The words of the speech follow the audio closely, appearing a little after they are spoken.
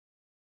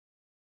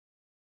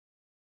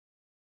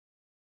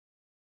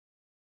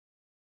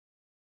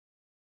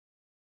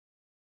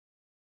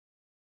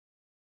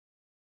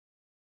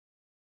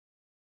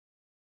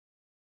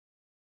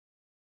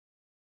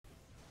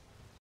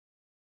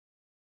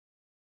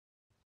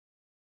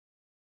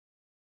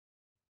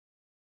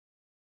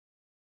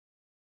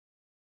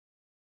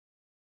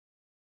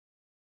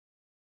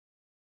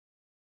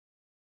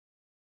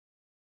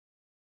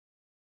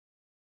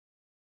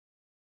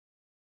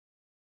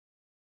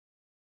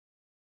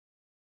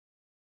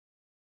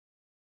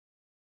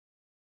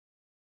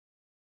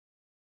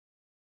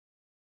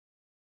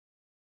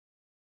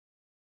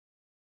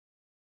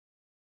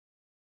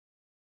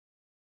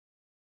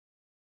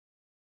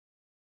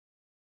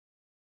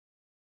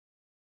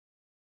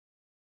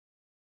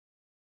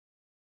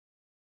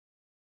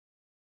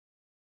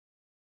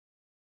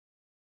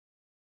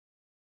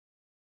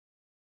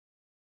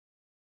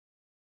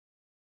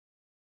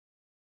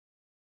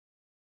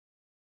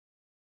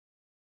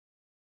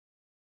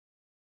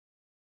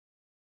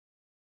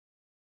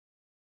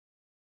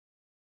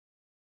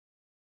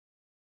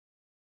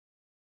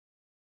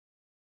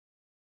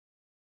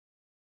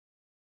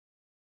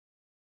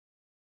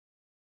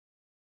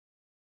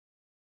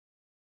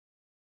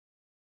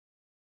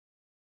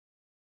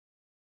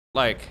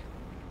like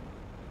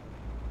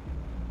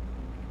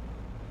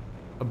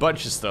a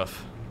bunch of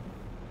stuff.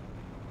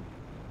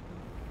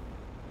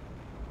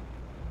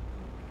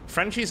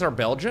 Frenchies are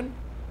Belgian?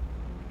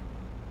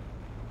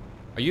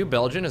 Are you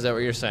Belgian? Is that what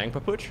you're saying,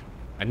 Papuch?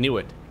 I knew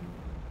it.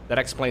 That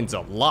explains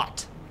a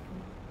lot.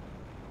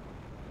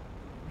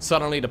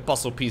 Suddenly the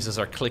puzzle pieces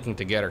are clicking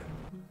together.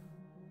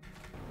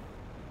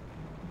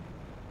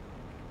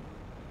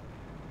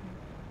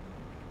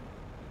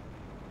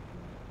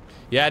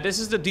 Yeah, this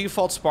is the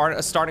default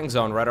starting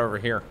zone right over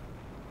here.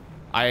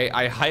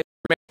 I highly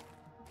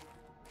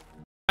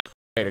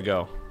way to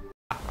go.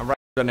 I'm right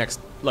to the next,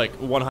 like,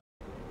 100.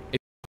 If you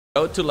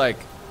go to, like,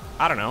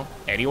 I don't know,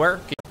 anywhere.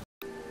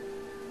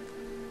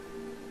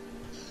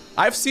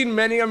 I've seen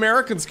many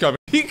Americans come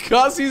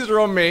because he's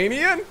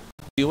Romanian.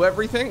 Steal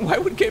everything? Why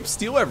would Gabe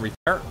steal everything?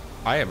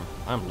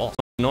 I'm lost.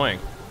 Annoying.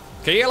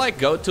 Can you, like,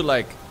 go to,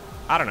 like,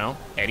 I don't know,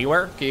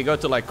 anywhere? Can you go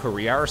to, like,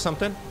 Korea or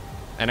something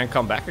and then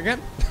come back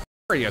again?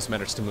 You guys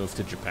managed to move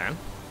to Japan.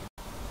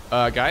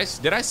 Guys,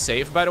 did I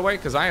save, by the way?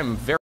 Because I am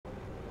very...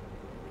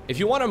 If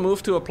you want to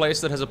move to a place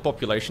that has a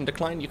population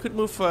decline, you could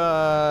move...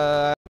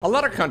 A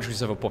lot of countries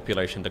have a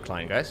population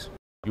decline, guys.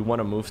 You want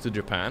to move to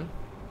Japan?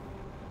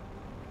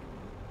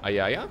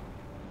 Yeah.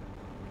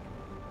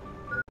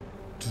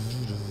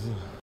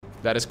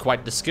 That is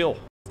quite the skill.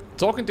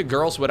 Talking to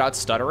girls without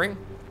stuttering?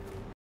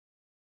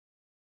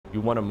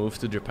 You want to move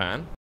to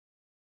Japan?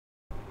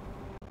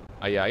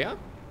 Yeah.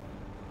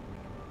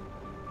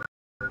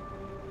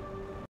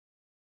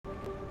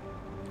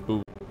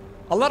 Ooh.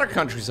 A lot of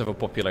countries have a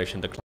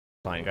population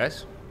decline,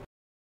 guys.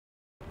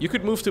 You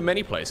could move to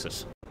many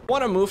places. If you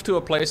want to move to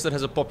a place that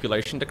has a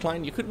population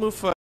decline, you could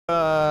move like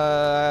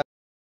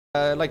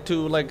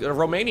to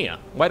Romania.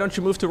 Why don't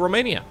you move to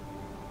Romania?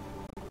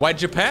 Why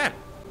Japan?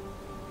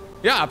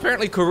 Yeah,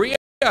 apparently Korea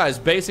is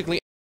basically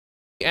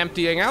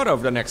emptying out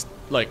over the next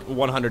like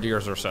 100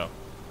 years or so.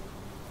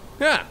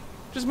 Yeah,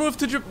 just move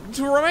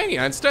to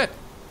Romania instead.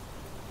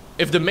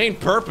 If the main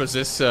purpose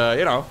is,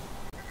 you know,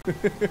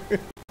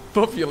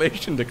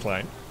 population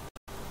decline.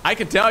 I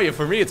can tell you,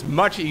 for me, it's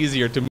much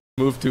easier to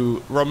move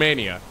to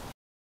Romania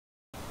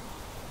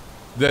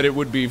than it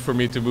would be for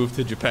me to move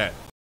to Japan.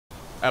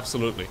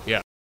 Absolutely,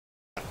 yeah.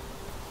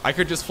 I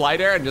could just fly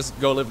there and just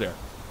go live there.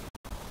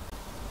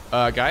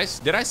 Guys,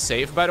 did I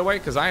save, by the way?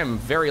 Because I am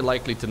very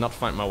likely to not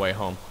find my way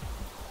home.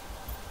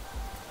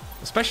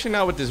 Especially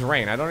now with this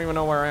rain. I don't even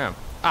know where I am.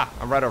 Ah,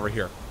 I'm right over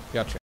here.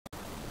 Gotcha.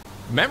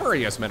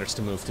 Memory has managed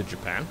to move to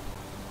Japan.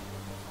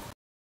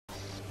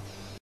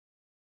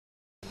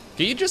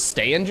 Can you just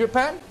stay in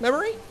Japan,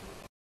 Memory?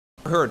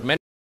 Heard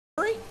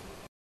Memory?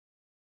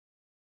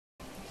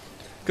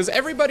 Because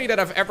everybody that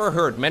I've ever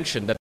heard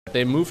mention that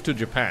they moved to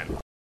Japan,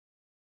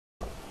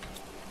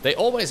 they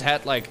always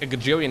had like a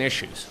gajillion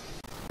issues.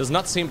 Does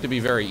not seem to be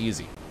very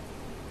easy.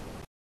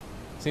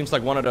 Seems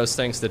like one of those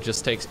things that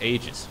just takes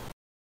ages.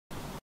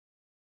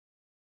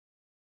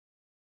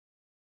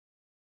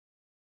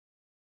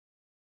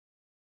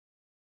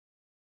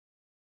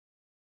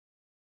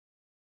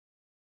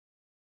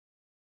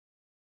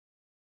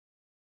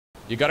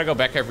 You gotta go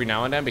back every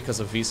now and then because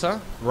of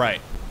visa?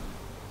 Right.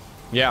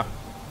 Yeah.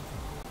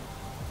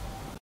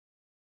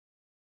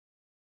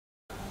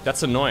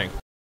 That's annoying.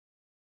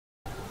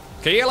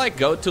 Can you like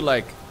go to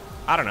like,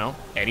 I don't know,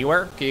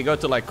 anywhere? Can you go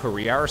to like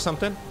Korea or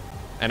something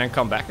and then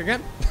come back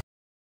again?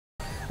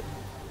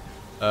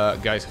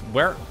 Guys,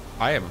 where?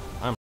 I'm...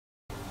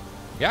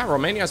 Yeah,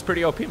 Romania is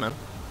pretty OP, man.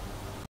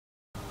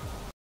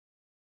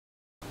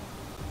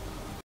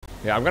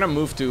 Yeah, I'm gonna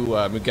move to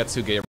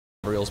Mugetsu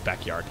Gabriel's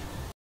backyard.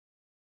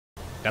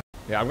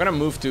 Yeah, I'm gonna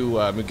move to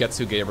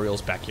Mugetsu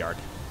Gabriel's backyard.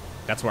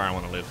 That's where I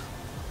want to live.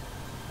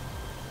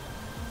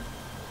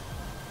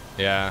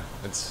 Yeah,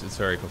 it's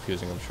very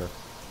confusing, I'm sure.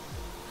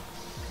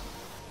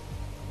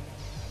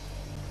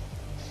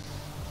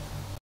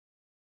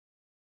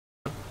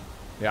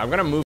 Yeah, I'm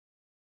gonna move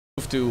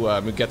to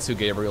Mugetsu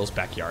Gabriel's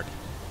backyard.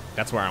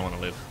 That's where I want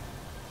to live.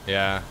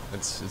 Yeah,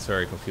 it's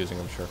very confusing,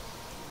 I'm sure.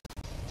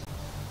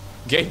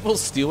 Gabe will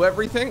steal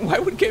everything? Why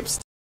would Gabe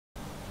steal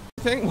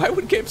everything? Why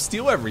would Gabe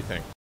steal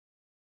everything?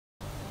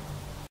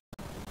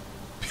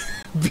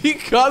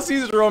 Because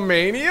he's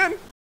Romanian?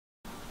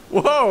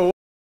 Whoa.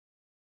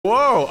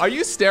 Whoa. Are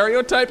you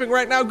stereotyping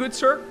right now, good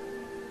sir?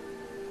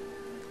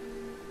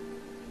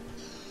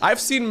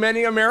 I've seen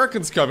many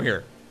Americans come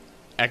here.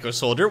 Echo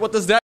Soldier, what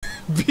does that...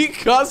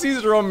 Because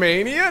he's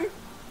Romanian?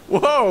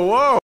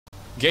 Whoa.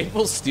 Gabe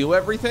will steal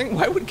everything?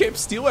 Why would Gabe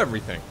steal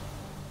everything?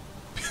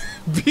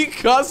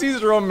 Because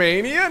he's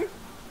Romanian?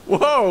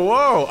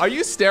 Whoa. Are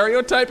you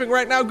stereotyping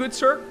right now, good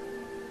sir?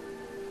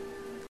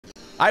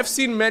 I've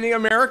seen many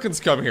Americans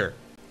come here.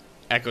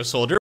 Echo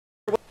Soldier,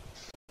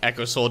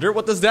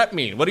 what does that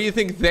mean? What do you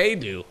think they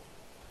do?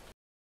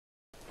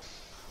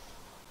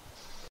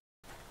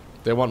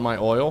 They want my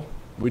oil?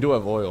 We do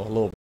have oil, a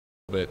little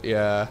bit,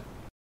 yeah.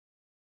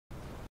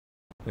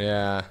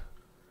 Yeah.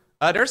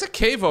 There's a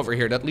cave over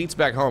here that leads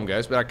back home,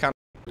 guys, but I can't...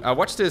 I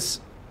watched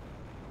this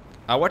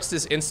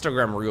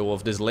Instagram reel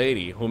of this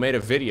lady who made a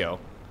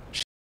video.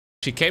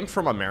 She came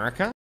from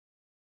America.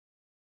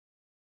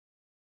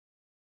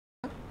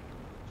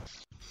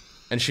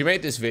 And she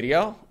made this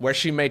video where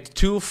she made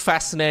 2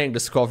 fascinating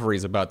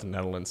discoveries about the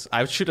Netherlands.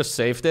 I should have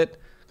saved it,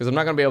 because I'm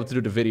not going to be able to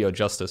do the video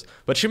justice.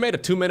 But she made a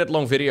 2-minute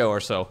long video or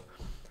so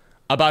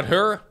about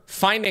her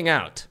finding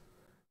out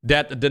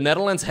that the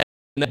Netherlands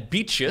had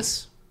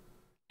beaches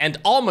and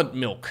almond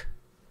milk.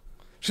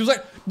 She was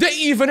like, they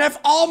even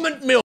have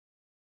almond milk!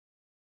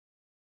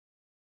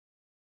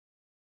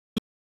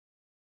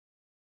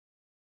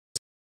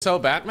 So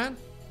Batman,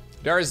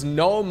 there is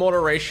no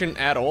moderation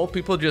at all.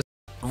 People just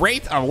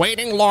rate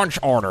awaiting launch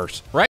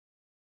orders, right?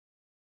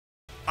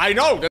 I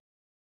know.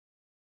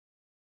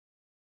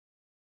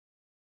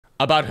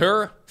 About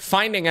her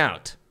finding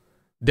out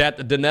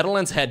that the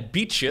Netherlands had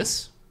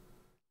beaches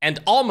and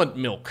almond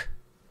milk.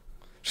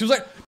 She was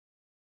like,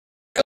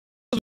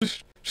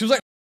 she was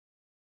like,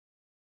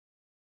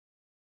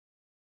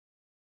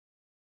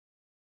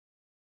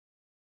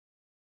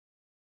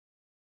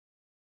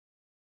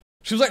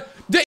 she was like,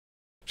 they,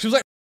 she was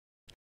like,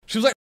 she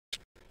was like,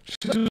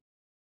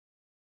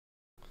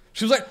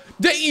 she was like,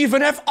 they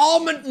even have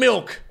almond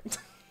milk.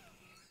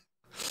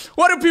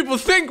 What do people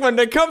think when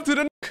they come to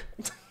the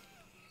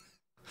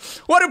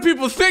What do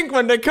people think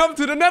when they come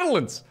to the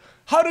Netherlands?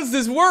 How does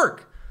this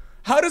work?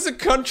 How does a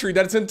country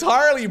that's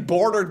entirely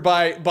bordered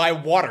by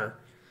water,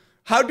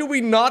 how do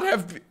we not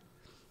have...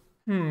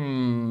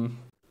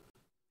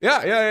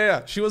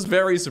 Yeah. She was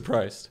very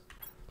surprised.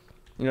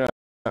 Yeah.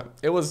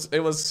 It was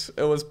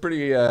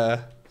pretty,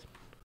 I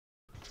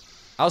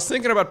was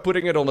thinking about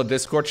putting it on the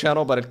Discord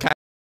channel, but it can't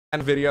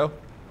video.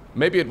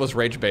 Maybe it was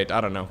rage bait.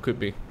 I don't know. Could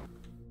be.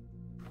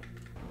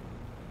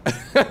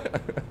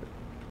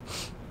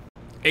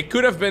 It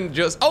could have been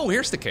just... Oh,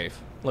 here's the cave.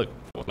 Look.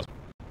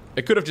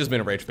 It could have just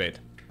been a rage bait.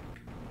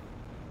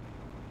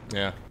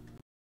 Yeah.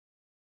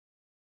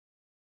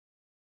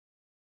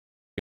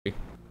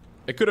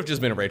 It could have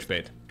just been a rage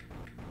bait.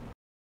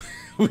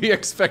 We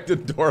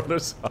expected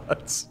doorless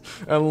huts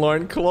and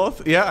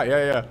loincloth. Yeah.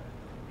 It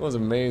was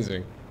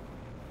amazing.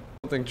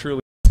 Something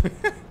truly... I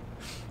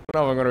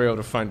don't know if I'm gonna be able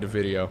to find the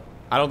video.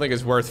 I don't think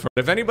it's worth...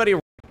 If anybody...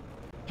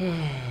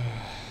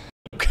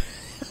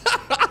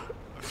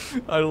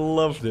 I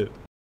loved it.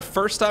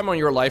 First time on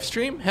your live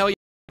stream? Hell yeah.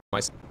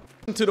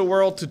 To the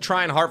world to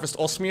try and harvest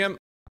osmium.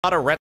 Not a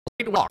red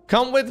walk.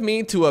 Come with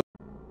me to a...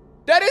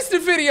 That is the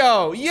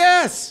video!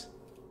 Yes!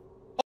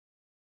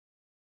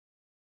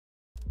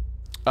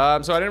 So I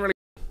didn't really...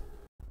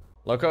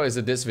 Lowko, is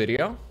it this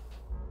video?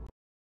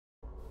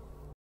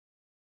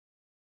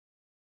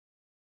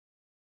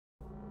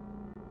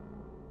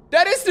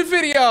 That is the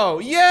video!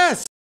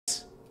 Yes!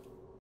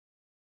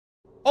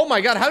 Oh my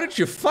god, how did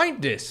you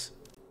find this?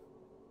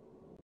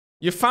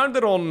 You found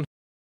it on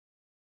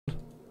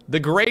the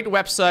great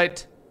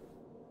website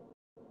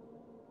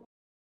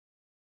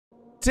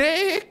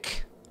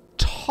TikTok.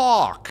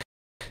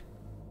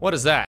 What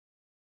is that?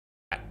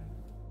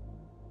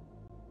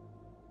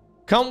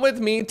 Come with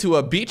me to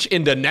a beach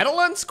in the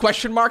Netherlands?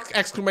 Question mark,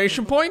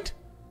 exclamation point.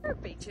 There are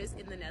beaches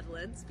in the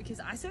Netherlands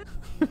because I said...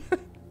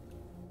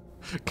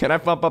 Can I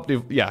bump up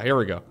the... Yeah, here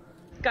we go.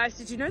 Guys,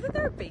 did you know that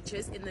there are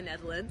beaches in the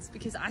Netherlands?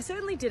 Because I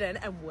certainly didn't,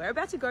 and we're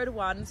about to go to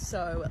one,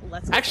 so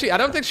let's go. Actually, I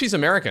don't think she's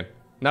American.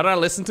 Now that I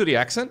listen to the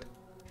accent.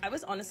 I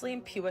was honestly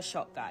in pure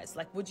shock, guys.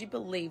 Like, would you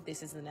believe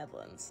this is the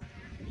Netherlands?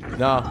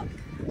 No.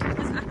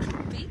 There's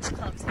actual beach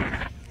clubs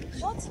here.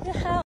 What the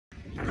hell?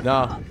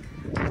 No.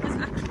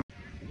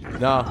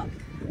 No.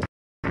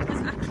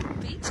 There's actual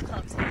beach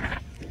clubs here.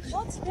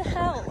 What the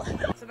hell?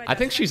 So I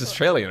think she's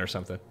Australian or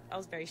something. I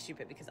was very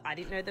stupid because I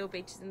didn't know there were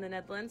beaches in the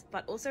Netherlands,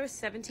 but also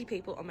 70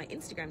 people on my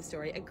Instagram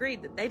story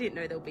agreed that they didn't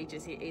know there were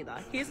beaches here either.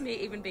 Here's me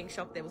even being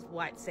shocked there was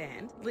white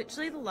sand.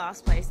 Literally the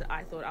last place that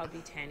I thought I would be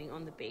tanning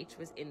on the beach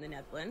was in the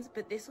Netherlands,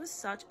 but this was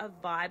such a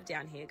vibe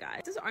down here,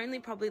 guys. This is only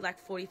probably like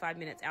 45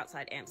 minutes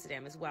outside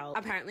Amsterdam as well.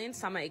 Apparently in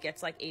summer it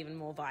gets like even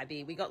more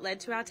vibey. We got led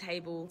to our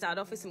table,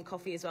 started off with some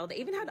coffee as well. They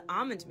even had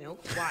almond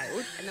milk,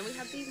 wild, and then we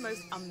had the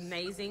most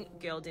amazing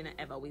girl dinner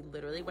ever. We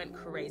literally went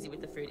crazy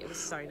with the food. It was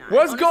so nice.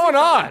 What's going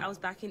on? I was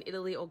back in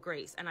Italy or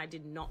Greece, and I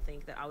did not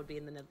think that I would be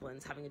in the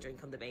Netherlands having a drink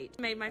on the beach.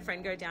 Made my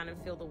friend go down and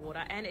feel the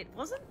water, and it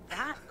wasn't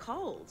that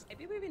cold.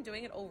 Maybe we've been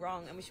doing it all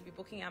wrong, and we should be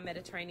booking our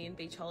Mediterranean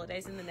beach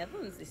holidays in the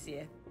Netherlands this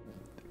year.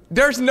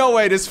 There's no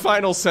way this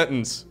final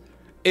sentence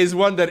is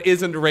one that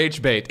isn't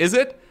rage bait, is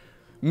it?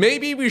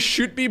 Maybe we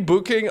should be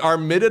booking our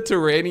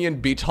Mediterranean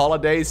beach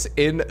holidays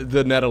in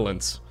the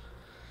Netherlands.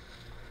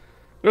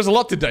 There's a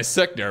lot to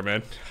dissect there,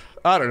 man.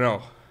 I don't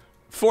know.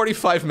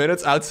 45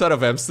 minutes outside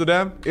of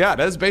Amsterdam? Yeah,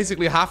 that's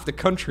basically half the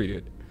country,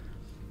 dude.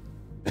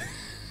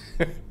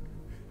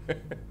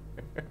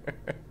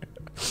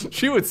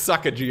 She would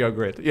suck at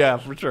GeoGrid. Yeah,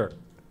 for sure.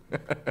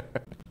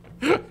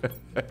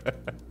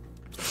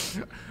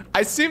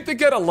 I seem to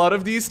get a lot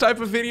of these type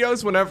of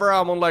videos whenever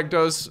I'm on like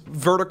those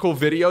vertical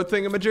video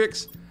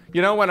thingamajigs.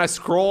 You know, when I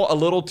scroll a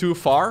little too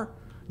far.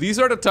 These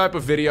are the type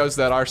of videos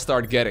that I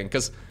start getting.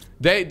 Because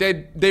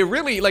they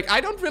really, like, I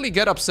don't really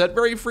get upset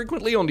very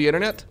frequently on the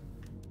internet.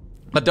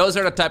 But those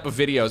are the type of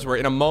videos where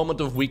in a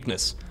moment of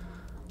weakness,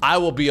 I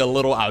will be a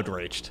little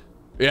outraged.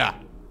 Yeah.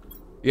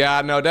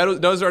 Yeah, no,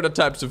 those are the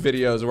types of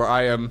videos where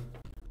I am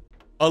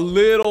a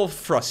little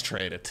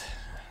frustrated.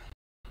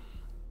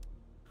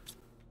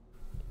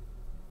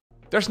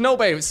 There's no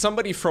way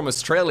somebody from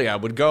Australia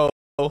would go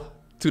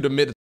to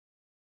the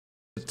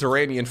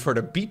Mediterranean for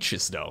the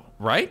beaches though,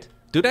 right?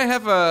 Don't they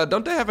have a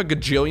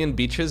gajillion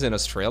beaches in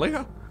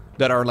Australia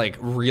that are like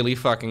really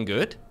fucking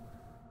good?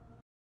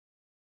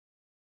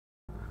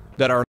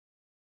 That are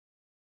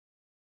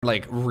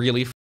like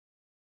really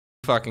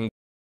fucking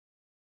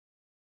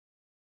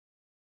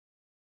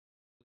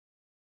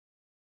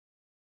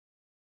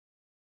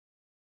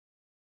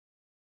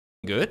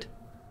good?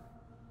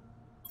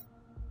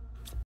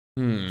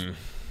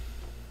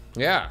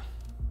 Yeah.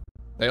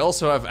 They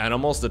also have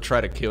animals that try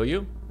to kill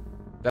you.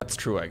 That's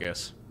true, I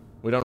guess.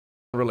 We don't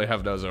really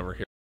have those over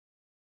here.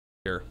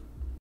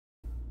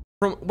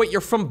 Wait,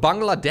 you're from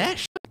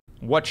Bangladesh?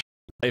 What?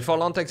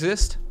 Flevoland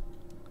exist?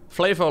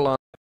 Flevoland.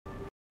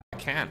 I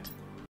can't.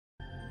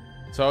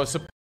 So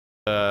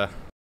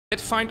it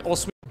find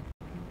also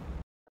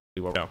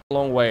a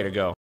long way to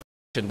go.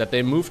 That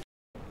they moved.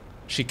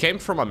 She came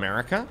from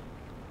America.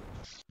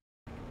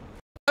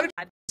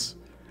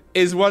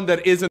 Is one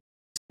that isn't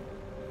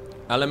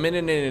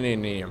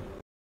aluminium,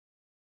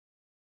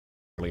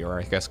 or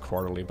I guess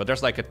quarterly, but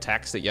there's like a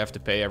tax that you have to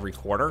pay every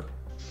quarter,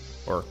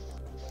 or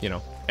you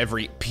know,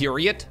 every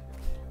period.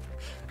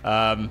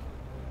 And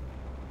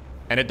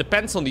it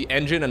depends on the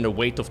engine and the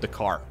weight of the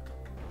car.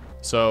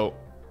 So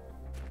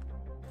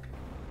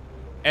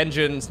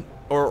engines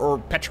or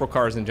petrol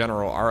cars in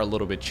general are a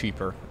little bit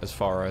cheaper as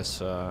far as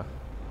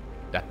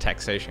that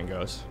taxation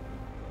goes.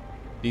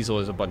 Diesel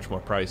is a bunch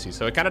more pricey,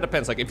 so it kind of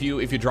depends. Like if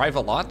you drive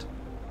a lot,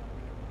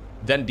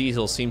 then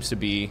diesel seems to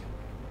be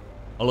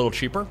a little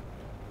cheaper.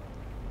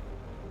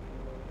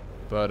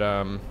 But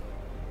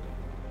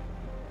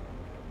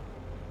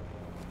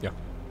yeah,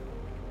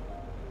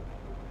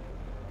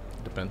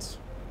 it depends.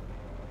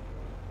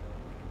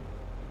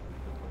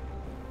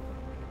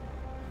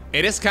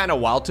 It is kind of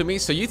wild to me.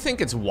 So you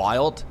think it's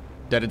wild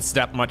that it's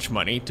that much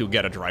money to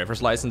get a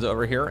driver's license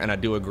over here, and I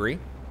do agree.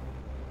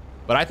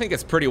 But I think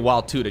it's pretty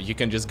wild too that you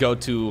can just go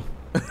to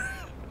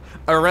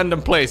a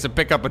random place and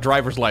pick up a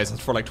driver's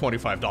license for like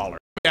 $25.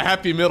 A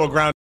happy middle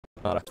ground.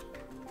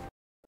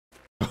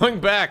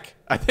 Going back,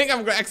 I think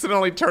I'm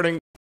accidentally turning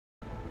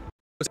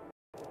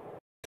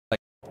like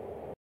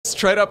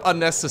straight up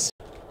unnecessary.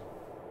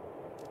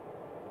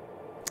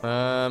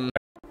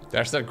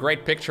 There's that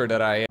great picture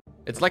that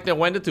it's like they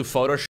went into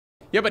Photoshop.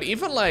 Yeah, but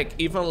even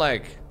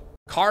like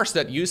cars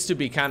that used to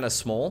be kind of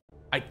small,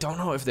 I don't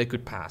know if they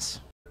could pass.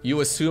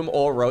 You assume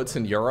all roads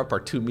in Europe are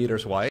 2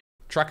 meters wide.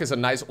 Truck is a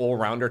nice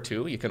all-rounder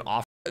too. You can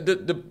offer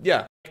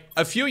yeah.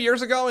 A few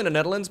years ago in the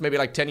Netherlands, maybe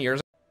like 10 years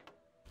ago,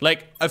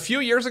 like a few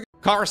years ago,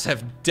 cars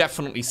have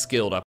definitely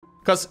scaled up.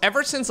 Because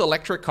ever since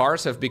electric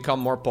cars have become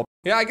more popular,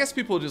 yeah, I guess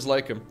people just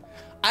like them.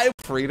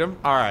 Freedom.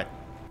 All right.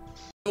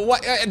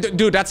 What,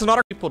 dude? That's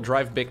another. People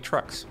drive big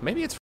trucks.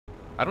 Maybe it's.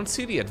 I don't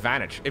see the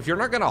advantage. If you're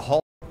not gonna haul,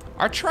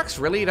 are trucks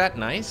really that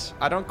nice?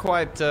 I don't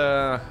quite.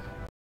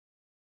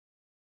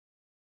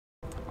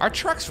 Are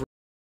trucks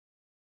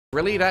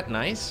really that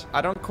nice?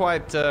 I don't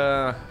quite,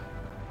 I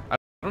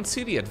don't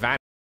see the advantage.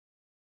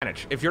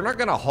 If you're not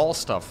gonna haul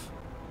stuff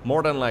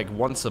more than like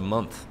once a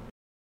month,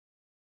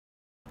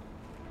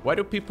 why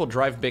do people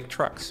drive big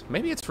trucks?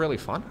 Maybe it's really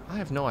fun. I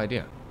have no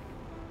idea.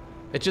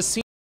 It just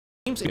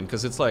seems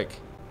because it's like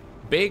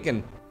big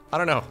and I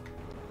don't know.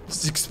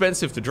 It's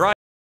expensive to drive,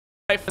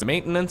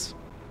 maintenance,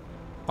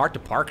 hard to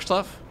park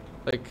stuff.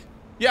 Like,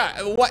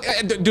 yeah, what,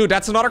 dude,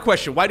 that's another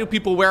question. Why do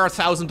people wear a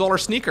 $1,000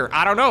 sneaker?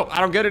 I don't know.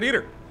 I don't get it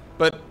either.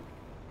 But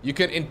you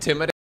can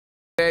intimidate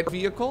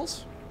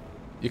vehicles.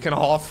 You can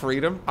haul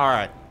freedom. All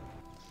right,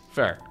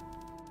 fair.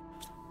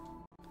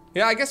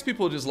 Yeah, I guess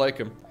people just like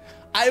them.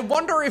 I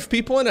wonder if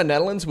people in the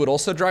Netherlands would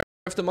also drive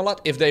them a lot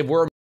if they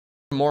were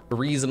more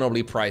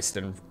reasonably priced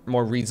and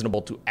more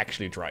reasonable to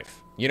actually drive.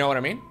 You know what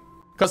I mean?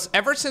 Because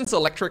ever since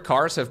electric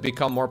cars have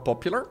become more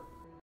popular,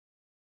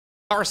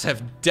 cars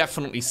have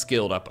definitely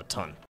scaled up a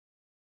ton.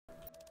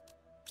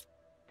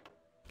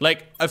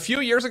 Like a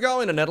few years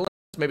ago in the Netherlands,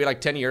 maybe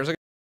like 10 years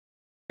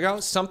ago,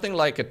 something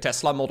like a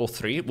Tesla Model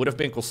 3 would have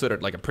been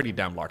considered like a pretty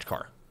damn large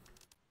car.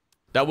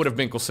 That would have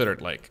been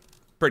considered like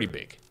pretty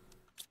big.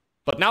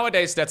 But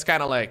nowadays that's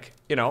kind of like,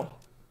 you know,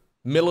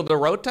 middle of the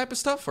road type of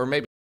stuff, or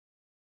maybe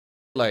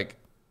like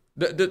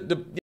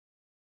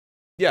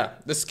yeah,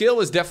 the scale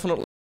is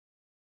definitely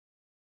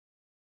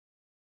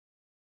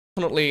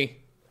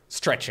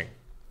stretching.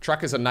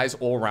 Truck is a nice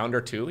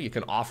all-rounder too. You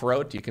can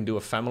off-road, you can do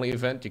a family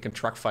event, you can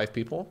truck 5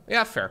 people.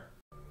 Yeah, fair.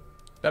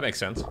 That makes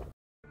sense.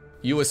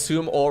 You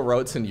assume all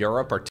roads in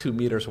Europe are 2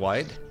 meters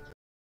wide.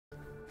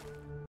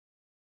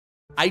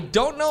 I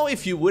don't know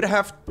if you would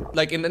have,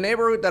 like in the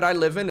neighborhood that I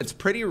live in, it's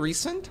pretty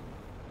recent.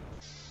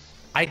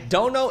 I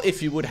don't know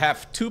if you would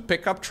have 2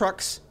 pickup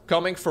trucks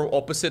coming from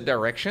opposite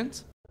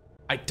directions.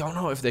 I don't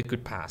know if they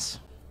could pass.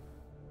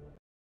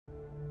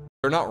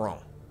 You're not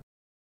wrong.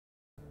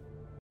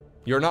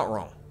 You're not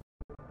wrong.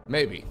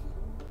 Maybe.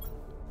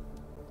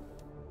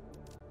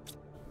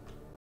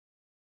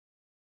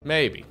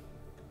 Maybe.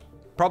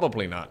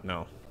 Probably not,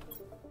 no.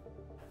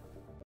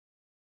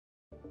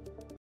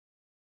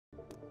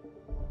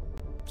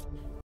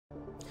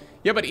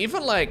 Yeah, but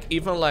even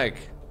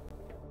like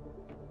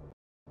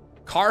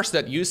cars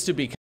that used to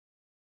be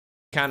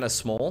kind of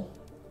small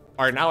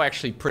are now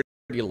actually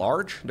pretty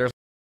large. There's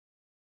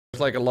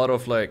like a lot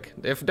of like,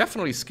 they've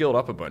definitely scaled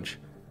up a bunch.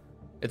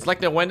 It's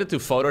like they went into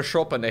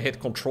Photoshop and they hit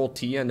Control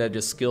T and they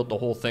just scaled the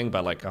whole thing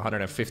by like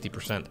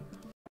 150%.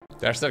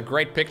 There's that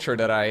great picture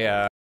that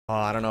I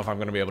don't know if I'm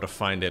gonna be able to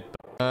find it.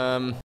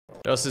 There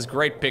was this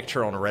great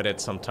picture on Reddit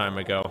some time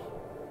ago.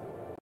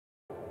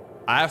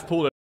 I have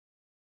pulled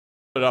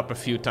it up a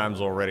few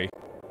times already.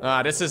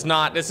 This is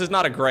not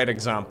a great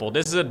example.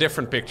 This is a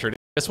different picture.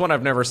 This one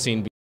I've never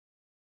seen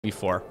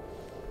before.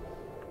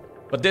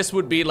 But this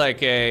would be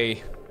like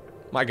a...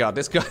 My god,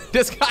 this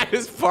guy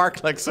is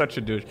parked like such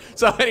a douche.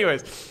 So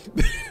anyways,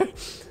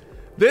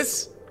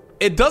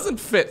 it doesn't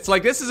fit. It's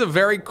like, this is a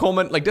very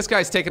common, like this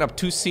guy's taking up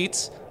 2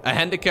 seats, a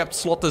handicapped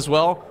slot as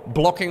well,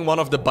 blocking one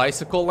of the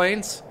bicycle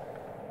lanes.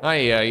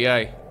 Ay, ay,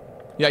 ay.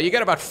 Yeah, you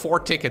get about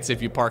 4 tickets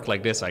if you park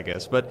like this, I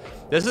guess. But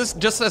this is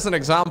just as an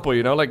example,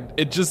 you know, like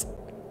it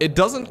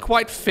doesn't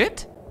quite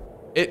fit.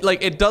 It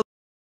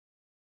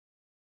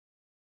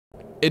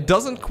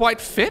doesn't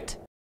quite fit.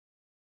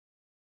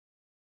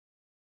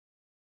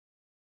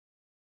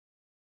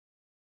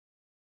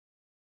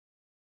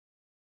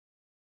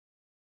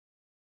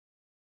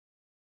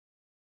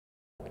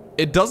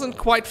 It doesn't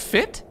quite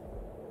fit.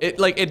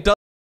 It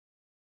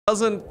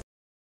doesn't,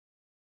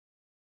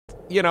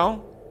 you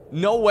know,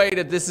 no way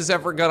that this is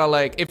ever gonna,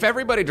 like, if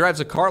everybody drives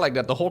a car like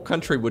that, the whole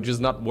country would just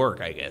not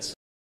work, I guess.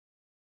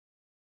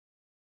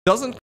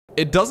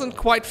 It doesn't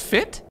quite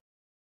fit.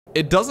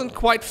 It doesn't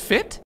quite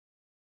fit.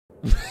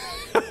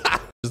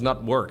 Does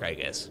not work, I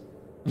guess.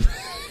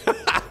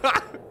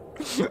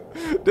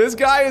 This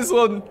guy is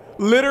on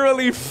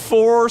literally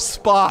 4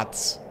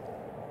 spots.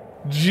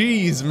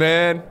 Jeez,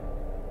 man.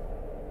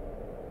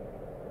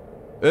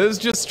 This is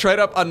just straight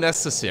up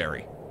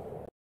unnecessary.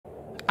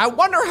 I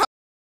wonder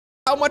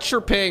how much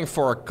you're paying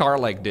for a car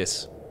like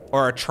this,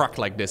 or a truck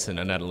like this in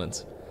the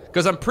Netherlands.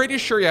 Because I'm pretty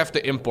sure you have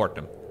to import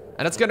them.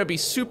 And it's gonna be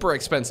super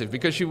expensive,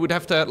 because you would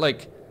have to,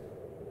 like...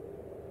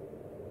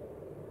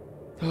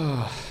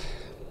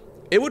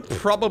 It would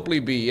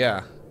probably be,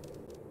 yeah.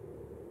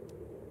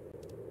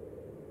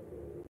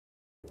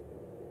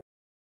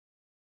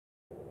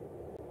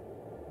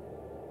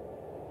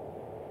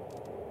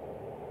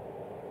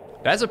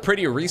 That's a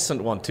pretty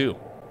recent one, too.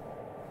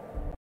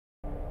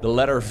 The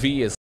letter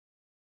V is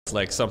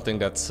like something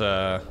that's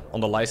on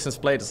the license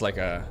plate. It's like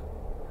a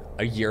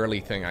yearly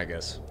thing, I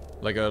guess.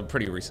 Like a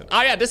pretty recent.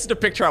 Oh yeah, this is the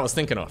picture I was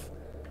thinking of.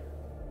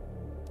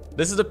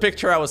 This is the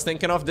picture I was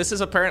thinking of. This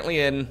is apparently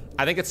in,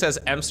 I think it says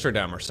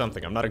Amsterdam or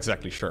something. I'm not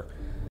exactly sure.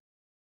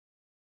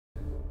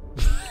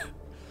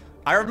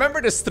 I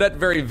remember this thread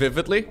very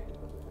vividly.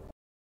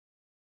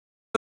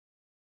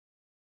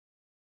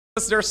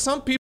 There's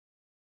some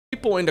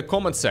people in the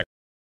comment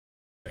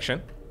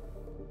section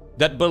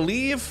that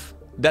believe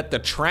that the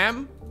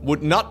tram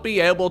would not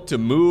be able to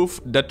move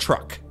the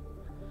truck.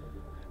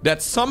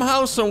 That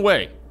somehow, some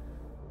way,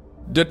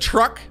 the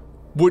truck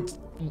would...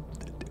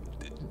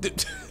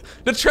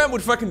 The tram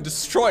would fucking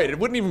destroy it. It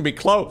wouldn't even be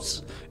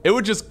close. It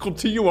would just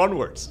continue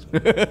onwards.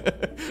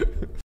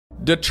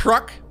 The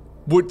truck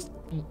would...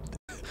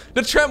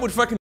 The tram would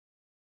fucking...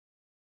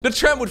 The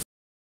tram would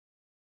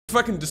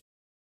fucking...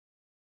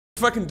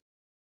 Fucking...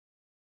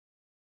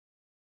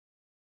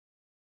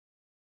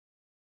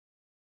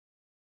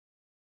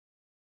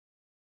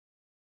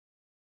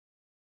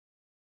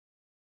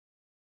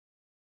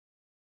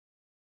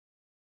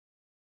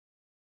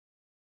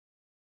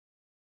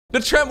 The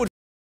tram would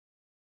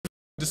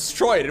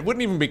destroy it. It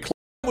wouldn't even be close.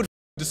 It would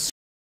destroy.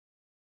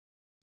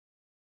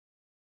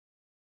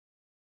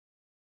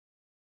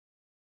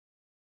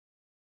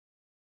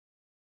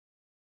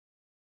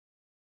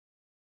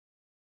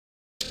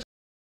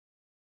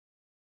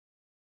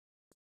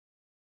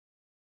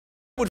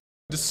 Would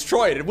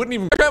destroy it. It wouldn't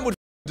even. The tram would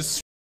destroy.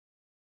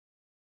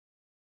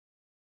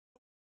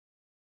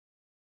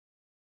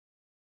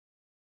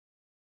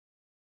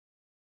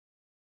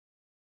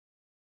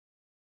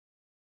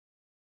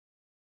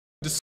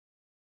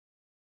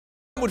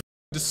 Would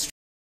destroy.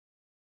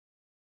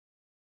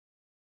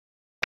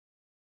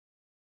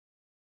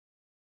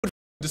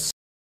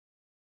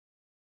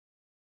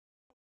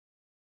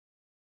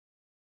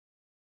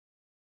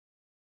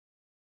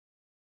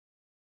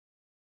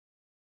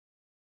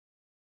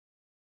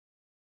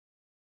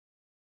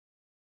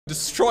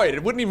 Destroy it.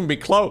 It wouldn't even be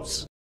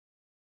close.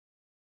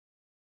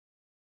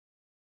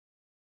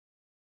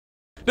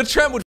 The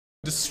tram would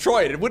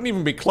destroy it. It wouldn't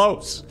even be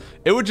close.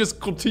 It would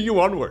just continue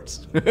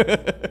onwards.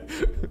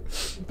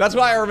 That's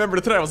why I remember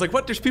the thread. I was like,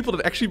 what? There's people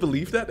that actually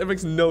believe that? That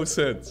makes no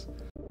sense.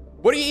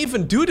 What do you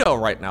even do though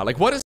right now? Like,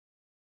 what is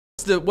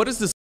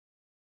the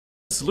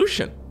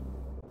solution?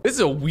 This is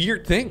a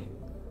weird thing.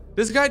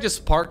 This guy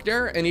just parked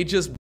there and he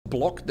just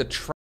blocked the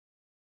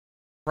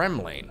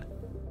tram lane.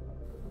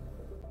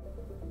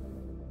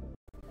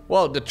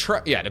 Well, the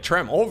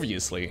tram,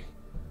 obviously.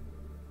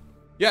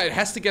 Yeah, it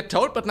has to get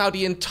towed, but now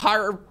the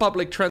entire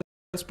public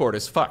transport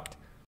is fucked.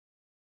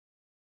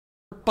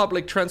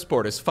 Public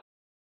transport is fucked.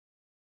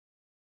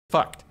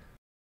 Fucked.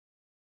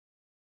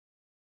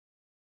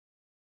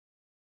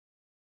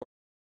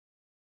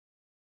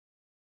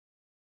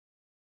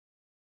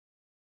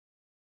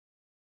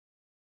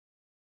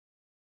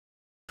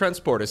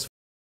 Transport is,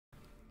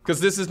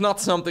 because this is not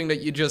something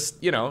that you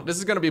just, you know, this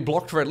is going to be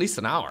blocked for at least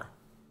an hour.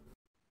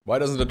 Why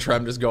doesn't the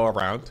tram just go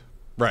around?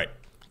 Right.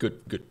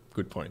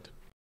 Good point.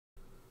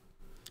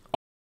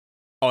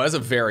 Oh, that's a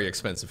very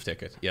expensive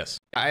ticket. Yes.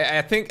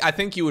 I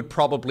think you would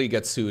probably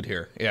get sued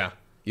here. Yeah.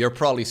 You're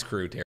probably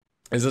screwed here.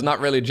 This is not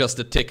really just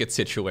a ticket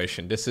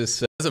situation. This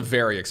is a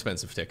very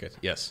expensive ticket.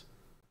 Yes.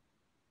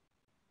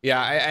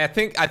 Yeah, I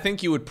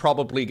think you would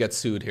probably get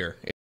sued here.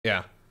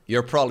 Yeah.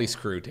 You're probably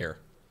screwed here.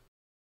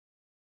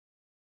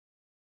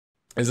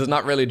 This is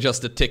not really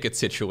just a ticket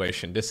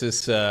situation. This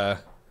is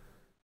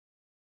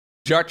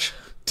judge,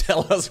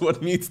 tell us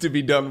what needs to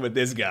be done with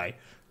this guy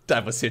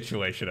type of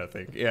situation, I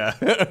think. Yeah.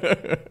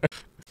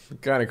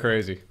 Kind of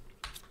crazy.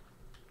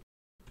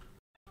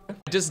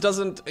 It just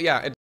doesn't, yeah,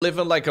 it live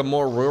in like a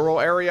more rural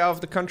area of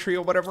the country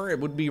or whatever, it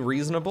would be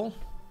reasonable.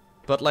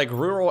 But like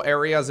rural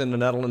areas in the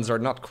Netherlands are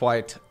not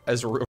quite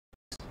as rural.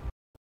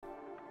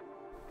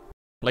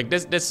 Like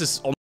this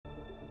is what's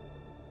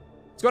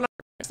going on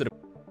next to the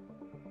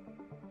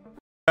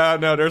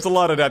no, there's a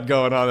lot of that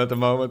going on at the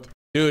moment.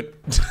 Dude,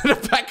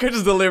 the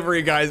package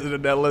delivery guys in the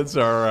Netherlands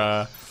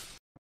are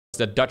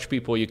the Dutch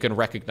people, you can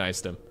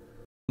recognize them.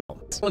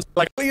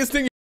 Like, please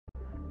thing.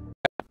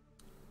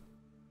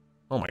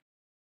 Oh my,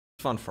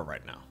 fun for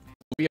right now.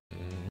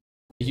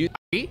 You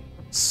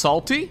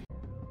salty?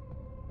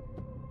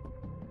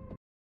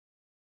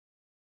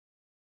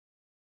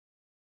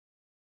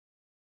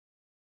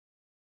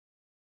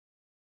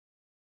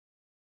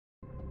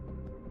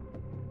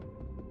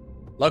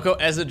 Lowko,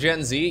 as a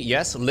Gen Z,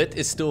 yes, lit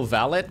is still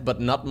valid, but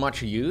not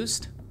much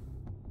used.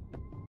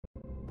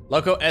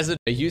 Lowko, as it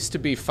used to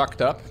be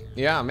fucked up.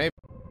 Yeah, maybe.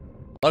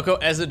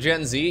 Lowko, as a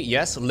Gen Z,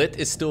 yes, lit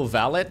is still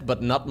valid,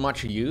 but not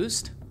much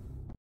used.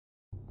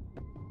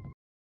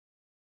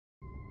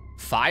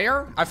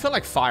 Fire? I feel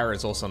like fire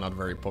is also not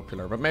very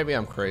popular, but maybe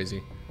I'm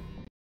crazy.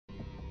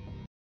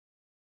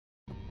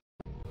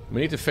 We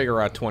need to figure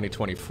out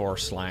 2024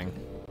 slang.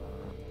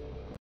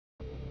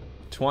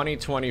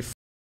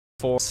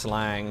 2024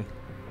 slang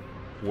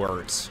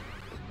words.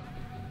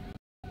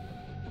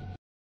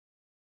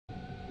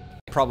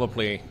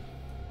 Probably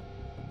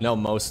know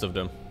most of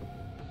them.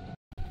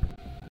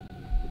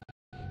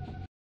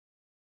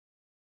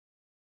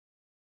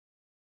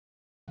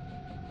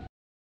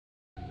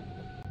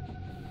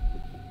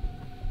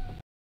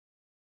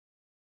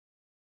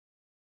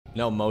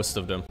 Know most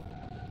of them.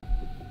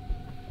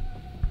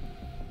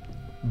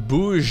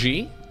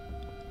 Bougie,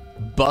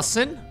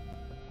 bussin',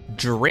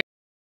 drip.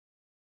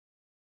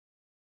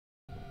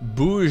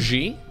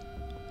 Bougie,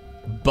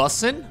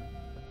 bussin',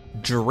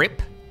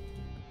 drip,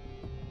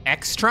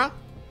 extra,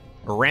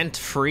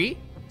 rent-free,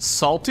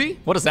 salty.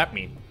 What does that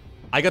mean?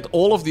 I got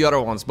all of the other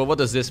ones, but what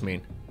does this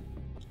mean?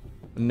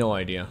 No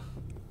idea.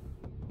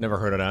 Never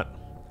heard of that.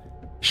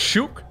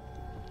 Shook,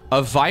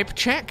 a vibe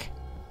check,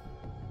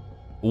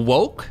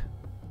 woke.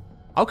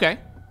 Okay.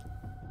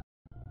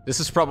 This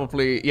is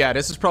probably, yeah,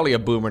 this is probably a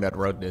boomer that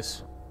wrote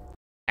this.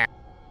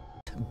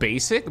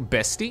 Basic,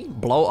 bestie,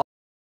 blow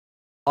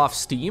off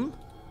steam.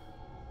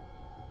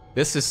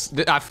 This is,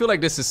 I feel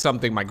like this is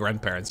something my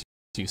grandparents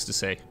used to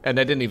say, and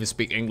they didn't even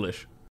speak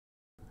English.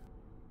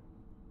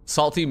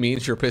 Salty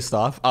means you're pissed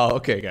off? Oh,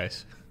 okay,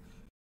 guys.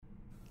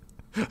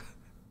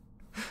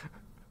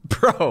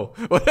 Bro.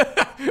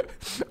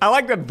 I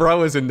like that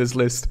bro is in this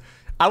list.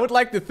 I would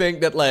like to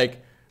think that,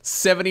 like,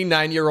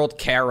 79-year-old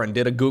Karen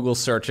did a Google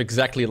search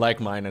exactly like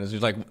mine, and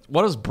is like,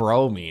 what does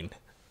bro mean?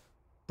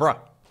 Bruh.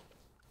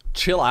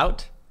 Chill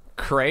out.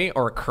 Cray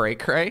or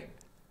cray-cray.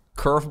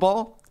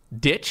 Curveball.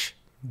 Ditch.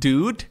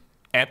 Dude.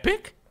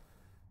 Epic.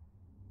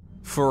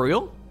 For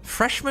real?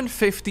 Freshman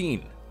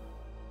 15.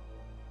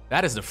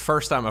 That is the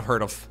first time I've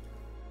heard of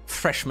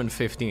freshman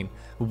 15.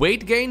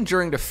 Weight gain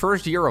during the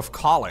first year of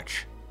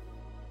college.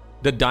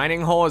 The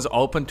dining hall is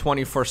open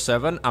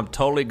 24/7. I'm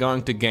totally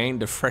going to gain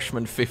the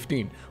freshman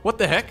 15. What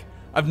the heck?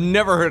 I've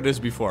never heard this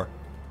before.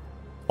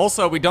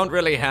 Also, we don't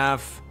really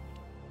have...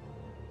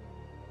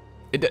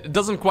 It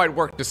doesn't quite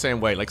work the same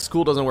way. Like,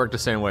 school doesn't work the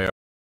same way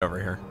over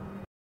here.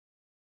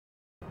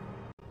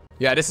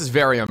 Yeah, this is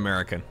very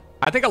American.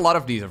 I think a lot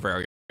of these are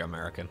very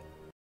American.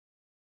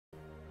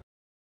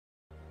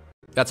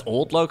 That's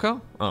old,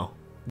 Lowko? Oh.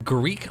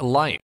 Greek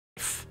life.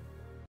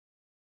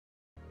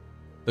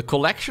 The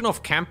collection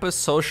of campus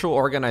social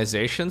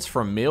organizations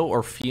for male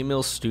or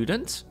female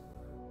students?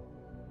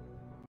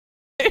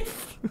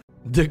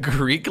 The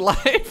Greek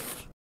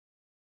life?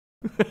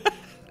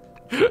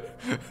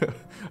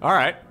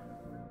 Alright.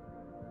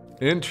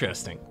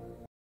 Interesting.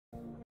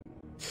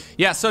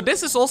 Yeah, so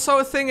this is also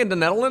a thing in the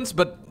Netherlands,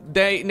 but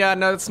they... No,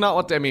 that's not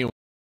what they mean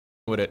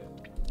with it.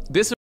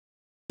 This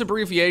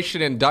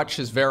abbreviation in Dutch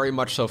is very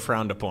much so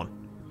frowned upon.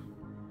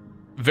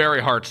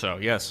 Very hard so,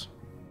 yes.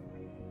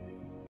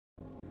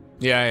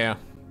 Yeah.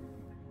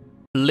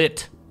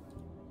 Lit.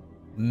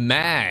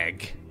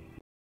 Mag.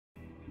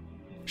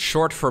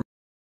 Short for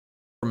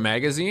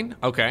magazine?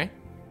 Okay.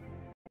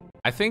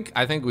 I think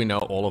we know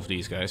all of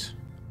these guys.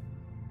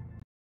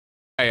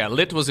 Yeah,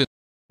 lit was in.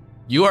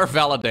 You are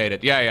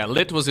validated. Yeah,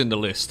 lit was in the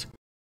list.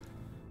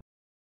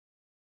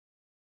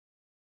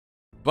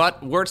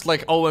 But words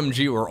like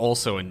OMG were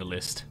also in the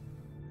list.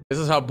 This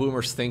is how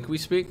boomers think we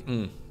speak?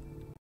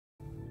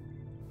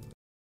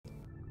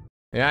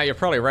 Yeah, you're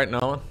probably right,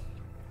 Nolan.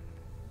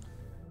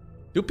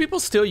 Do people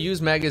still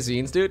use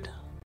magazines, dude?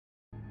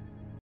 I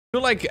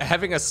feel like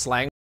having a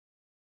slang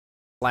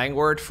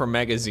word for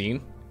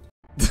magazine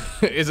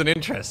is an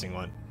interesting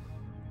one.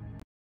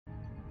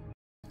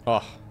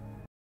 Oh.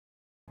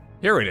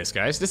 Here it is,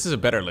 guys. This is a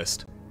better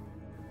list.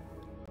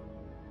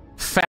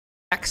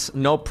 Fax,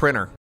 no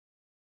printer.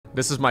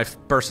 This is my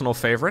personal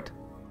favorite.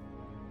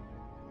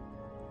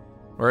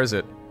 Where is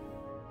it?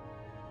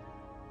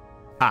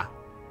 Ah.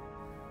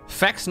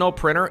 Fax no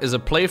printer is a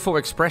playful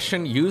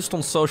expression used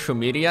on social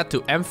media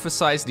to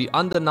emphasize the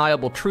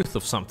undeniable truth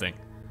of something.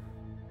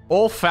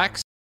 All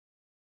fax,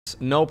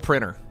 no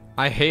printer.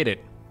 I hate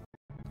it.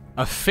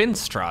 A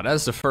Finstra,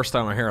 that's the first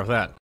time I hear of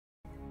that.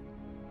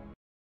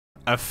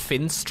 A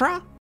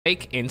Finstra?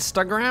 Fake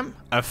Instagram?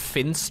 A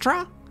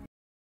Finstra?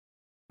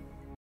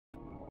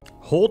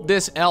 Hold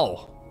this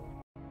L.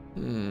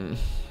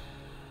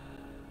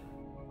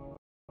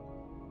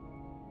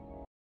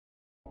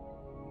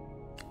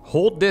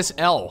 Hold this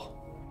L.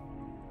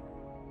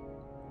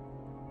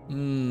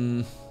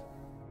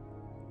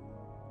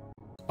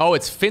 Oh,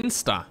 it's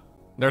Finsta.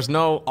 There's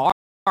no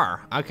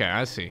R. Okay,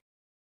 I see.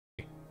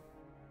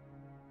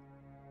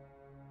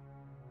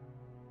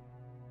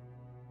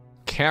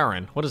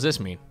 Karen, what does this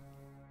mean?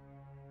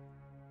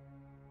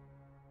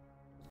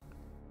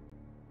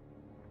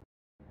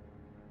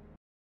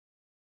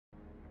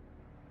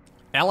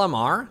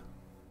 LMR?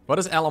 What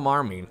does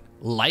LMR mean?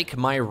 Like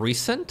my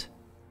recent?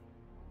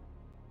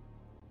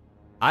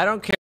 I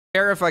don't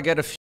care if I get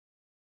a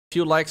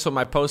few likes on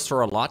my post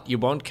or a lot. You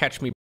won't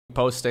catch me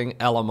posting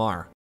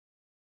LMR.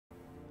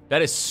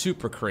 That is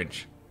super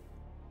cringe.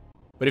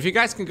 But if you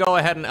guys can go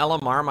ahead and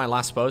LMR my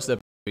last post,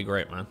 that'd be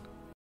great, man.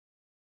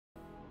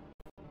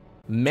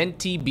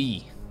 Menti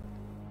B.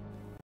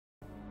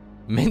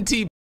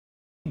 Menti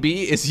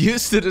B is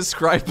used to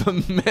describe a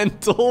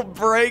mental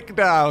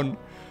breakdown.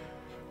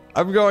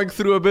 I'm going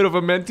through a bit of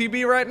a Menti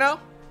B right now.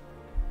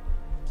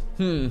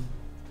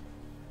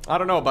 I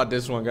don't know about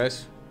this one,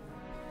 guys.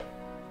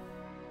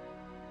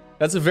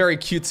 That's a very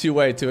cutesy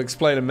way to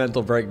explain a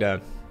mental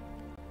breakdown.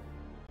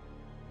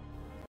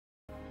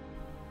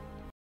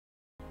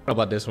 How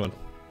about this one?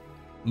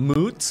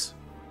 Moots?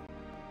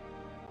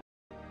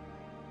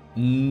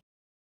 Noob.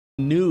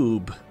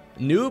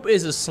 Noob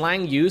is a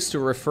slang used to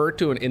refer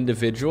to an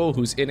individual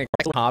who's in a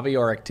hobby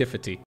or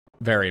activity.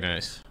 Very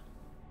nice.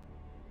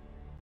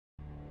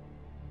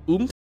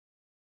 Oomph?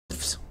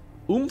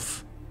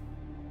 Oomph?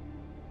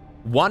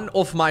 One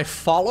of my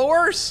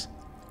followers?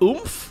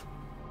 Oomph?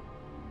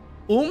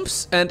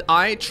 Oomphs and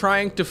I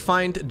trying to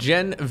find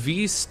Gen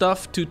V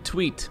stuff to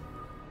tweet.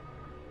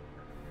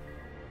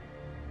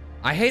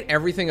 I hate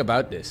everything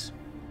about this.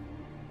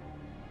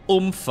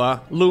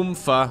 Oompha,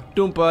 loomfa,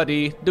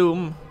 doompadi,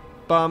 doom.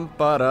 Bum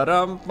ba da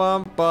dum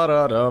bum ba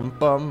da dum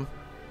bum.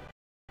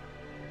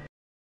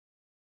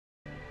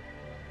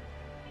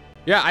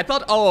 Yeah, I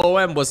thought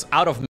OOM was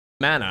out of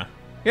mana.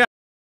 Yeah,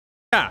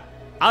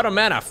 out of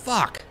mana.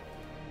 Fuck.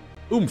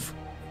 Oomph.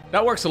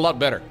 That works a lot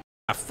better.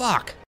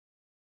 Fuck.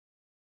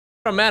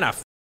 Out of mana.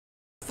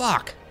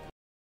 Fuck.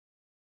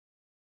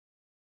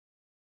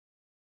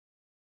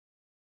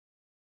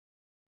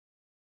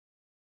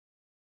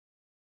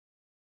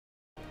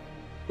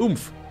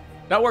 Oomph.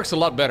 That works a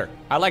lot better.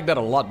 I like that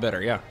a lot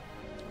better, yeah.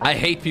 I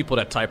hate people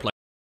that type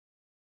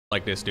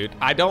like this, dude.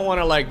 I don't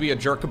want to like be a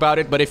jerk about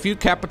it, but if you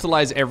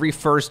capitalize every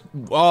first...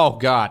 Oh,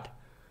 God.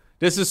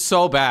 This is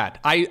so bad.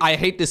 I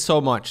hate this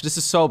so much. This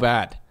is so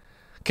bad.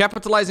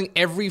 Capitalizing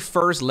every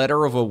first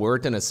letter of a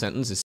word in a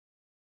sentence is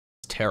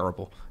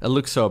terrible. It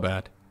looks so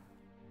bad.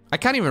 I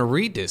can't even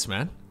read this,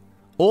 man.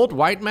 Old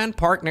white man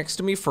parked next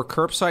to me for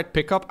curbside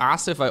pickup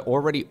asked if I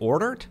already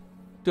ordered?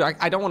 Dude,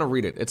 I don't want to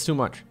read it. It's too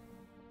much.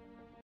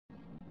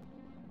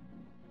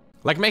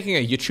 Like making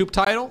a YouTube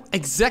title?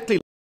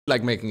 Exactly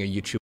like making a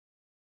YouTube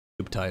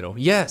title.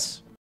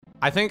 Yes.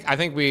 I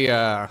think we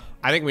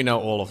know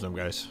all of them,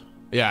 guys.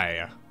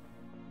 Yeah.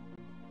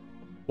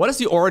 What is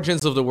the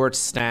origins of the word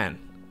stan?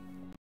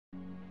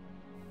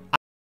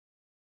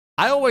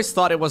 I always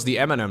thought it was the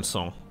Eminem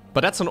song,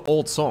 but that's an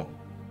old song.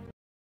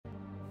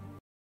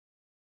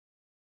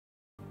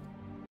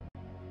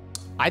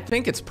 I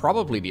think it's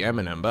probably the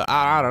Eminem, but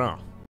I don't know.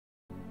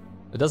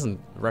 It doesn't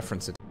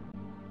reference it.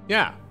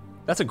 Yeah,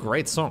 that's a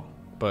great song,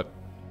 but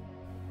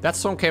that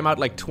song came out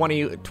like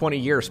 20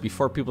 years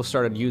before people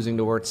started using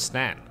the word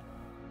stan.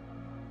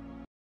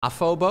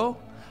 Afobo?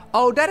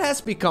 Oh, that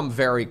has become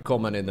very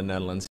common in the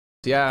Netherlands.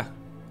 Yeah.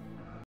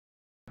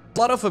 A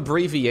lot of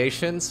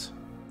abbreviations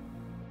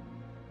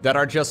that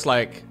are just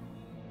like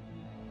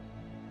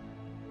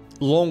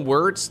long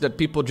words that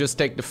people just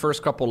take the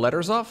first couple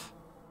letters of.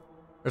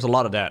 There's a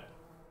lot of that.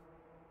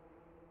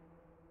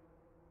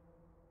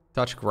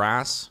 Touch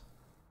grass.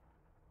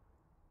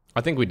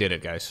 I think we did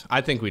it, guys.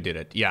 I think we did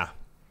it. Yeah.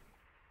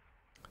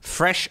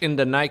 Fresh in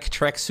the Nike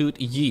tracksuit,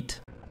 yeet.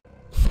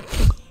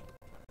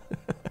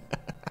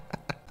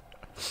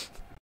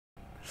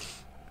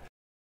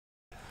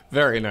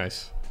 Very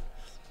nice.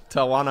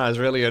 Tawana is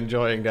really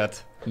enjoying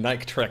that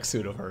Nike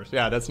tracksuit of hers.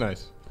 Yeah, that's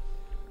nice.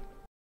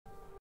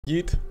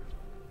 Yeet.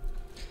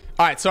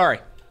 Alright, sorry.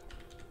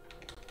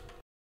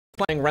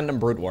 Playing random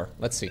Brood War.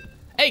 Let's see.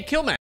 Hey,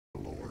 Killman!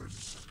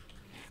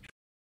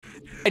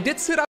 I did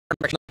sit up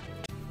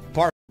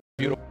part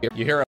beautiful.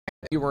 You hear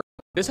you were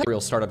this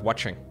real started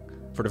watching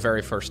for the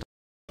very first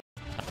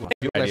time.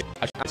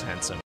 That's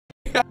handsome.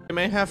 You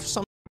may have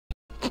some.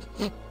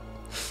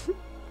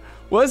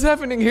 What's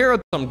happening here?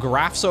 Some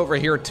graphs over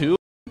here too.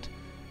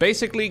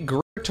 Basically,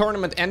 grid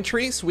tournament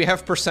entries. We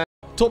have percent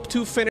top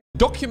 2 finish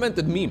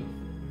documented meme.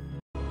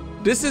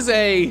 This is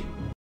a.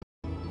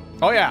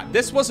 Oh yeah,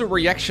 this was a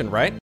reaction,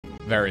 right?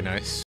 Very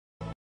nice.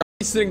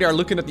 He's sitting there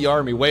looking at the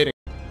army, waiting.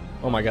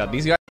 Oh my god,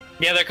 these guys.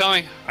 Yeah, they're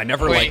coming. I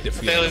never liked it.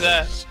 What the hell is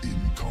that? In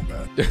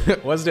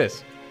combat. What's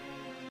this?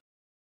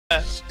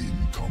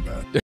 In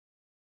combat.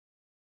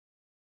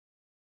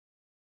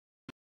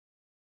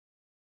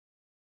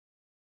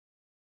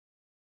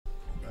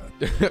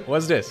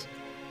 What's this?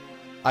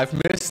 I've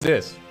missed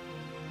this.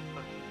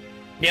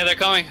 Yeah, they're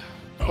coming.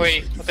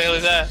 Wait, what the hell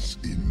is that?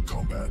 In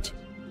combat.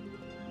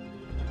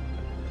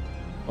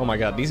 Oh my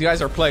god, these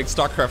guys are playing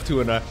StarCraft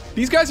 2 and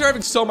these guys are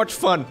having so much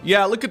fun.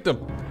 Yeah, look at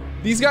them.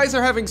 These guys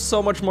are having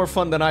so much more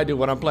fun than I do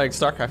when I'm playing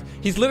StarCraft.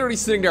 He's literally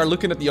sitting there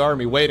looking at the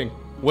army, waiting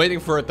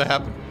for it to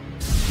happen.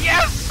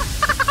 Yes!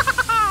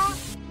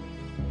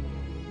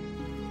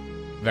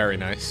 Very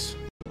nice.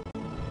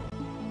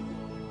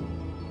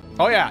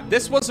 Oh yeah,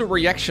 this was a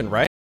reaction,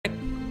 right?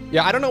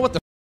 Yeah, I don't know what the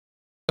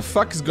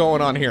fuck is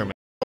going on here, man.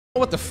 I don't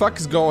know what the fuck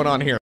is going on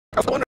here.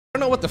 I don't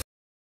know what the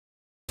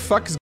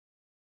fuck is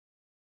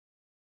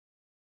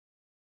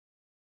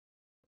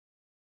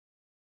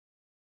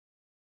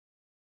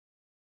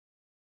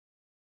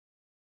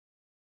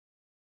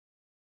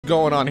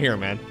going on here,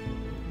 man.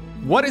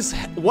 What is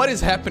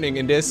happening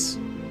in this?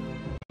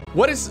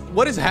 What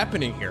is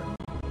happening here?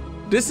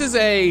 This is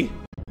a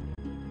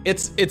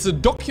it's a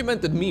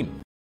documented meme.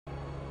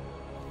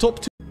 Top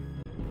 2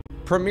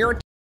 premier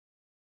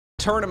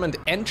tournament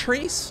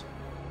entries.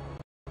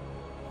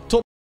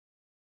 Top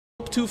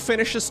 2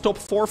 finishes, top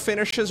 4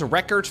 finishes,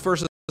 records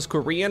versus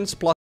Koreans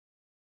plus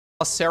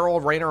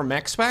Serral, Rainer,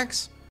 max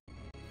packs.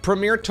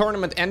 Premier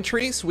tournament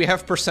entries. We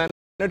have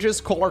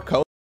percentages, color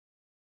code.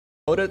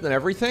 And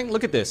everything.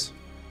 Look at this.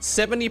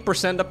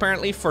 70%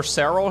 apparently for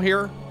Serral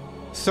here.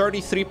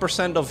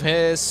 33% of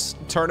his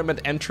tournament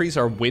entries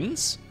are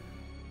wins.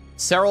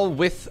 Serral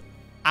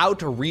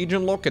without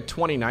region lock at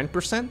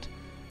 29%.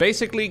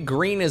 Basically,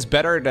 green is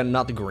better than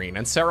not green,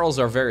 and Serrals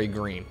are very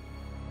green.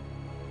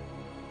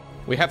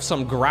 We have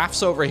some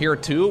graphs over here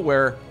too,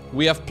 where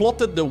we have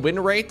plotted the win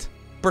rate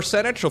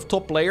percentage of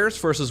top players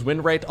versus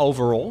win rate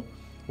overall.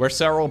 Where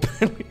Serral...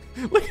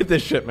 Look at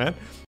this shit, man.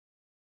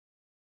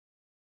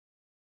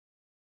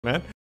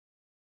 Man.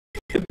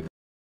 Look at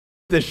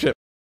this shit.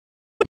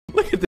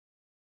 Look at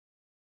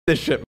this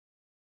shit.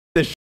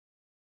 This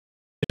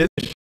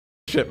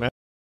shit, man.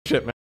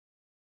 Shit, man.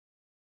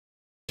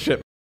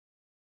 Shit.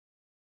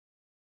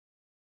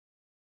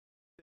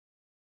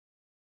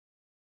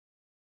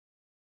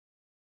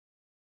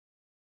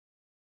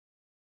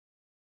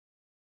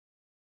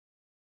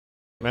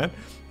 Man.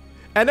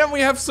 And then we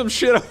have some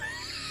shit.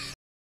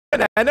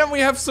 And then we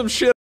have some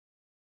shit.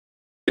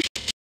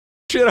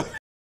 Shit.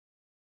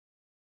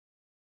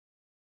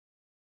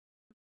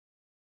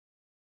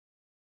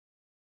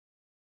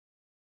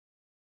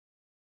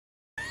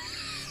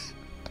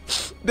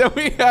 Then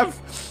we have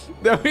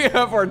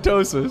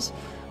Artosis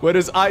with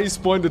his eyes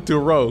pointed to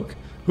Rogue,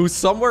 who's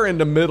somewhere in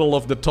the middle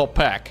of the top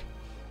pack.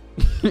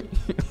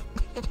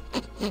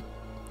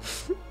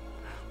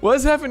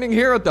 What's happening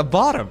here at the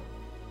bottom?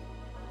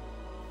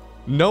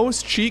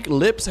 Nose, cheek,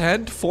 lips,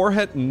 hand,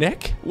 forehead,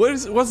 neck?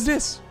 What's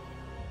this?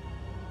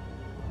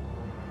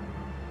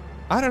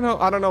 I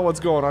don't know what's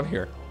going on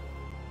here.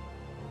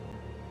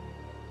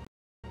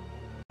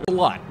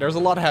 There's a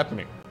lot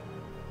happening.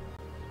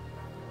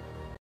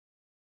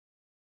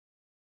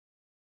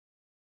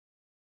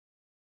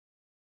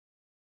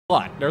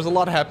 There's a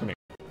lot happening.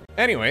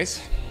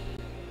 Anyways,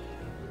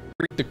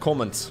 read the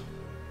comments.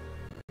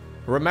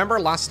 Remember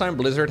last time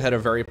Blizzard had a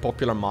very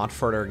popular mod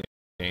for their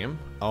game?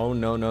 Oh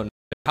no.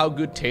 How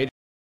good Tage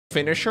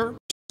finisher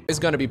is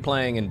gonna be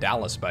playing in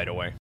Dallas, by the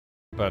way.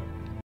 But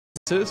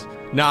this is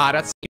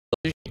that's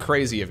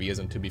crazy if he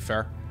isn't, to be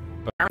fair.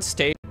 But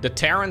the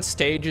Terran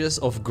stages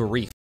of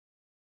grief.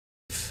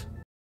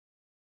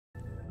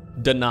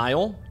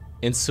 Denial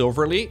in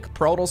Silver League.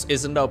 Protoss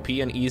isn't OP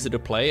and easy to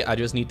play. I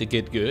just need to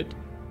get good.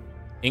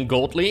 In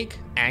Gold League,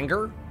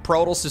 anger.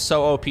 Protoss is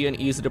so OP and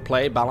easy to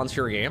play. Balance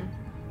your game.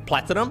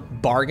 Platinum,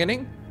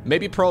 bargaining.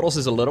 Maybe Protoss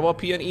is a little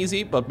OP and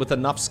easy, but with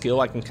enough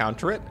skill I can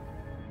counter it.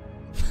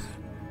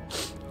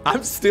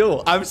 I'm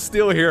still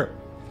here.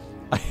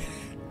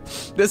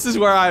 This is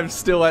where I'm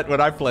still at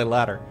when I play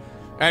ladder.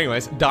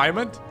 Anyways,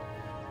 Diamond.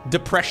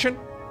 Depression.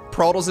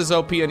 Protoss is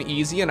OP and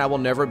easy, and I will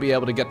never be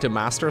able to get to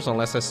Masters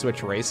unless I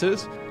switch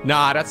races.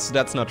 Nah,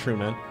 that's not true,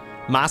 man.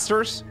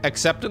 Masters,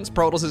 Acceptance,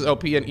 Protoss is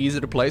OP and easy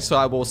to play, so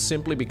I will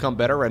simply become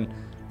better and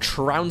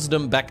trounce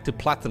them back to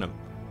Platinum.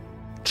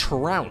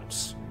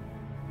 Trounce.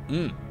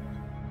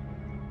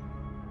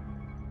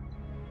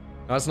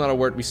 That's not a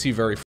word we see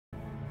very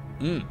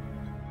not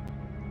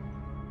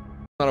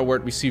a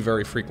word we see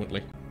very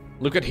frequently.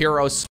 Look at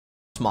Hero's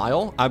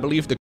smile. I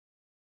believe the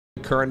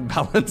current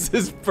balance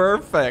is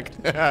perfect.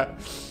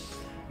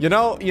 You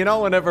know,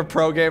 whenever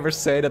pro gamers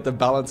say that the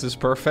balance is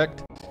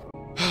perfect,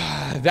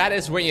 that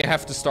is when you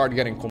have to start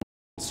getting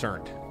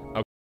concerned.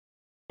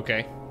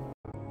 Okay?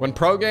 When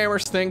pro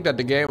gamers think that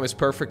the game is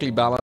perfectly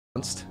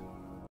balanced,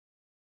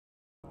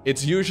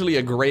 it's usually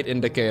a great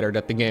indicator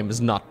that the game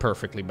is not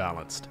perfectly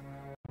balanced.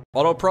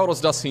 Although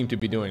Protoss does seem to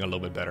be doing a little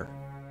bit better.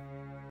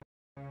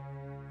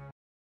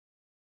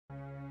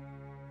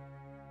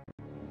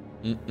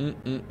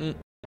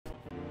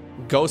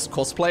 Ghost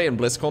cosplay in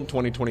BlizzCon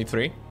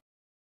 2023.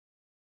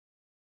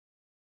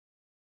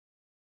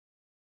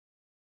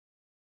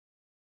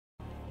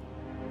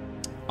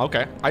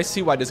 Okay, I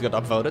see why this got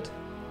upvoted.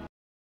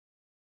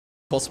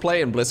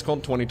 Cosplay in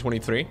BlizzCon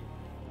 2023.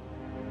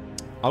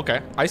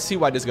 Okay, I see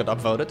why this got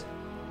upvoted.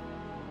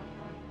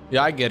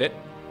 Yeah, I get it.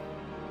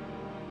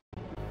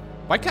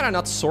 Why can I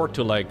not sort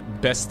to, like,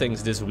 best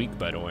things this week,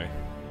 by the way?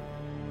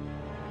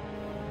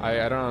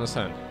 I don't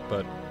understand,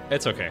 but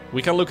it's okay.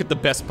 We can look at the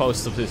best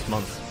posts of this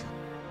month.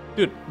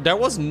 Dude, there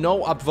was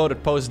no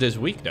upvoted post this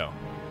week, though.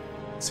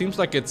 Seems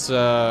like it's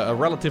a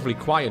relatively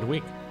quiet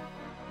week.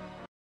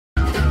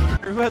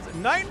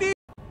 90?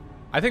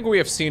 I think we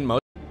have seen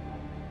most.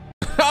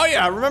 Oh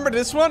yeah, remember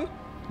this one?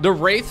 The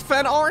Wraith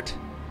fan art?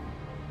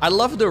 I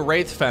love the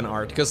Wraith fan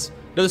art, because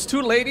those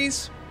two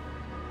ladies,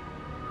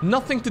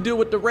 nothing to do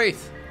with the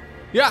Wraith.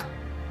 Yeah.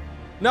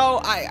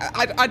 No,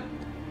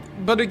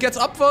 but it gets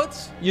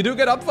upvotes. You do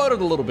get upvoted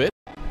a little bit.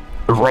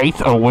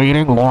 Wraith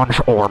awaiting launch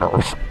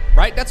orders.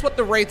 Right? That's what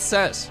the Wraith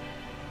says.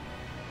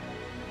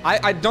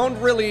 I don't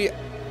really...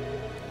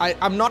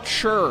 I'm not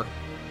sure.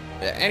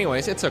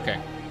 Anyways, it's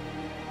okay.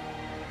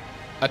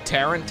 A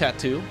Terran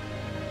tattoo?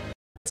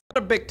 It's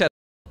not a big tattoo.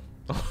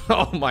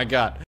 Oh my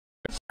god.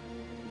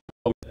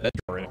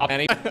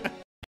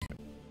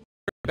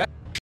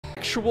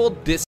 Actual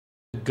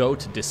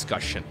goat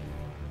discussion.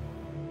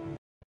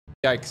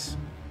 Yikes.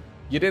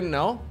 You didn't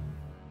know?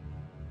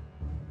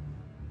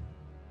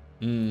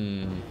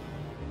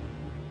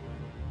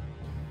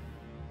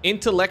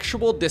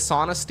 Intellectual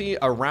dishonesty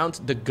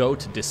around the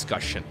goat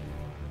discussion.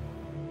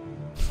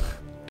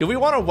 Do we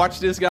want to watch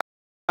this, guys?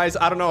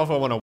 I don't know if I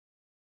want to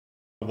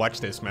watch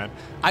this, man.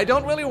 I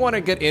don't really want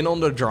to get in on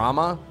the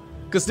drama,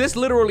 because this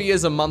literally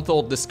is a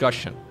month-old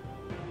discussion.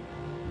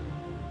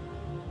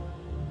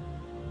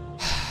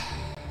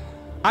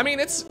 I mean,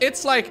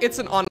 it's like, it's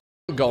an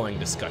ongoing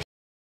discussion,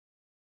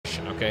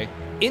 okay?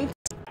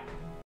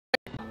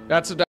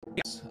 That's a...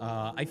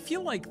 I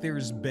feel like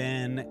there's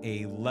been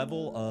a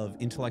level of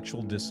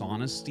intellectual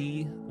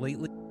dishonesty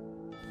lately.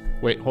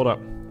 Wait, hold up.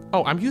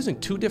 Oh, I'm using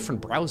two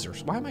different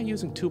browsers. Why am I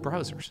using two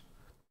browsers?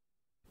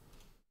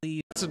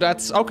 So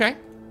that's okay.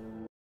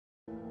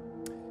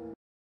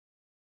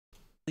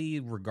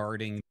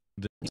 Regarding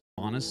the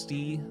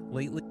dishonesty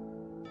lately.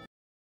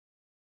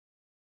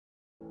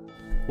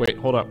 Wait,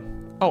 hold up.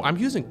 Oh, I'm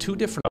using two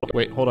different...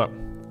 Wait, hold up.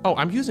 Oh,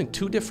 I'm using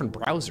two different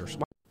browsers.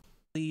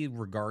 Why?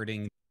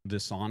 Regarding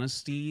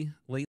dishonesty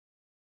lately.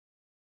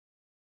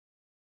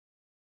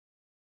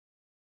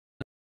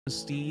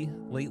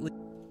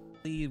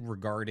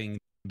 Regarding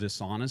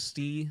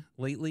dishonesty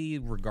lately,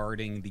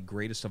 regarding the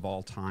greatest of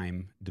all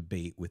time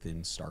debate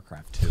within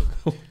StarCraft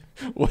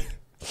 2.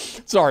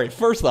 Sorry,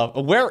 first off,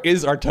 where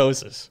is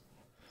Artosis?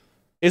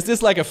 Is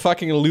this like a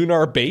fucking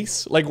lunar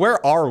base? Like,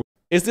 where are we?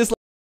 Is this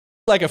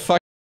like a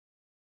fuck?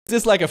 Is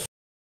this like a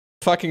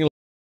fucking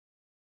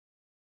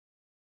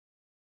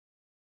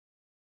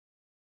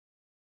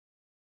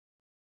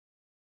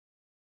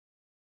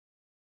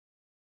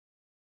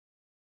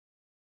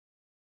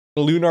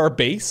lunar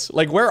base?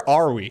 Like, where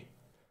are we?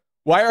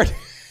 Why are...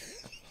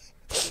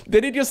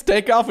 Did he just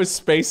take off his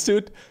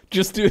spacesuit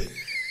just to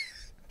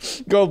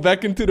go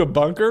back into the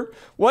bunker?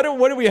 What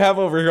do we have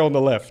over here on the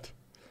left?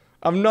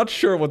 I'm not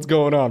sure what's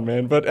going on,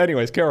 man. But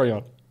anyways, carry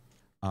on.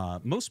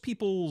 Most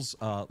people's,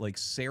 like,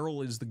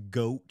 Cyril is the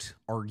GOAT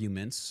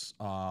arguments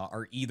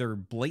are either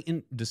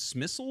blatant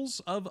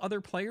dismissals of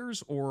other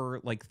players or,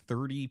 like,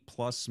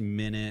 30-plus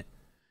minute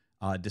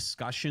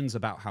discussions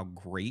about how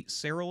great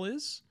Cyril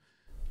is.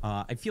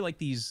 I feel like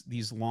these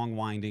long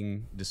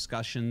winding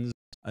discussions,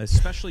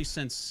 especially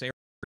since Sarah,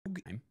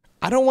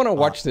 I don't want to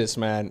watch this,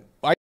 man.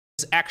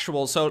 It's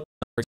actual. So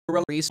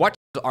watch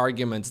the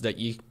arguments that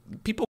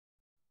people.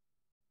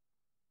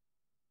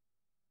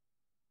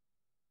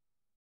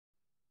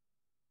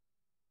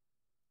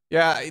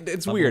 Yeah,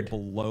 it's weird.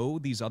 Below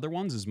these other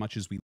ones, as much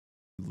as we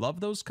love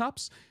those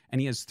cups, and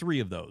he has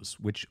 3 of those.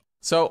 Which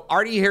so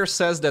Artie here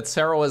says that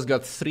Sarah has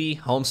got 3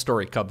 home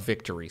story cup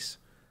victories.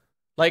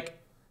 Like,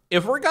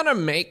 if we're gonna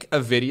make a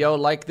video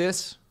like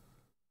this,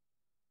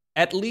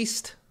 at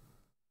least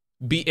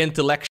be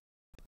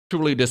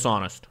intellectually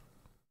dishonest.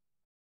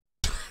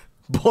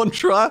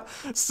 Bonjour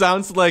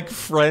sounds like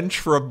French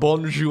for a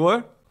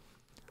bonjour.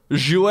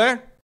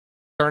 Jouer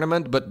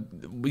tournament, but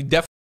we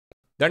definitely,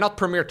 they're not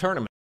premier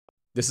tournament.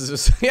 This is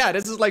just, yeah,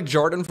 this is like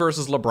Jordan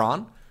versus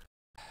LeBron.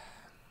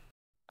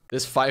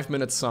 This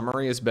 5-minute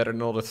summary is better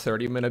than all the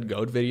 30-minute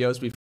GOAT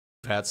videos we've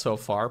had so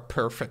far.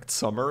 Perfect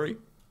summary.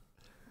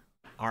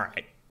 All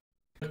right.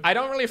 I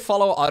don't really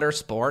follow other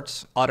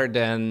sports other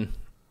than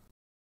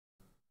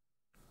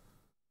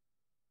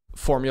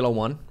Formula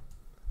 1.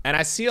 And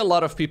I see a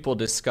lot of people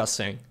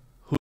discussing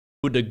who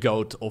the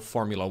GOAT of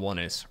Formula 1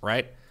 is,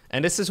 right?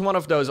 And this is one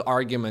of those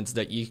arguments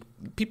that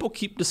people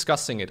keep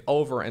discussing it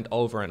over and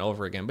over and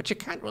over again, but you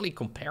can't really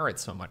compare it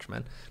so much,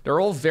 man.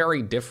 They're all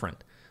very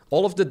different.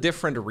 All of the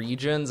different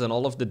regions and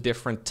all of the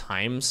different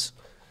times,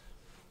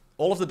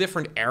 all of the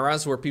different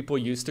eras where people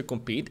used to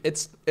compete,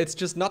 it's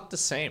just not the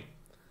same.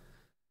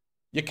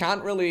 You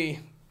can't really...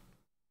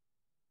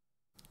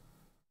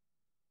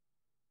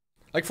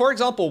 Like, for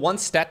example, one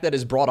stat that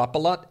is brought up a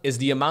lot is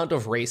the amount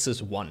of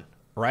races won,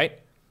 right?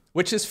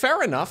 Which is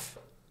fair enough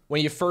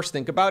when you first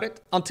think about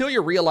it, until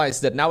you realize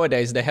that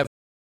nowadays they have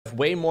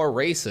way more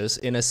races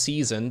in a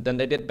season than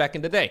they did back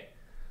in the day.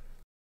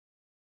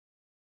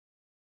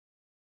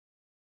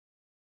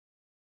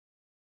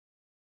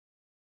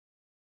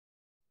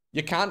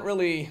 You can't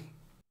really...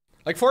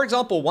 Like, for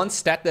example, one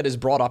stat that is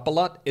brought up a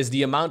lot is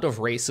the amount of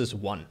races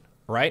won,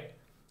 right?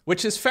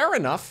 Which is fair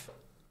enough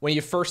when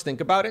you first think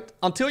about it,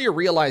 until you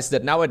realize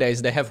that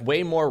nowadays they have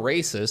way more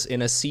races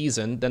in a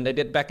season than they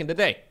did back in the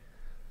day.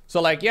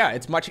 So, like, yeah,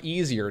 it's much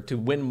easier to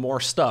win more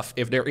stuff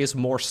if there is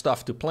more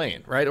stuff to play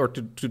in, right? Or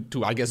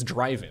to I guess,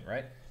 drive in,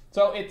 right?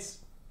 So it's...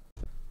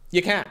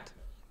 You can't.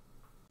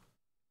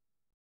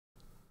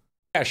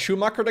 Yeah,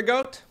 Schumacher the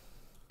GOAT?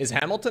 Is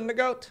Hamilton the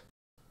GOAT?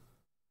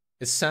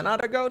 Is Senna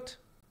the GOAT?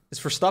 Is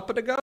Verstappen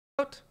the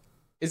GOAT?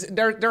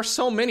 There's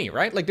so many,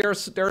 right? Like,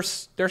 there's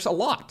a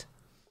lot.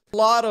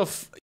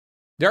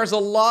 There's a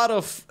lot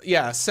of,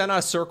 yeah,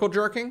 Senna circle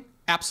jerking.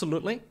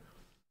 Absolutely.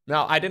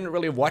 Now, I didn't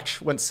really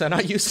watch when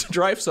Senna used to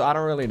drive, so I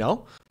don't really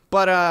know.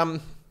 But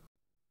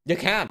you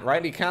can't,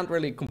 right? You can't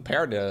really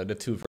compare the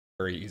two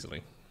very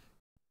easily.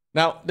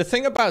 Now, the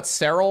thing about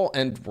Cyril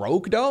and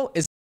Rogue, though,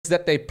 is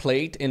that they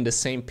played in the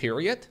same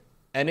period.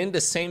 And in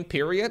the same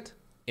period,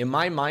 in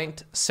my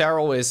mind,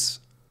 Cyril is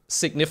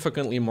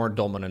significantly more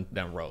dominant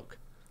than Rogue.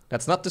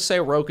 That's not to say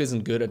Rogue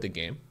isn't good at the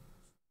game.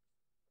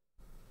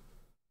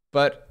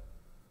 But...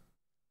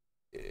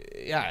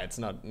 yeah, it's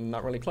not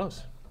really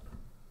close.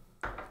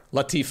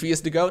 Latifi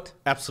is the GOAT?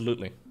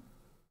 Absolutely.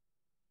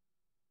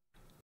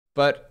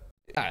 But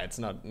yeah, it's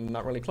not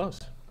really close.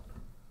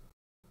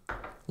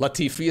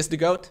 Latifi is the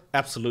GOAT?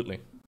 Absolutely.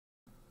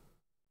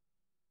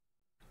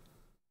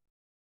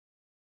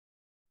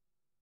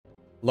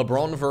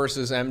 LeBron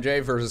versus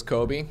MJ versus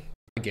Kobe?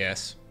 I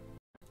guess.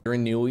 You're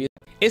in New Year.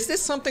 Is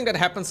this something that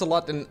happens a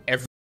lot in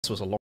every... This was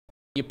a long...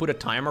 You put a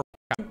timer...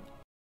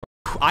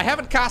 I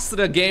haven't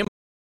casted a game...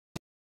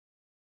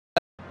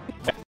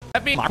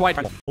 That means quite...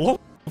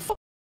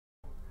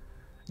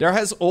 There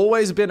has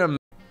always been a...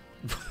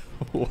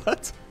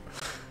 What?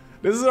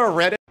 This is a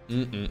Reddit...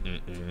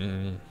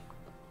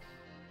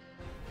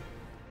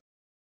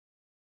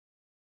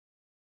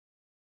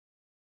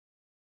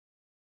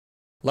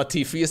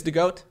 Latifi is the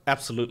GOAT?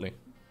 Absolutely.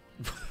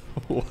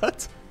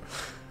 What?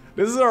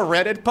 This is a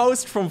Reddit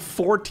post from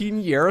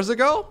 14 years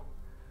ago?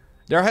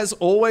 There has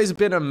always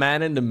been a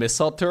man in the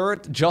missile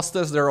turret, just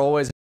as there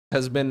always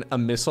has been a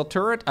missile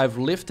turret. I've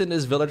lived in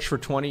this village for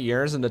 20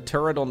 years and the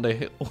turret on the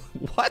hill...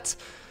 What?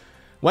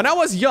 When I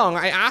was young,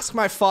 I asked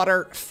my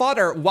father,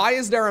 "Father, why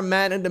is there a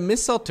man in the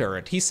missile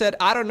turret?" He said,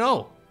 "I don't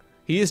know.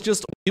 He is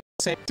just..."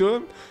 saying to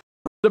him.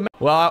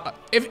 Well,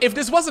 if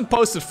this wasn't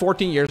posted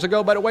 14 years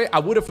ago, by the way, I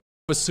would have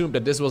assumed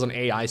that this was an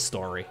AI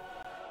story.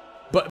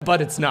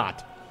 But it's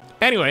not.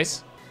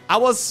 Anyways, I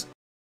was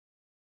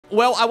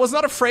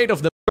not afraid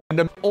of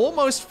them.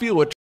 Almost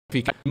feel it.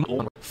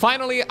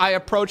 Finally, I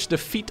approached the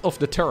feet of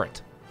the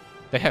turret.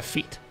 They have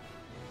feet.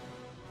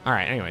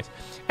 Alright, anyways.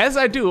 As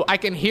I do, I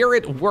can hear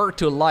it whir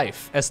to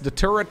life as the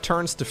turret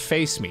turns to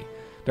face me.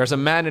 There's a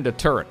man in the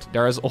turret.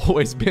 There has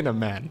always been a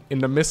man in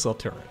the missile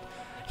turret.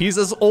 He's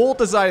as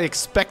old as I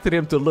expected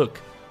him to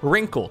look.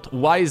 Wrinkled,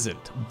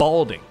 wizened,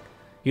 balding.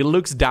 He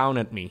looks down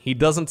at me. He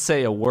doesn't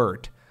say a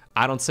word.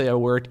 I don't say a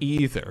word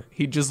either.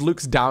 He just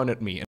looks down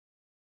at me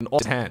and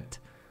holds his hand.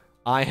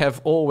 I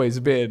have always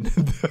been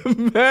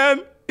the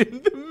man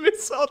in the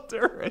missile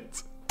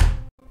turret.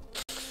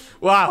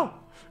 Wow.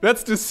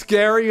 That's the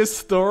scariest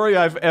story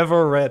I've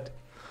ever read.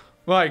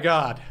 My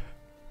God.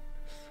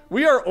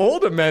 We are all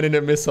the men in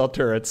the missile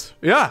turrets.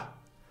 Yeah.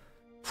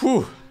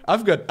 Whew.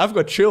 I've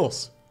got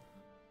chills.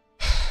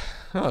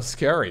 Oh,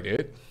 scary,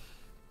 dude.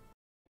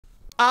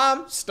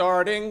 I'm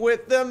starting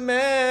with the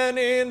man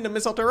in the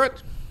missile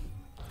turret.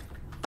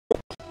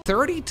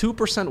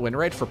 32% win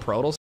rate for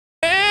Protoss.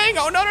 Dang!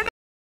 Oh, no.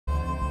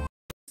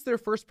 It's their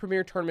first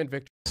premier tournament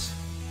victory.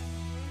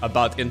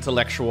 about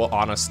intellectual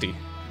honesty.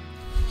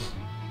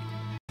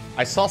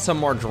 I saw some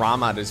more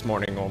drama this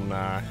morning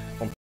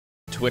on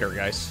Twitter,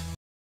 guys.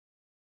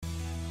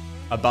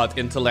 About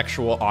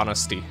intellectual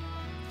honesty.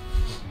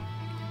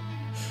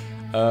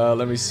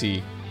 Let me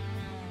see.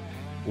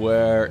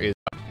 Where is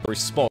the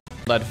response?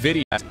 That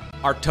video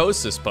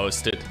Artosis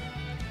posted.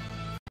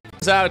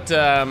 It's out,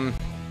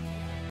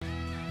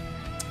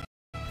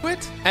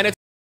 quit, and it's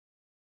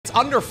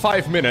under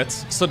 5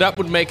 minutes, so that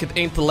would make it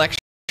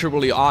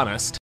intellectually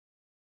honest.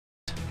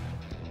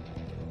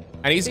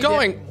 And he's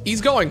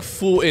going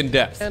full in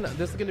depth. And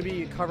this is going to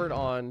be covered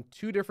on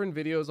 2 different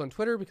videos on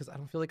Twitter because I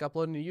don't feel like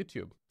uploading to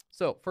YouTube.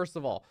 So first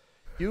of all,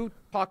 you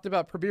talked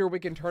about Premier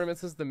Weekend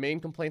tournaments as the main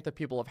complaint that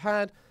people have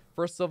had.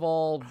 First of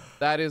all,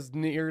 that is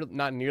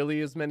not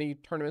nearly as many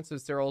tournaments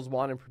as Cyril's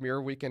won in Premier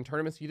Weekend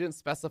tournaments. You didn't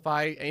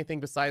specify anything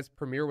besides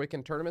Premier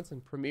Weekend tournaments,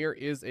 and Premier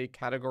is a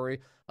category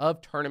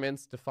of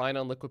tournaments defined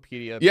on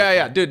Wikipedia.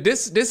 Yeah, dude,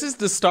 this is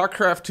the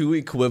StarCraft 2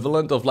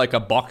 equivalent of like a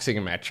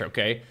boxing match,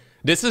 okay?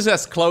 This is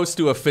as close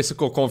to a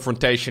physical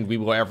confrontation we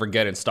will ever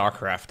get in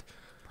StarCraft.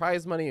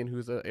 Prize money and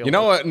who's a... You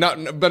know what? No,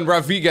 when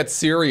Ravi gets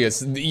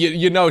serious,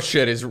 you know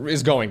shit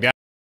is going down.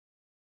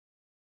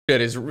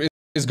 Shit is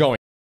going.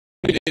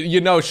 You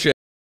know shit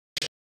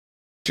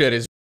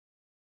is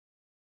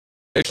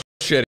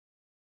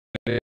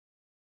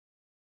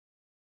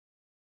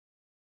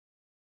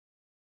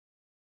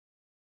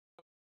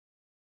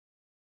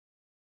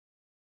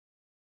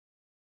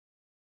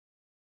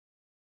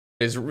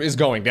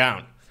going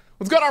down.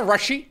 What's going on,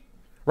 Rushy?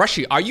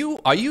 Rushy, are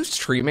you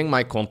streaming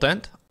my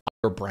content on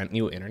your brand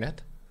new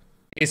internet?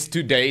 Is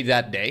today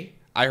that day?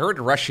 I heard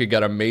Rushy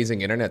got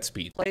amazing internet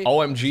speed.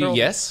 OMG,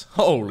 yes?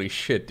 Holy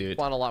shit, dude.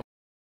 Want a lot.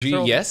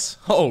 Yes?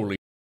 Holy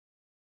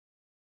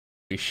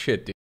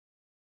shit, dude.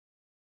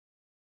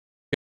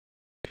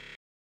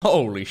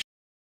 Holy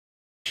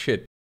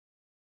shit.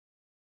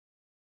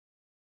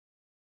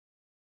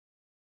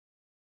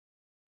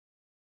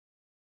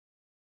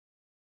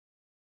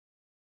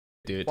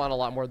 Dude. Want a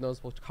lot more than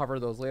those. We'll cover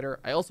those later.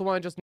 I also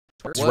want to just...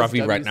 It's Ravi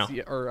right now.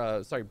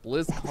 Or, sorry,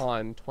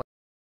 BlizzCon 20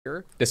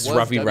 here. This is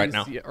Ravi right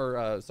now.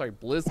 Or, sorry,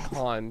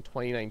 BlizzCon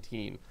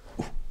 2019.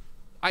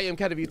 I Am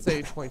Katowice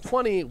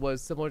 2020 was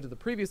similar to the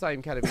previous I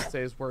Am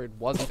Katowice, where it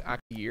wasn't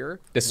actually a year.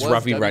 This is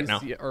Ravi right now.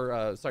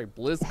 Or, sorry,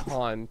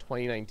 BlizzCon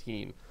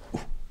 2019.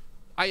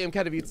 I Am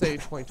Katowice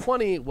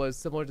 2020 was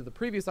similar to the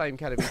previous I Am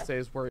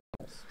Katowice, where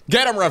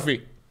get him,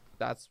 Ravi.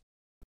 This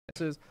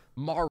is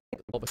Mar.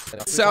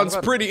 Sounds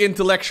pretty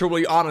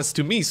intellectually honest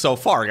to me so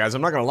far, guys.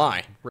 I'm not gonna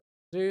lie.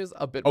 There's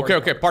a bit.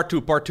 Okay. Part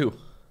two.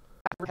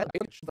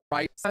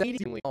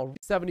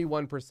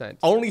 71%.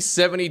 Only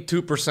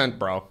 72%,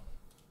 bro.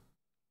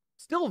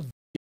 Still,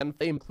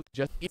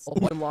 just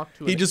unlocked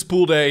to he just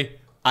pulled a.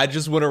 I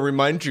just want to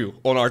remind you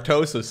on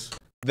Artosis.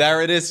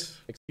 There it is.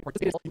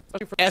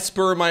 As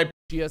per my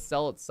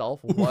GSL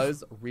itself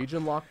was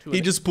region locked to.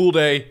 He just pulled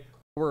a.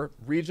 We're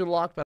region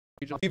locked, but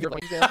region locked, for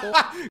example.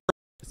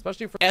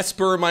 Especially for as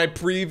per my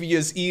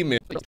previous email.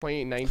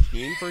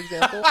 2019, for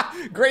example.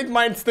 Great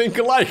minds think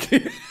alike.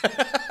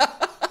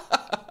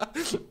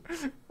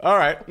 All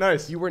right,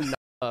 nice. You were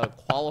not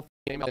qualified.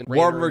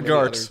 Warm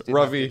regards,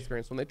 Ravi.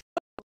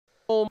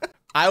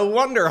 I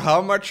wonder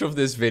how much of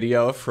this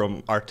video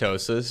from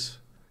Artosis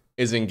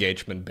is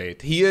engagement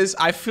bait. He is.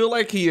 I feel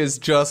like he is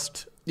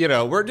just. You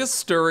know, we're just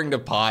stirring the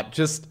pot.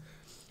 Just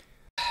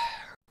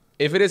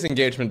if it is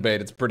engagement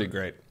bait, it's pretty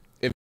great.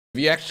 If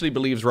he actually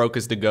believes Roke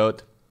is the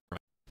GOAT.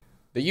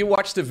 Did you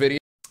watch the video?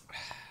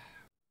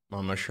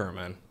 I'm not sure,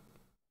 man.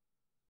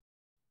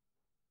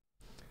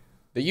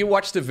 Did you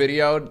watch the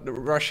video,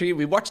 Rushy?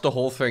 We watched the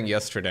whole thing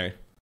yesterday.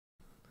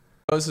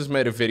 Moses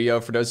made a video,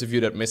 for those of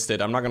you that missed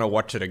it. I'm not going to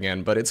watch it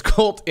again, but it's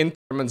called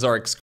Tournaments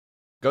Are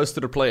Goes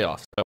to the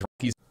Playoffs.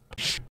 This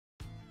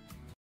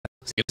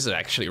is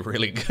actually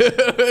really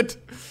good.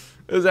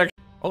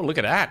 Oh, look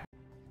at that.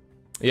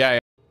 Yeah.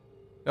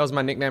 That was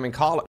my nickname in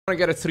college. I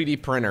want to get a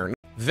 3D printer.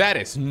 That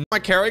is my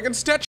Kerrigan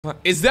statue.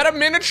 Is that a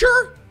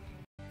miniature?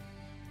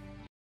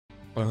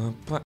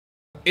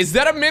 Is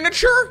that a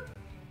miniature?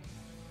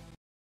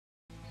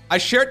 I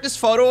shared this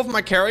photo of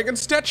my Kerrigan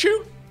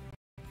statue.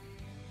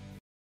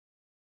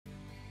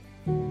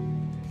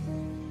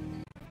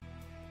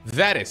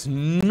 That is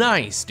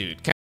nice,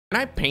 dude. Can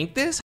I paint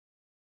this?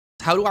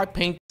 How do I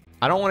paint?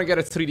 I don't want to get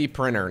a 3D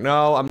printer.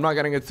 No, I'm not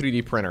getting a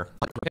 3D printer.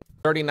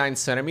 39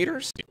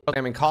 centimeters?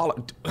 I'm in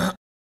college.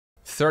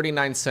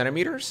 39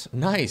 centimeters?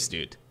 Nice,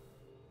 dude.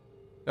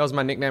 That was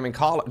my nickname in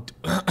college.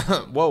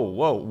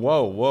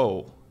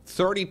 Whoa.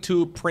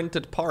 32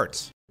 printed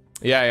parts.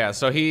 Yeah.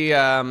 So he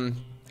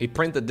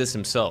printed this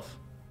himself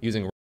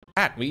using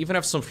that. We even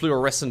have some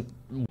fluorescent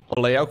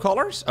layout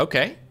colors.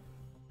 Okay.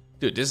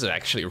 Dude, this is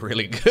actually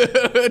really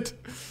good.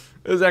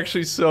 This is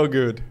actually so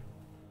good.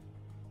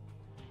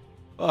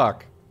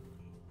 Fuck.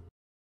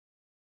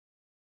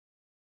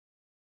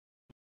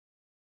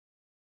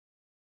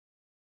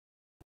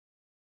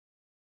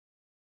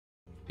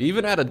 He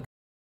even added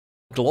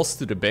gloss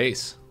to the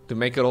base to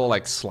make it all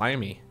like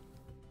slimy.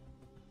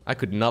 I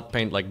could not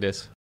paint like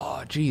this.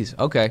 Oh, jeez.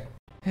 Okay.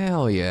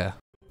 Hell yeah.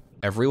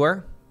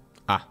 Everywhere?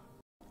 Ah,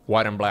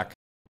 white and black.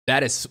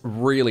 That is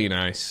really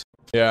nice.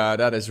 Yeah,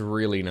 that is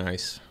really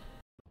nice.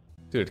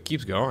 Dude, it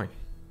keeps going.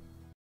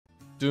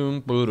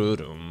 Doom,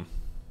 doom.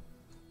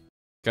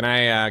 Can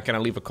I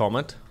leave a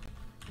comment?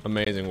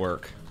 Amazing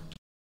work.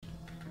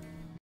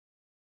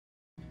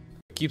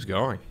 It keeps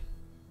going.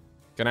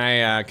 Can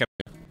I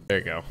there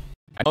you go.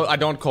 I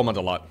don't comment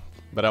a lot,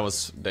 but I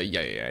was,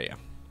 yeah.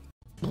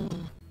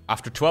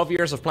 After 12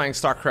 years of playing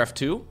StarCraft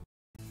 2,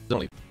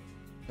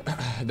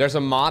 there's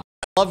a mod.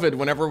 I love it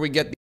whenever we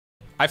get.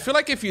 I feel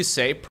like if you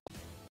say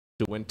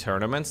to win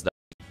tournaments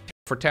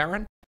for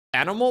Terran,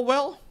 Animal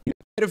Well, you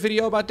made a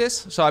video about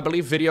this. So I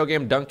believe Video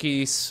Game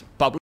Donkeys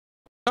published.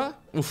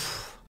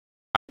 Oof.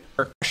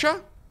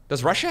 Russia?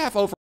 Does Russia have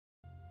over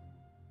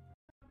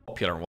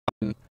popular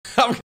one?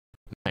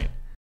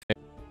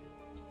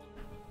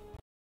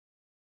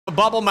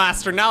 Bubble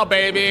Master now,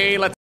 baby.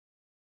 Let's.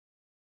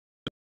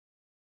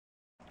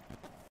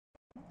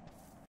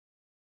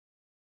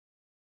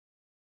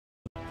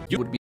 You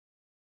would be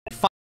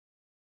fine.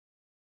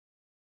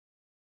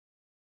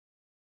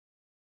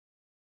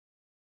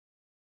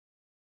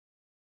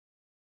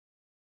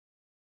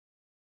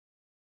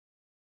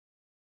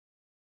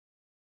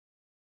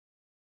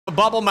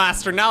 Bubble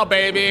Master now,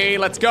 baby.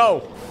 Let's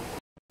go.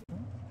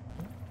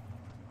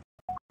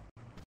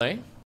 By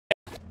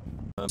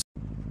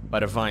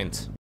the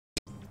vines.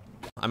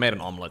 I made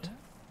an omelet.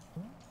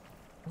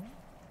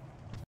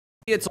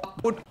 It's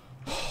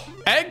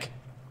egg.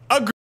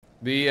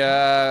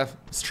 The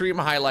stream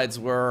highlights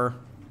were.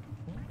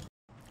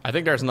 I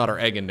think there's another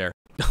egg in there.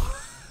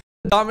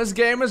 Dumbest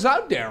game is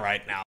out there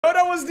right now. Oh,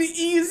 that was the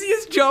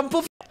easiest jump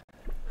of.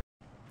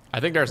 I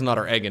think there's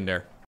another egg in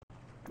there.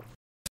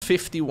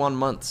 51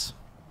 months.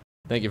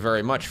 Thank you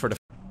very much for the.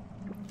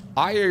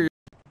 I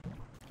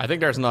think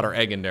there's another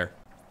egg in there.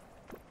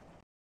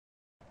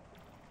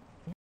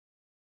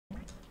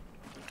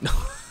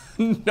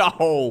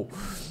 No,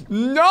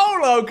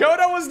 Lowko,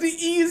 that was the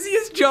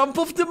easiest jump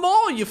of them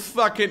all, you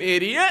fucking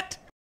idiot.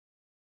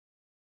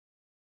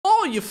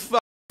 Oh, you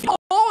fucking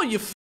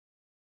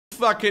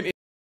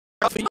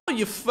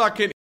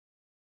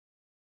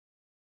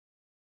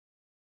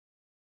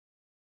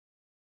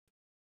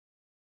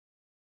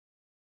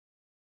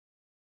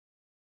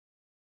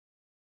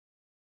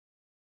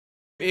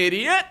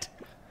idiot.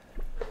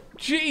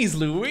 Jeez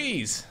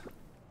Louise.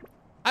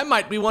 I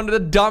might be one of the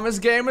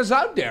dumbest gamers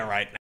out there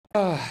right now.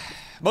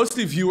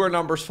 Mostly viewer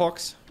numbers,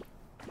 Fox.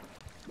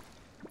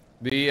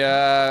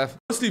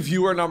 Mostly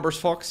viewer numbers,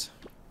 Fox.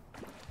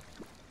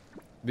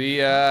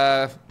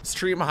 The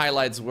stream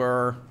highlights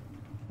were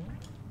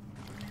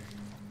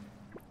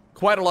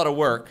quite a lot of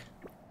work,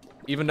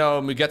 even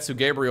though Mugetsu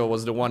Gabriel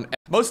was the one.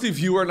 Mostly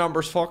viewer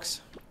numbers,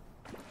 Fox.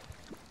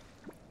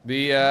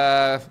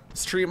 The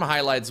stream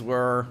highlights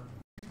were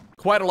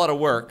quite a lot of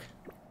work,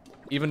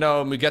 even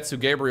though Mugetsu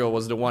Gabriel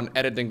was the one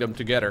editing them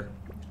together.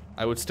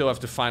 I would still have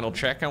to final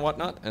check and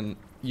whatnot, and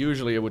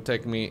usually it would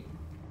take me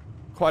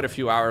quite a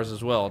few hours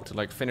as well to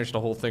like finish the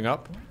whole thing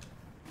up.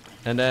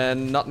 And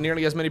then not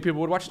nearly as many people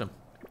would watch them.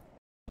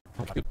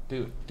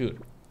 Dude.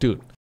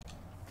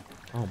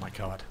 Oh my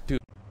god, dude.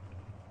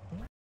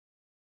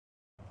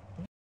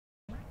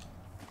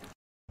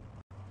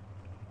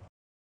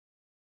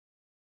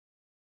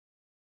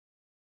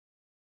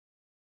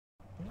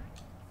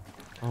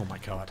 Oh my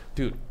god,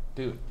 dude.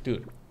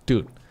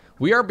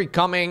 We are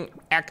becoming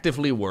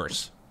actively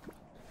worse.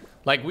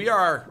 Like we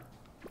are,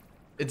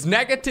 it's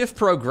negative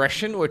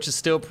progression, which is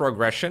still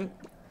progression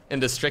in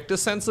the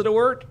strictest sense of the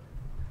word.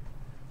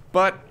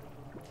 But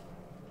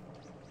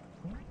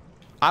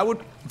I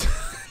would,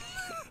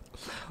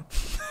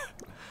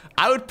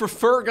 I would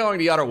prefer going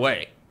the other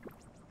way.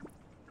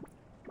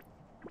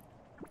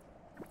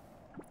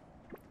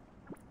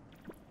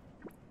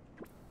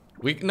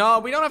 No,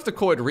 we don't have to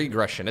call it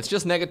regression. It's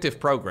just negative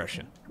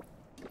progression.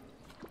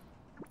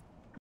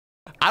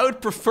 I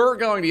would prefer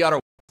going the other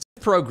way.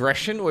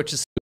 Progression, which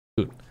is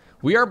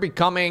we are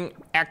becoming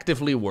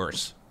actively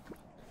worse.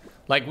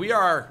 Like we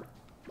are,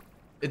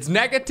 it's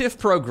negative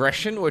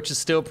progression, which is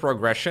still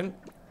progression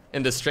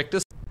in the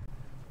strictest.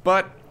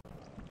 But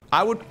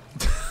I would,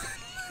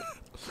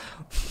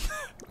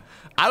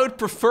 I would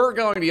prefer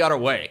going the other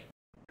way.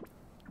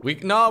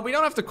 No, we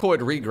don't have to call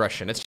it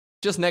regression. It's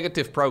just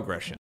negative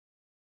progression.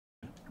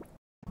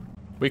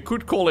 We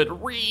could call it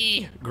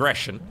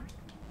regression.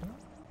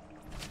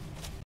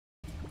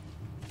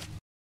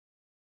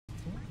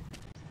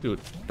 Dude,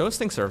 those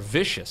things are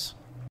vicious.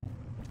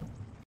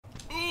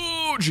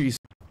 Ooh, jeez.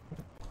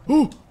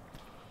 Ooh.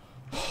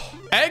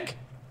 Egg?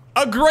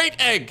 A great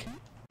egg.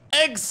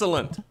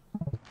 Excellent.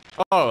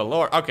 Oh,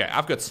 Lord. Okay,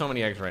 I've got so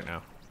many eggs right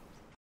now.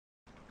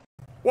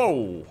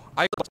 Whoa.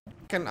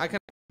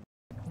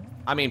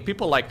 I mean,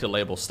 people like to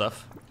label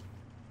stuff.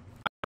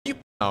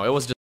 No, it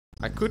was just,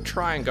 I could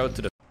try and go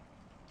to the,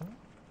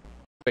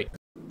 wait.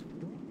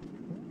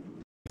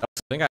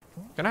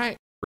 Can I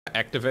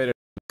activate it?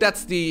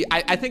 That's the,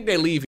 I think they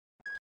leave,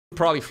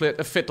 probably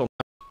fit on.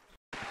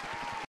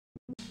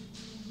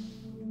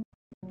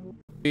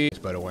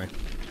 By the way.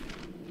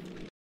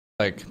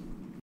 like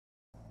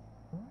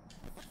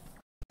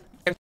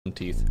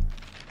teeth.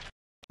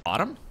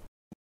 Bottom?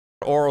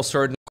 Oral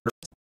surgeon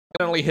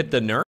only hit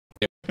the nerve.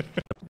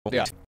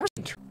 Yeah.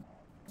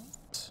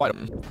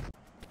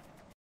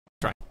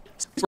 Try.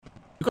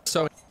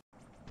 So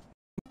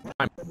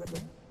Alright,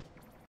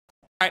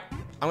 I'm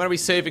gonna be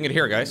saving it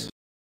here, guys.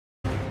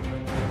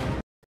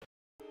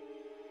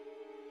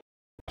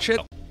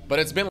 Shit. But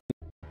it's been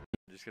I'm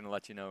just gonna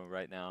let you know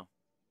right now.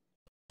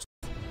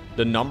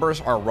 the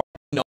numbers are right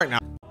now.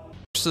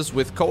 Versus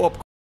with co-op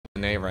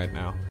right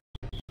now.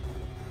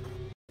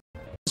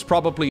 It's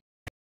probably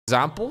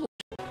example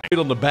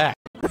on the back.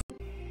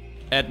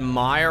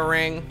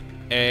 Admiring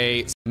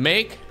a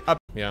make up.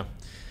 Yeah.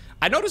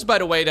 I noticed, by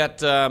the way, that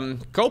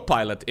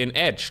Copilot in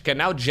Edge can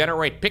now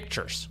generate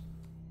pictures.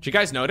 Did you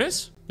guys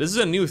notice? This is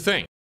a new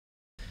thing.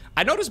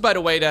 I noticed, by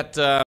the way,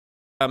 that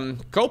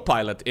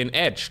Copilot in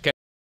Edge can...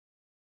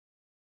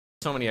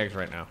 So many eggs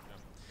right now.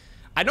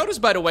 I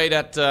noticed, by the way,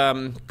 that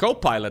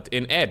Copilot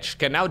in Edge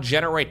can now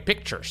generate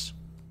pictures.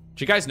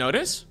 Did you guys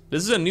notice?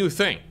 This is a new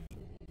thing.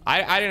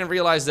 I didn't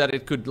realize that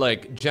it could,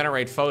 like,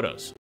 generate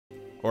photos.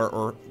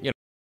 Or you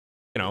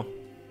know,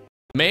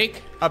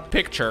 make a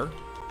picture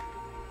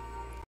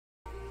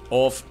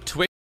of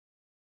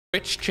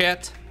Twitch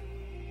chat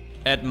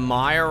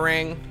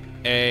admiring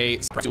a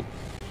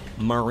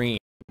marine.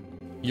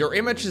 Your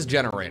image is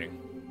generating.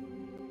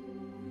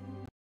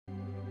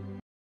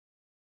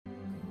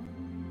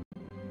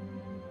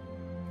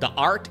 The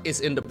art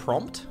is in the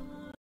prompt?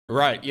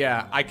 Right,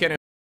 yeah, I can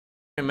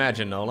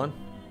imagine, Nolan.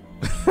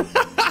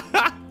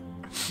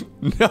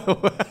 No.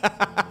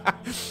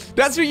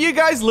 That's what you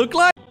guys look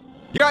like?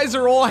 You guys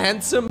are all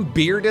handsome,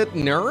 bearded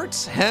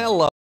nerds?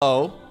 Hello.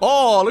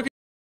 Oh, look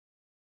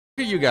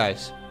at you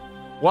guys.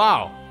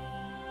 Wow.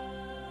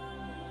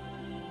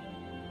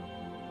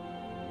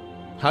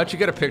 How'd you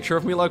get a picture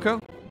of me,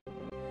 Lowko?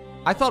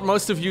 I thought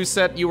most of you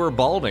said you were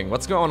balding.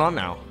 What's going on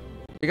now?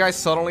 You guys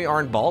suddenly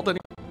aren't bald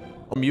anymore?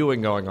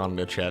 Mewing going on in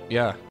the chat,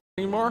 yeah.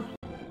 Anymore?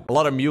 A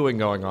lot of mewing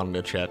going on in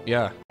the chat,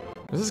 yeah.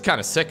 This is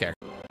kind of sick,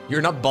 actually.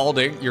 You're not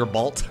balding, you're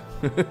bald.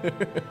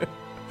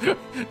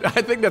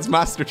 I think that's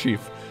Master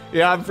Chief.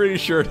 Yeah, I'm pretty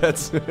sure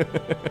that's...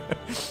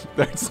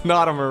 that's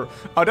not a...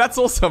 Oh, that's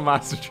also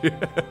Master Chief.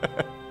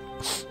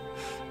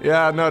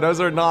 Yeah, no, those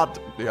are not...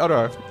 Oh,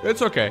 no,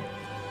 it's okay.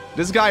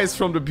 This guy is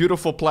from the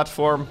beautiful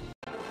platform.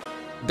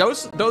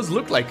 Those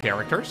look like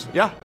characters,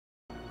 yeah.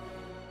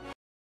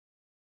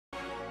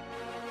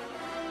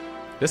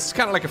 This is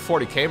kind of like a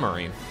 40k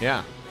Marine,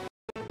 yeah.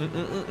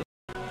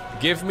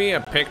 Give me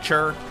a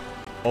picture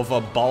of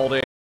a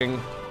balding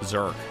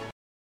Zerg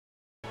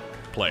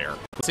player.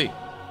 Let's see.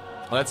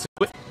 Let's see.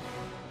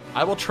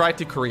 I will try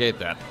to create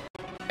that.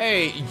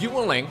 Hey,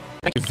 Yuling,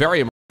 thank you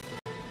very much.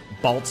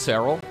 Bald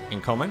Cyril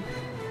incoming.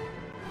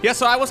 Yeah,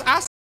 so I was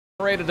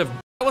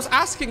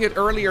asking it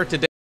earlier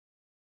today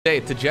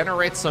to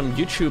generate some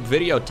YouTube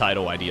video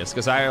title ideas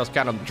because I was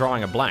kind of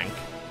drawing a blank,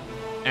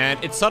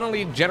 and it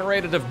suddenly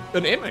generated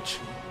an image.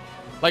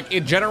 Like,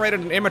 it generated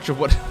an image of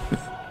what...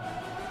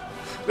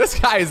 This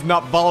guy is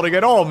not balding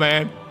at all,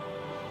 man.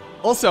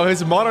 Also,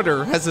 his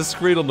monitor has a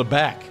screen on the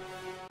back.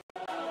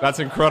 That's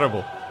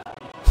incredible.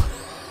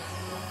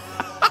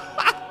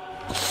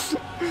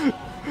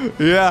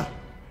 Yeah.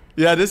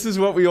 Yeah, this is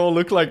what we all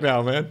look like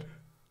now, man.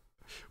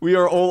 We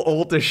are all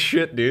old as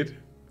shit, dude.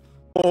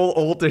 All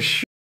old as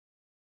shit.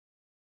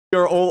 We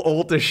are all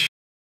old as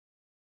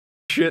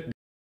shit.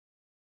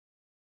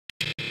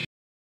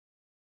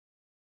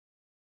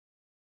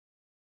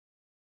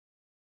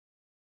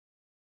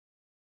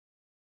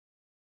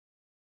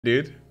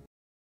 Dude.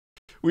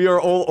 We are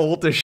all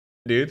old as shit,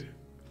 dude.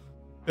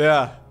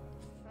 Yeah.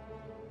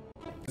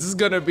 This is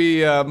gonna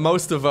be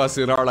most of us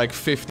in our like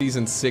 50s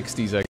and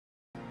 60s, I guess.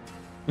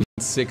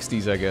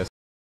 60s, I guess.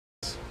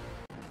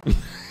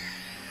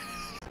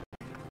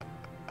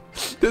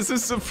 This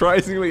is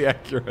surprisingly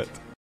accurate.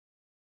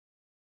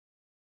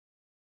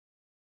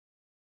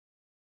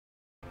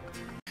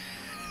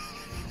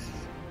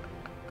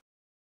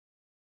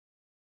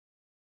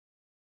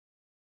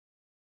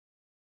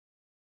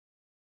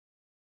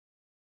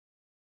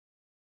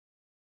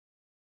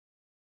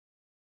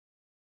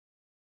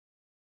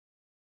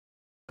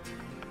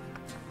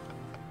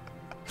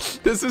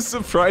 This is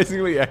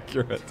surprisingly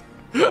accurate.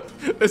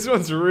 This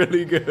one's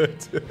really good.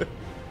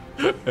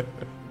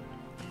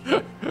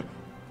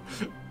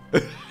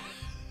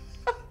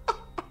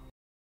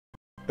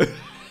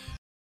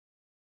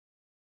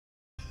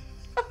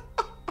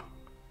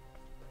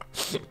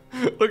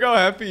 Look how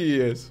happy he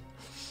is.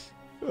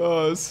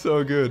 Oh, it's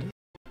so good.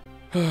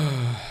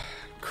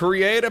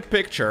 Create a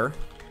picture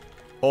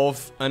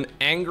of an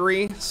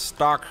angry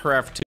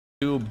StarCraft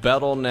 2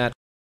 Battle.net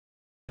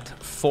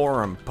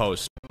forum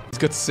post. He's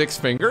got 6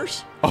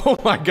 fingers? Oh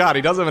my god,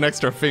 he does have an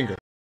extra finger.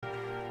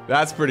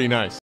 That's pretty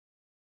nice.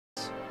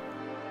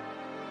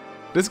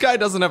 This guy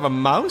doesn't have a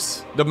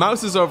mouse? The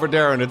mouse is over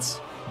there and it's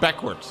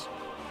backwards.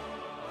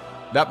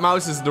 That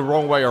mouse is the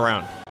wrong way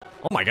around.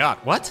 Oh my god,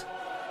 what?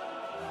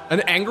 An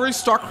angry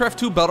StarCraft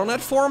 2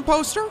 Battle.net forum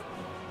poster?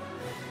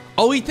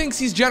 Oh, he thinks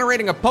he's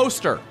generating a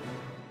poster.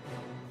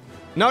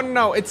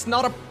 No, it's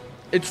not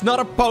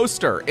a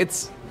poster.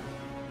 It's...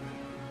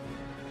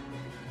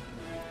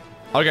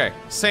 Okay,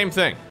 same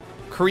thing.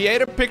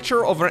 Create a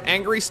picture of an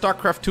angry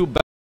StarCraft 2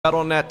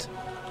 Battle.net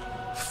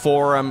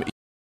forum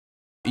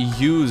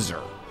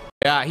user.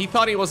 Yeah, he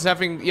thought he was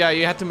having... Yeah,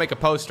 you had to make a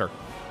poster.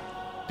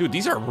 Dude,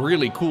 these are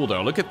really cool,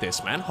 though. Look at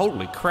this, man.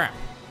 Holy crap.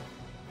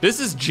 This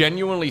is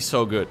genuinely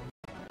so good.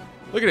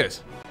 Look at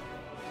this.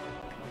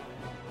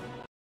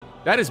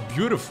 That is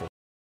beautiful.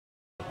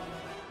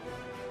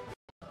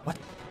 What?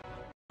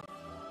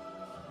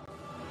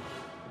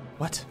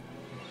 What?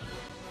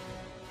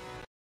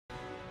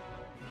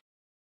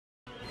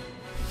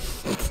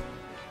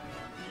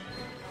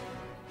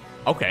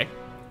 Okay.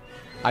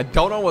 I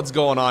don't know what's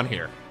going on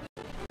here.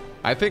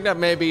 I think that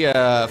may be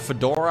a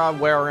fedora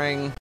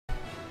wearing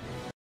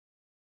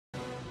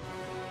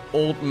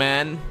old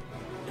man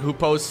who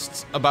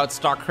posts about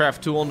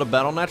StarCraft 2 on the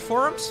Battle.net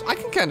forums. I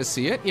can kind of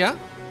see it, yeah.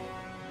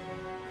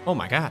 Oh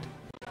my god.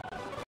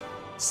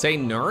 Say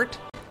nerd?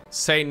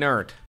 Say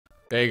nerd.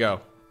 There you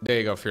go. There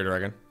you go, Fear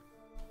Dragon.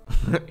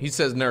 He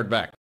says nerd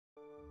back.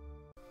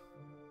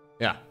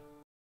 Yeah.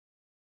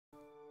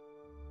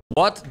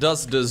 What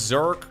does the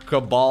Zerg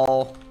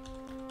Cabal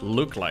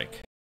look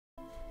like?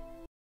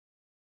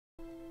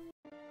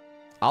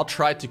 I'll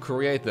try to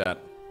create that.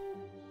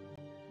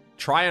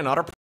 Try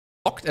another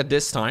product at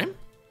this time?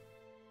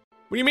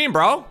 What do you mean,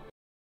 bro?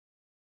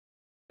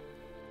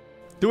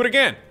 Do it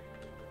again.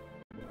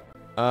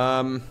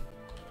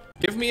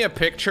 Give me a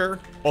picture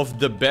of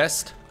the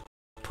best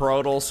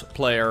Protoss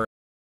player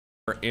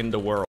in the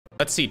world.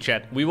 Let's see,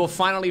 chat. We will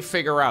finally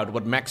figure out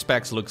what Max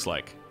Specs looks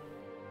like.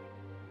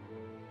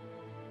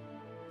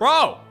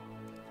 Bro!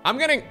 I'm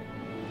getting...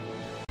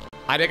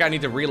 I think I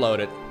need to reload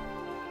it.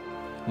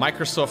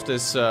 Microsoft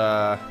is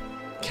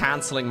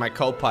canceling my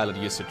Copilot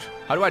usage.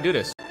 How do I do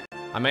this?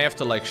 I may have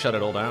to like shut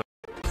it all down.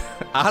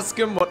 Ask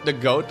him what the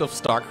GOAT of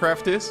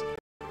StarCraft is?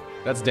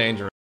 That's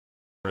dangerous,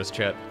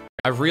 chat.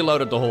 I've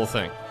reloaded the whole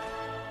thing.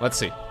 Let's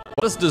see.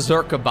 What does the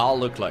Zerg Cabal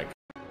look like?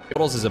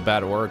 Cabals is a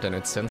bad word and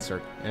it's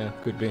censored. Yeah,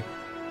 could be.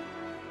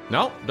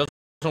 No,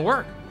 doesn't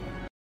work.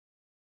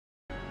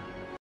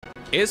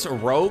 Is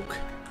Rogue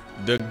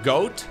the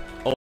GOAT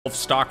of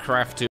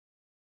StarCraft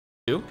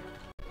 2?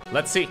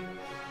 Let's see.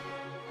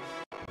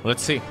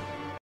 Let's see.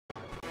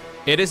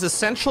 It is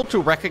essential to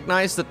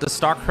recognize that the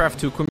StarCraft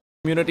 2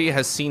 community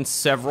has seen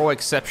several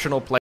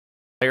exceptional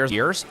players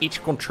years,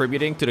 each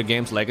contributing to the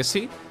game's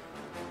legacy.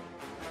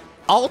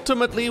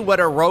 Ultimately,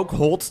 whether Rogue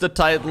holds the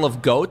title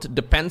of GOAT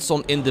depends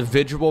on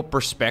individual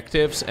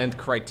perspectives and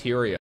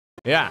criteria.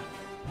 Yeah.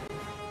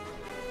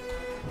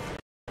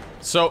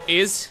 So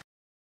is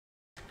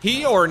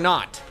he or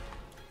not?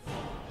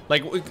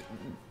 Like,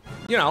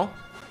 you know,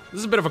 this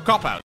is a bit of a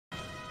cop-out.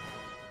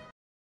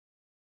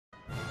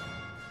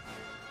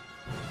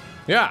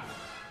 Yeah,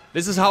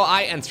 this is how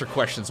I answer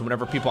questions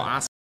whenever people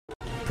ask.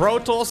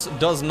 Protoss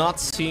does not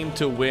seem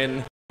to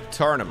win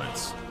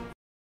tournaments.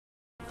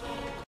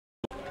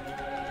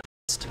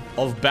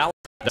 Of balance.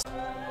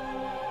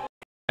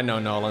 I know,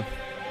 Nolan.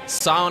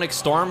 Psionic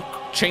Storm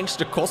changed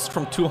the cost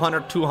from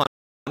 200 to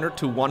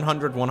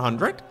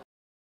 100.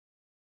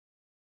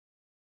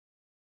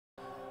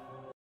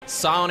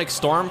 Psionic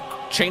Storm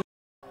changed.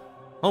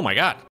 Oh my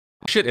god.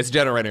 Shit, it's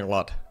generating a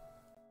lot.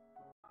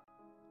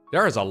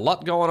 There is a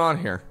lot going on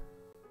here.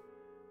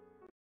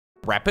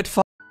 Rapid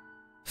fire.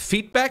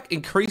 Feedback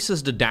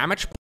increases the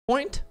damage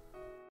point.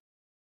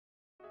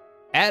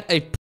 Add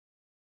a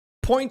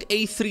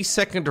 0.83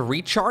 second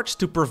recharge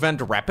to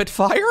prevent rapid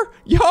fire?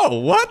 Yo,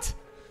 what?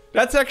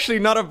 That's actually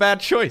not a bad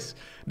choice.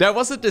 There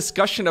was a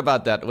discussion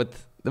about that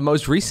with the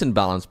most recent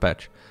balance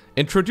patch.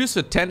 Introduce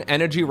a 10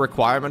 energy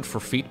requirement for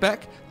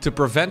feedback to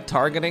prevent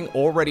targeting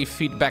already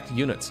feedbacked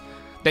units.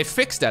 They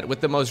fixed that with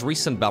the most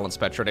recent balance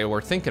patch, or they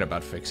were thinking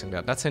about fixing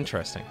that. That's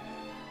interesting.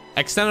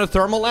 Extended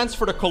thermal lens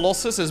for the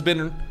Colossus has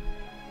been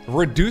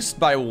reduced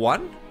by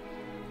 1.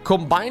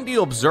 Combine the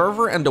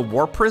Observer and the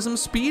War Prism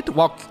speed.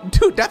 Well,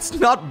 dude, that's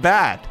not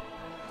bad.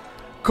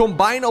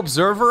 Combine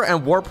Observer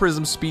and War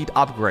Prism speed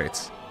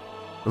upgrades.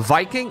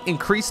 Viking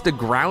increased the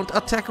ground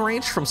attack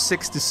range from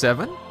 6 to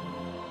 7.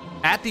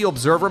 Add the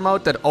Observer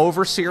mode that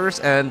Overseers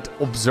and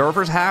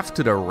Observers have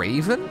to the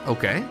Raven.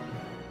 Okay.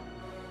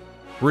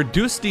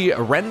 Reduce the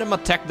random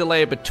attack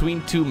delay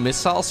between 2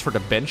 missiles for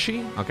the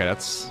Banshee. Okay,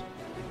 that's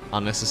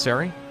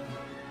unnecessary.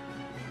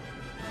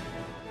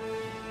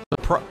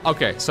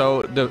 Okay,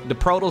 so the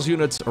Protoss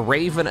units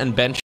Raven and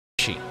Banshee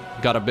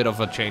got a bit of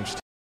a change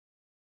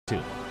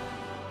too.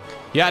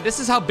 Yeah, this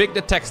is how big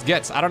the text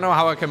gets. I don't know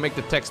how I can make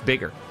the text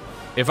bigger.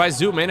 If I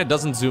zoom in, it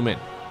doesn't zoom in.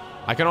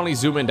 I can only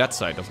zoom in that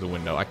side of the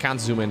window. I can't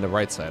zoom in the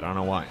right side. I don't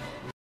know why.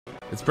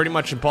 It's pretty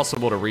much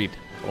impossible to read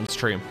on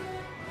stream.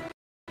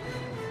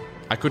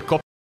 I could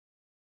copy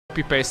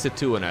paste it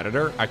to an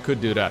editor. I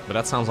could do that, but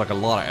that sounds like a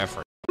lot of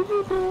effort.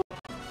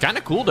 Kind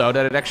of cool though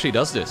that it actually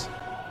does this.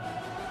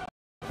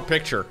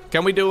 Picture.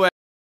 Can we do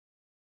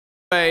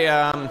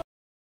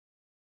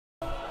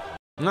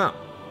no.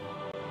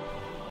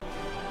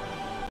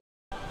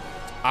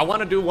 I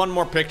want to do one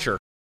more picture.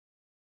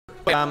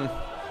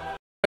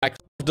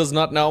 does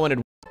not know when it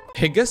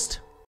biggest.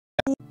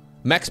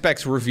 Max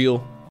specs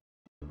reveal.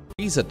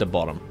 He's at the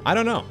bottom. I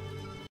don't know.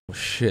 Oh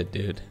shit,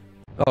 dude.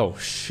 Oh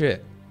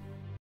shit.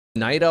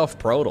 Night Elf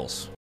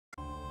Protals.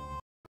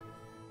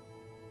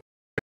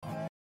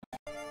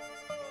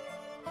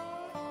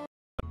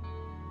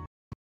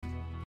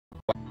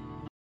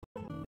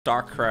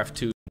 StarCraft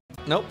 2.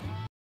 Nope.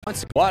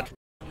 What?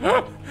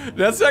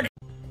 That's like.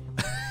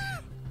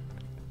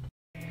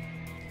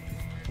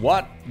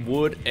 What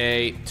would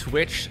a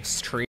Twitch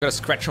stream? I'm gonna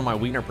scratch on my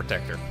wiener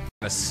protector.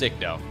 Kinda sick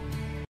though.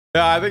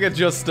 Yeah, I think it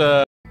just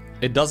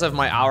it does have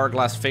my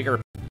hourglass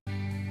figure.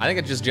 I think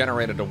it just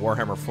generated a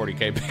Warhammer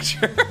 40k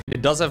picture.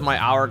 It does have my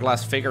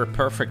hourglass figure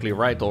perfectly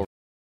right though.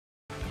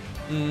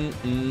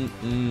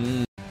 Name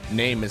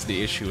is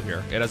the issue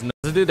here. It does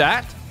it do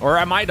that? Or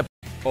am I the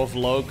of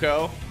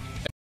Lowko?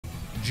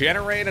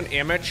 Generate an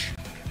image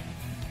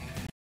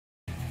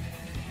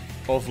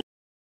of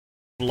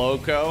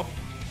Lowko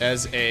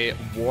as a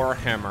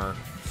Warhammer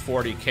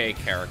 40k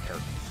character.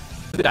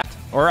 That,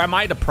 or am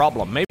I the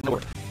problem?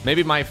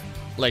 Maybe my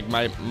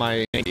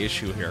my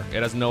issue here.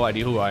 It has no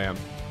idea who I am.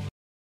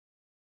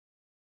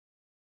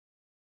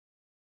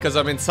 Because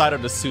I'm inside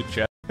of the suit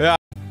jet. Yeah.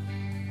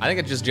 I think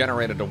it just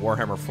generated a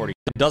Warhammer 40.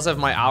 It does have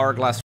my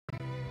hourglass.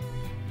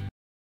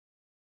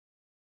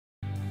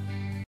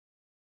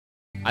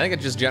 I think it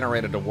just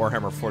generated a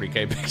Warhammer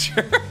 40k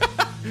picture.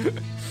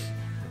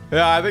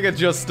 Yeah, I think it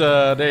just,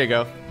 there you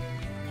go.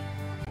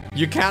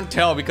 You can't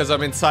tell because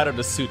I'm inside of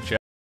the suit jet.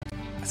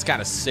 That's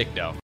kind of sick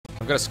though.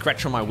 I'm gonna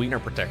scratch on my wiener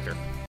protector.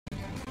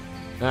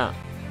 Yeah.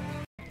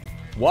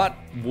 What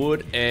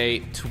would a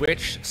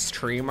Twitch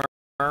streamer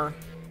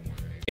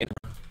in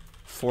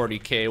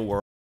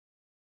 40k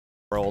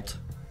world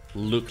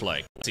look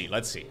like?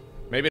 Let's see.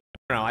 Maybe,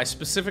 I don't know, I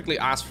specifically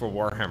asked for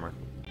Warhammer.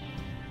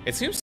 It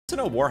seems to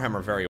know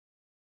Warhammer very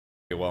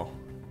well.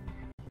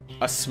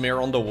 A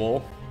smear on the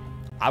wall.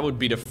 I would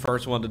be the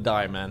first one to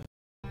die, man.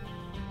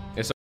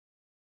 Is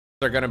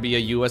there gonna be a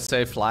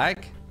USA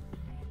flag?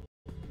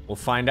 We'll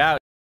find out.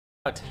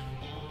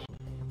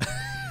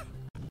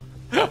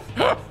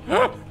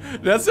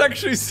 That's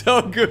actually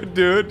so good,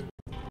 dude.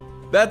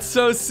 That's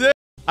so sick.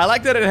 I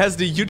like that it has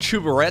the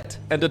YouTube red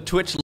and the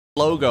Twitch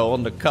logo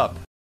on the cup.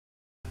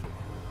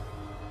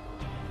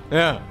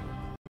 Yeah.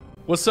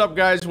 What's up,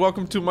 guys?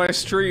 Welcome to my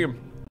stream.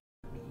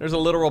 There's a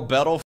literal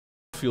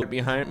battlefield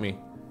behind me.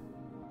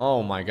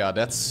 Oh my god,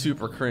 that's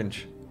super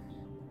cringe.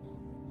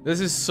 This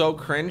is so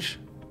cringe.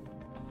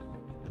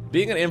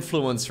 Being an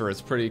influencer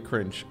is pretty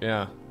cringe,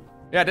 yeah.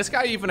 Yeah, this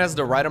guy even has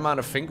the right amount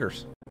of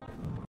fingers.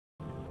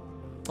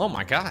 Oh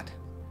my god.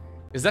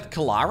 Is that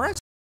Kalaris?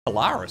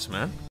 Kalaris,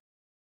 man.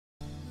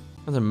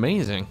 That's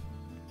amazing.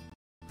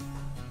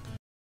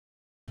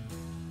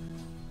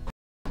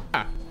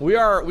 Yeah, we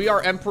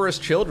are Emperor's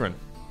children.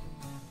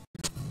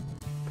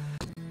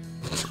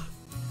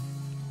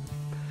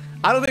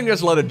 I don't think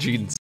there's a lot of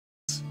genes.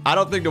 I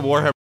don't think the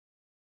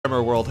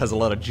Warhammer world has a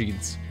lot of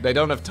genes. They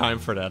don't have time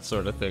for that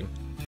sort of thing.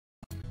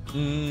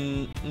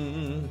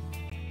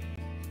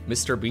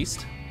 Mr.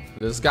 Beast?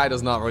 This guy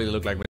does not really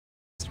look like Mr.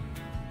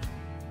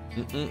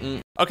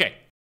 Okay.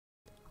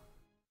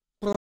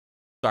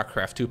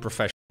 StarCraft 2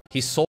 professional.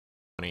 He's so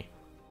funny.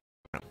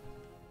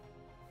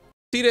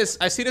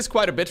 I see this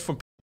quite a bit from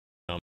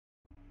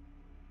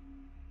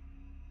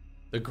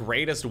the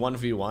greatest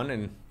 1v1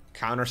 in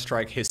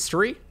Counter-Strike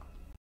history.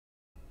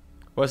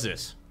 What's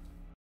this?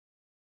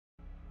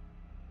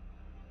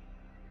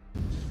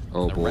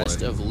 Oh boy. The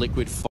rest of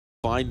Liquid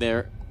find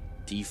their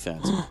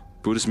defense.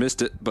 Buddhist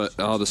missed it, but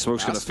the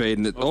smoke's gonna fade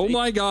and it. Oh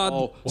my god!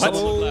 Oh, what?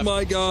 Oh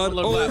my god!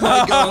 Oh my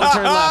god!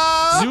 Turn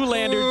left.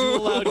 Zoolander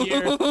duel out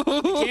here. You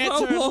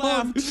can't turn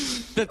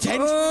left. The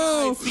tension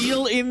I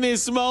feel in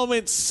this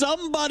moment.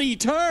 Somebody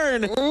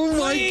turn. Oh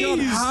my god!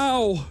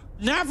 How?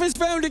 Naf is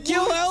found to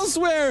kill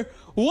elsewhere.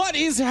 What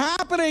is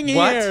happening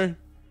here?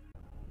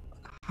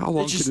 How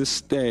long can this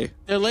stay?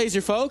 They're laser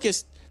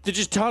focused. They're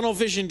just tunnel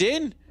visioned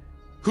in.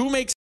 Who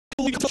makes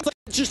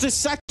just a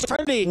second?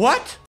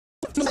 What?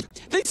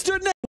 They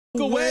stood next.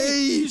 Look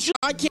away.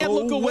 I can't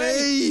look away.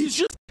 He's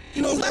just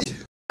the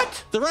rest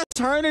of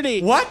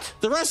eternity. What?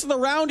 The rest of the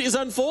round is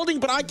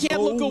unfolding, but I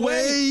can't look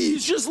away.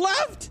 He's just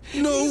left.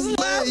 No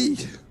way.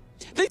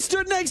 They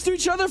stood next to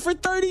each other for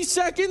 30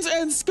 seconds,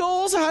 and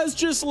Skulls has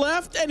just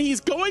left, and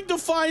he's going to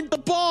find the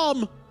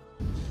bomb.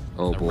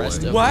 Oh boy. The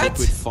rest of What?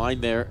 Liquid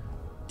find their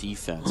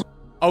defense.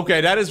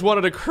 Okay, that is one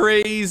of the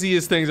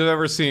craziest things I've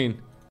ever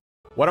seen.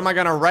 What am I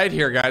gonna write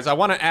here, guys? I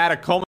want to add a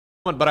comment,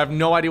 but I have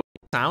no idea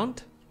what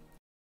sound.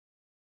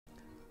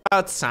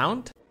 About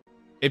sound?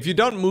 If you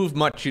don't move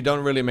much, you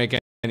don't really make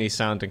any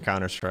sound in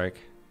Counter-Strike.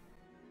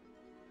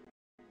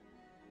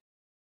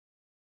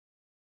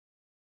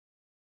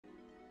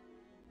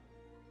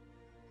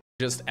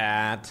 Just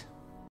add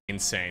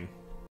insane.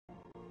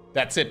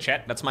 That's it,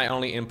 chat. That's my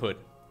only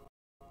input.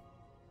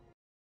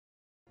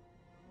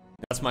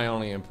 That's my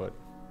only input.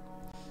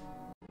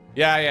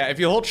 Yeah. If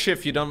you hold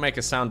shift, you don't make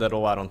a sound at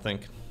all. I don't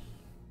think.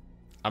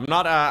 I'm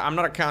not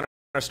a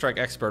Counter-Strike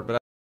expert,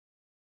 but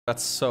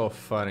that's so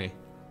funny.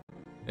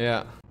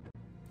 Yeah.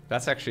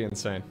 That's actually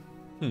insane.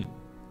 Hmm.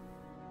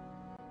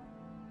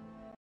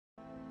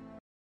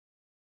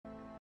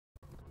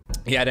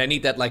 Yeah, they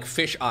need that like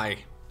fish eye.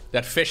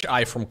 That fish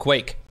eye from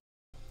Quake.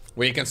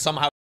 Where you can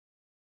somehow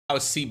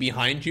see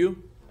behind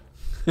you.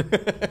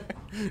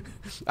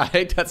 I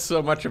hate that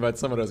so much about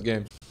some of those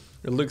games.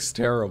 It looks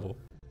terrible.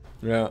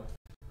 Yeah.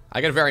 I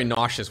get very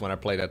nauseous when I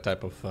play that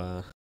type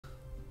of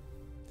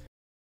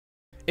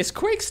Is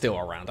Quake still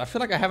around? I feel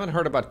like I haven't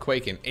heard about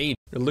Quake in ages.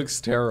 It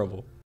looks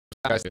terrible.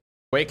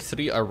 Quake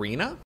 3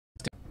 Arena?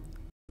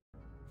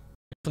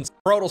 Over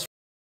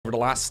the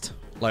last,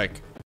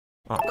 like...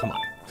 Oh, come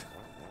on.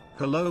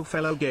 Hello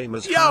fellow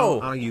gamers, Yo!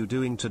 how are you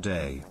doing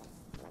today?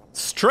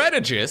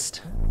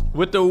 Strategist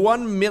with the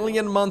 1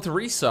 million month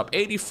resub,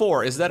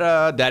 84. Is that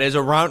a... That is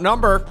a round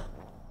number.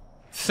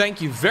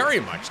 Thank you very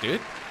much, dude.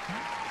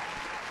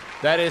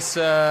 That is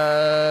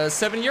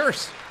 7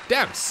 years.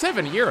 Damn,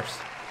 7 years.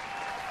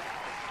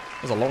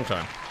 That's a long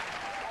time.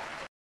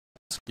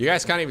 You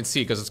guys can't even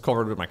see because it's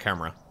covered with my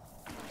camera.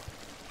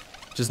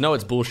 Just know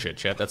it's bullshit,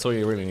 chat. That's all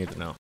you really need to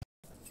know.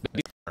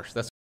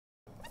 That's...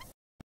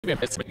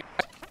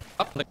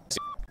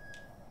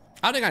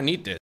 I think I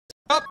need this.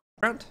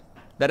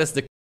 That is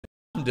the...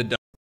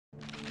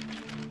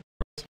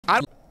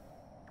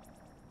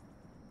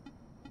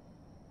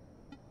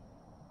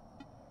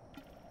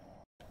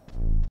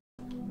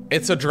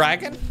 It's a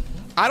dragon?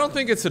 I don't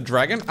think it's a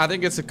dragon. I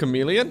think it's a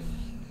chameleon.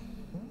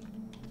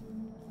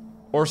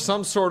 Or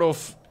some sort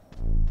of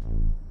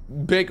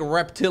big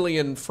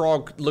reptilian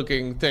frog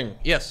looking thing.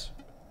 Yes.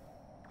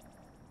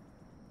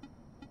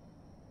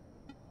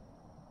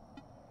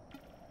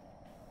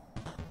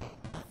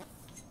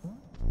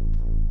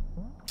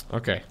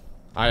 Okay.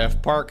 I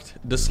have parked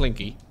the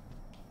Slinky.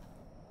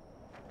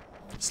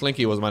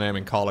 Slinky was my name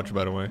in college,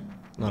 by the way.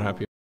 Not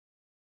happy.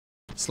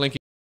 Slinky.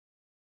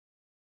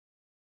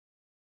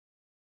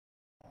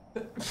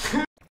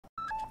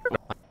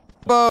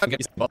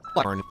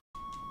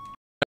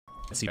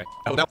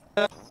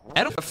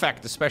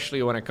 Effect,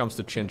 especially when it comes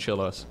to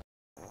chinchillas.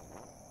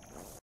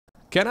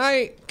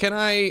 I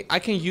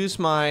can use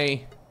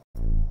my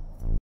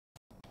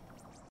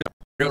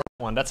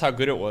one. That's how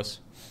good it was.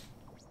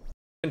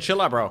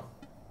 Chinchilla, bro.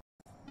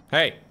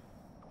 Hey.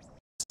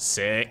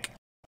 Sick.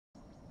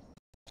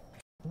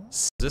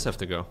 Does this have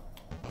to go?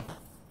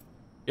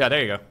 Yeah,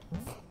 there you go.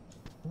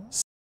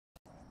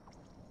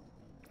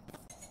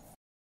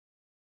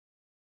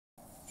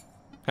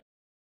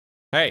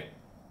 Hey.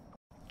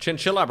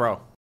 Chinchilla,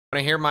 bro.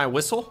 Wanna hear my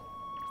whistle?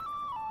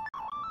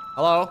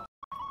 Hello?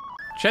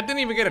 Chet didn't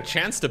even get a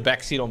chance to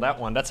backseat on that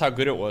one. That's how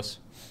good it was.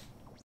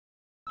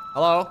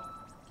 Hello?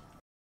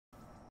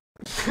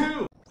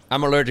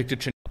 I'm allergic to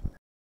chinchilla.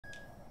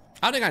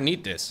 I think I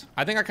need this.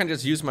 I think I can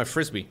just use my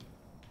frisbee.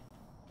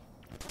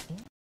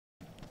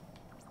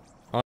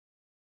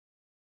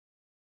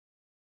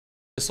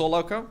 Whistle,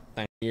 Lowko?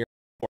 Thank you.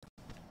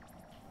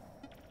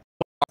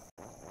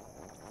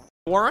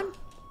 Warren?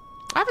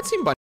 I haven't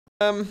seen Bunny.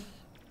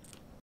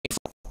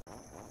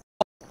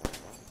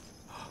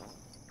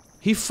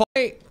 He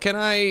fight. Can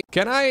I?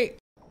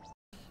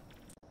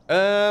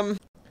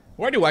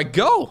 Where do I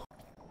go?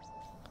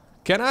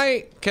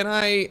 I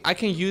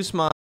can use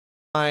my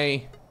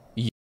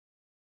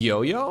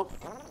yo-yo?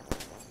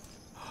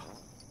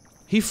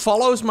 He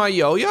follows my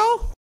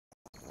yo-yo?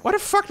 Why the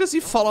fuck does he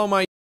follow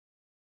my...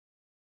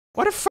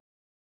 What the fuck?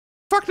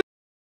 What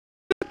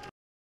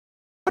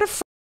the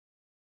fuck?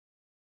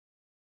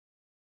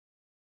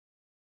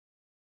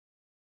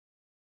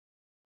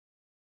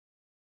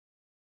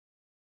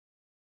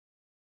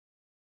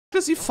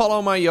 Does he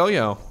follow my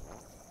yo-yo?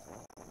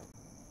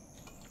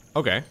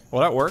 Okay,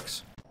 well that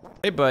works.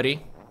 Hey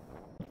buddy.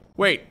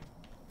 Wait,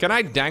 can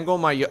I dangle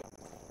my yo...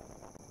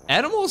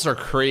 Animals are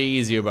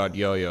crazy about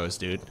yo-yos,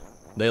 dude.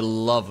 They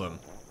love them.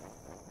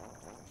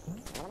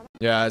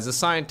 Yeah, it's a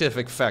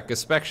scientific fact,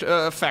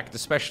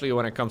 especially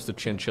when it comes to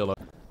chinchilla.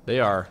 They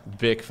are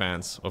big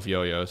fans of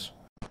yo-yos.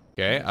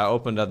 Okay, I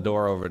opened that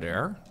door over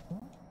there.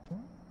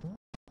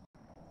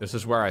 This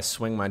is where I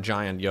swing my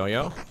giant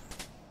yo-yo.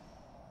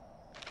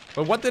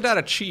 But what did that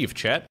achieve,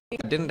 chat? I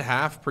didn't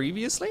have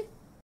previously?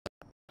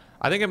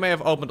 I think it may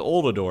have opened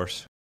all the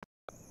doors.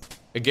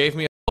 It gave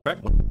me a...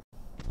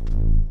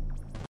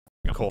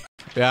 Cool.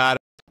 Yeah.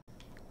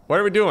 What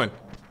are we doing?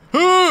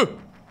 If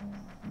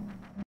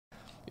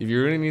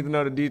you really need to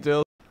know the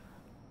details...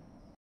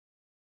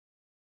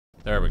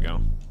 There we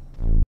go.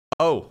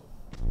 Oh.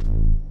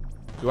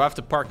 Do I have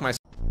to park my...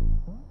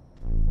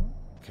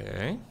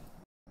 Okay.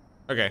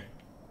 Okay.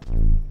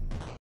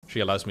 She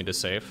allows me to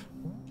save.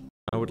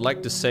 I would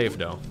like to save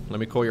though. Let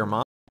me call your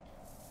mom.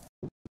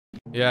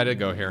 Yeah, I did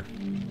go here.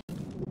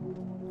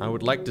 I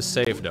would like to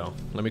save though.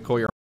 Let me call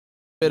your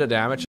bit of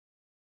damage.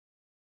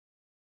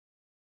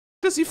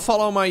 Does he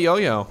follow my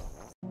yo-yo?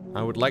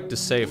 I would like to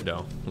save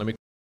though. Let me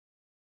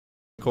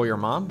call your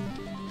mom.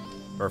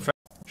 Perfect.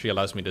 She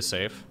allows me to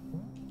save.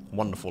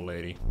 Wonderful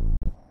lady.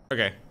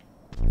 Okay.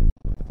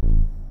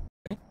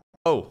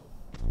 Oh.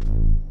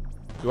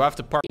 Do I have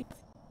to park?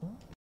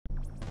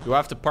 Do I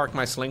have to park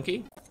my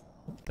Slinky?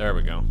 There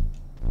we go.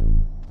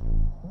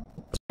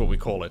 That's cool.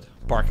 call it.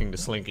 Parking the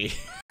slinky.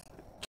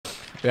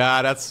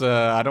 Yeah, that's,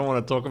 I don't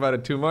want to talk about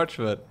it too much,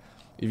 but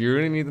if you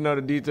really need to know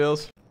the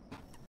details.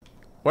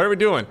 What are we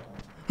doing?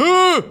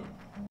 Oh!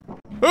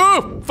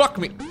 Oh! Fuck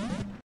me!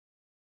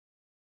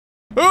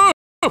 Oh!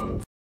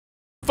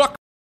 Fuck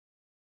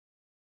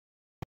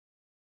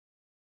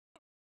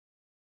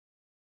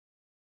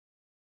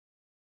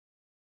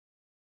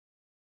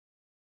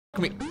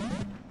me.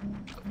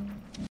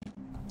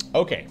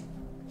 Okay.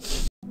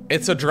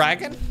 It's a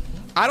dragon?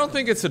 I don't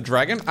think it's a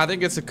dragon. I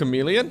think it's a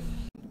chameleon.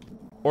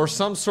 Or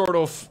some sort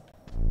of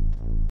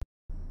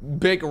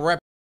big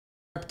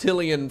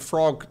reptilian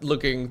frog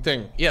looking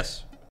thing.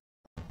 Yes.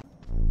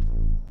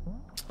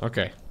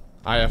 Okay.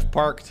 I have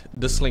parked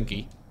the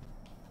slinky.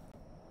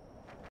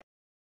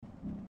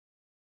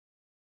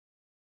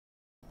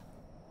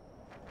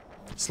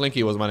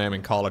 Slinky was my name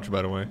in college,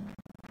 by the way.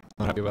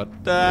 Not happy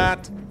about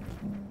that.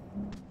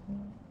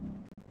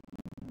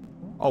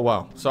 Oh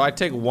wow, so I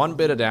take 1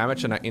 bit of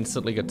damage and I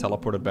instantly get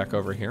teleported back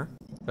over here.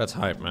 That's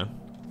hype, man.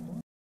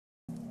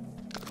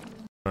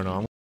 I don't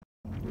know.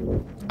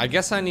 I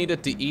guess I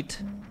needed to eat.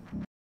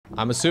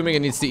 I'm assuming it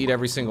needs to eat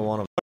every single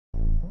one of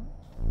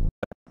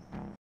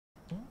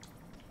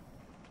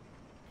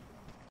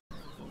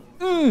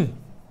them.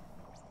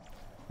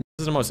 This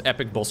is the most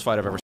epic boss fight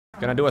I've ever seen.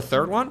 Can I do a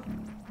third one?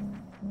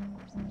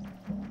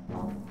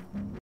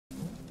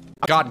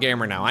 God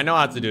gamer now. I know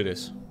how to do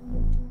this.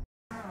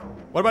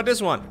 What about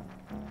this one?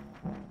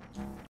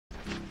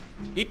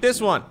 Eat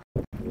this one.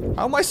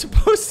 How am I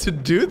supposed to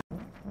do that?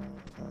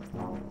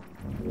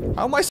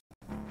 How am I?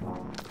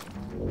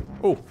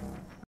 Oh.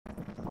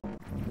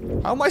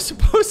 How am I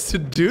supposed to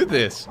do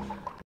this?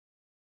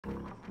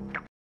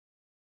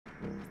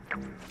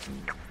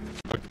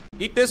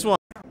 Eat this one.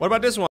 What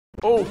about this one?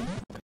 Oh.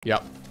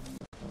 Yep.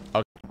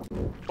 Okay.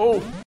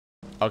 Oh.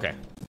 Okay.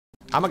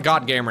 I'm a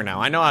god gamer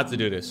now. I know how to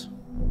do this.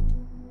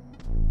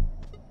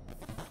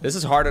 This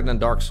is harder than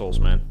Dark Souls,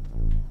 man.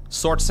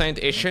 Sword Saint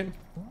Ishin.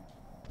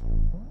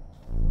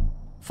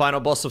 Final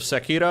boss of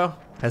Sekiro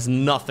has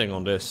nothing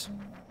on this.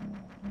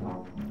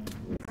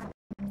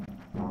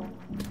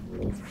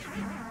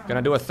 Can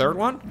I do a third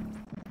one?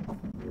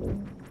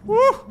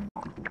 Woo!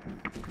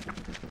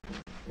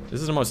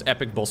 This is the most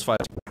epic boss fight.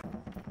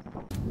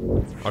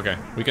 Okay,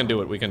 we can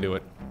do it, we can do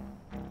it.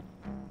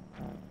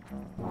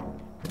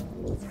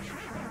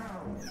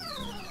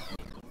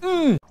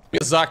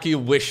 Miyazaki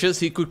wishes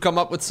he could come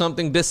up with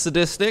something this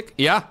sadistic.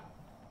 Yeah.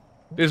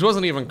 This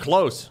wasn't even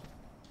close.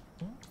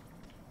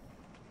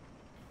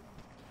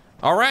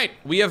 Alright,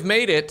 we have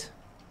made it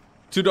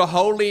to the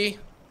holy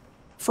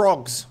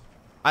frogs.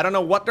 I don't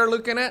know what they're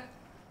looking at,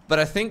 but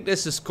I think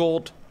this is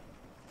called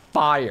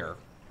fire.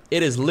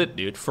 It is lit,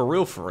 dude. For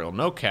real,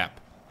 no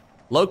cap.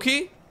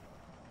 Loki?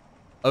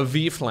 A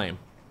V-flame.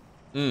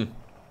 It's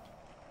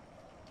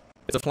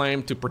a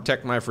flame to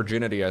protect my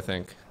virginity, I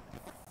think.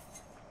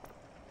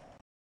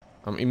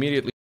 I'm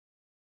immediately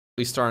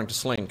starting to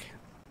slink.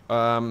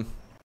 Let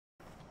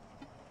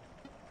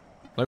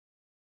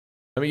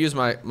me use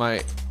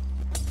my...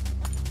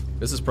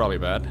 This is probably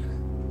bad.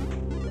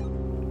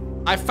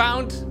 I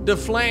found the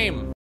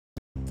flame.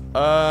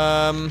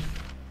 Well,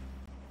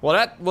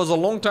 that was a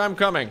long time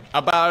coming.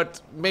 About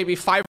maybe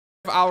 5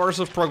 hours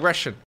of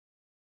progression.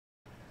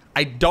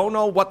 I don't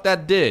know what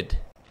that did,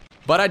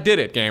 but I did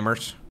it,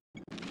 gamers.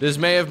 This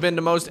may have been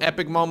the most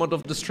epic moment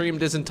of the stream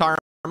this entire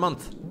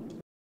month.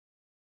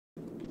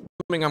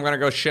 I'm gonna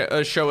go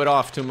show it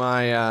off to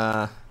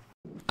my,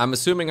 I'm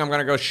assuming I'm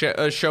gonna go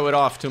show it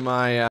off to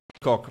my,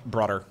 cock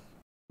brother.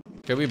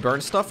 Can we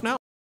burn stuff now?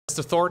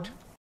 Mr. Thort?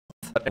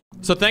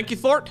 So thank you,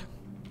 Thort.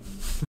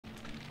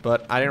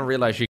 But I didn't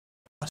realize you...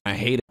 I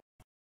hate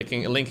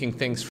it. Linking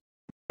things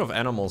of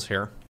animals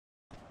here.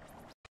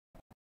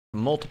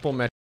 Multiple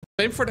matches.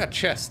 Same for that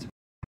chest.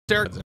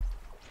 There.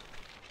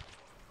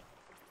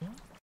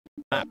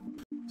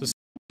 Just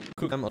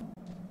cook them up.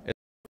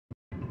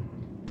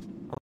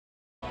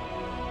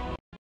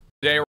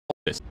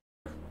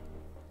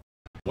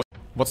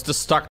 What's the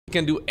stuck? You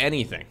can do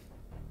anything.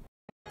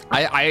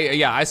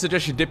 Yeah, I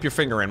suggest you dip your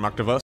finger in,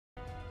 Maktavos.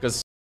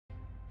 Because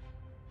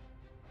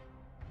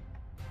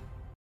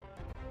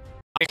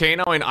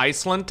volcano in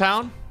Iceland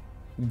town,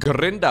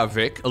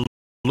 Grindavik,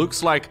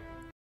 looks like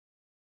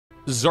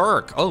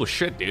Zerk. Oh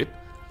shit, dude.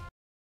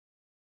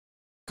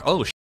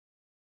 Oh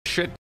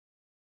shit.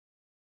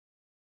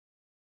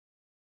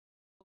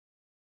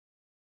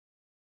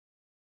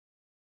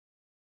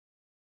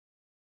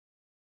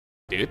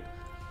 Dude,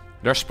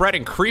 they're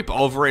spreading creep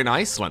over in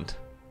Iceland.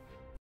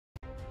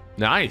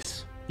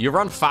 Nice. You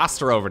run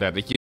faster over there.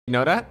 Did you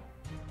know that?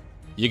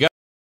 You got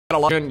a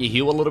lot and you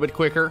heal a little bit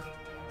quicker.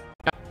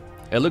 Yeah.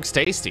 It looks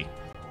tasty.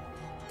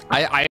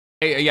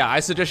 Yeah, I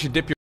suggest you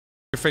dip your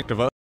finger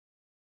vote.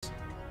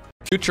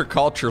 Future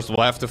cultures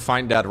will have to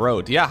find that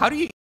road. Yeah, how do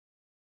you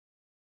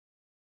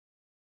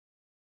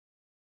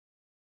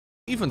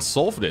even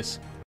solve this?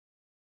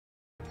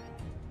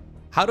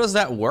 How does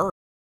that work?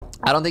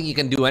 I don't think you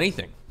can do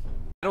anything.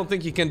 I don't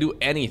think you can do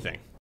anything.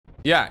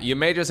 Yeah, you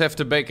may just have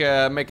to make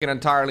an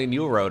entirely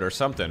new road or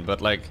something,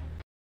 but like,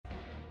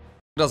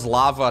 does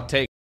lava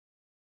take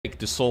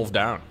to solve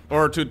down?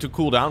 Or to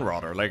cool down,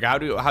 rather? Like, how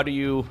do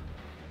you...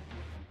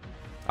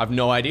 I have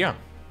no idea.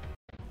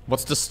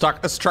 What's the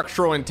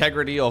structural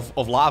integrity of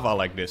lava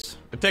like this?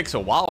 It takes a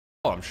while,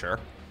 I'm sure.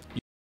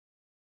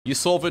 You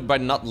solve it by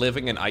not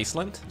living in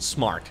Iceland?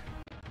 Smart.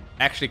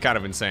 Actually kind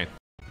of insane.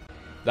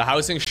 The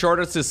housing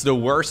shortage is the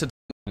worst.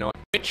 No,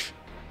 bitch.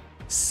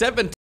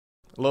 17.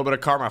 A little bit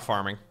of karma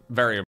farming.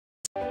 Very.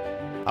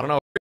 I don't know.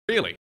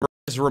 Really?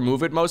 Just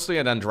remove it mostly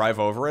and then drive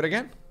over it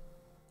again?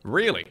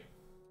 Really?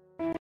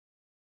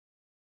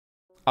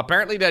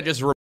 Apparently they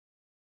just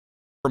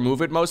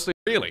remove it mostly.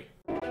 Really?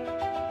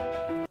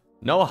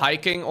 No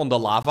hiking on the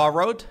lava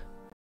road?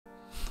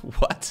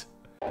 What?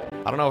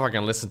 I don't know if I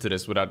can listen to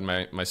this without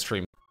my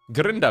stream.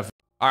 Grinda.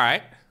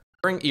 Alright.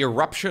 During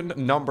eruption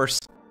numbers.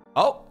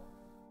 Oh.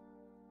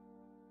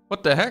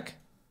 What the heck?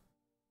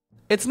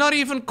 It's not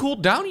even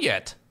cooled down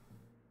yet.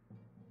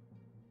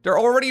 They're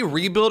already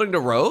rebuilding the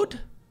road?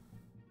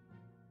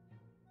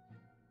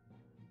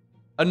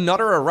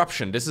 Another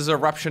eruption. This is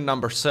eruption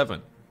number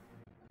 7.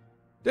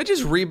 They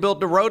just rebuilt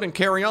the road and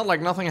carry on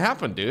like nothing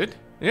happened, dude.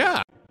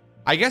 Yeah.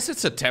 I guess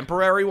it's a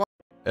temporary one.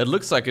 It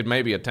looks like it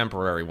may be a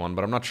temporary one,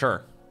 but I'm not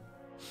sure.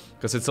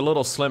 Because it's a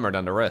little slimmer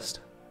than the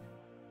rest.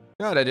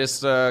 Yeah, they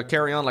just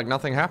carry on like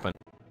nothing happened.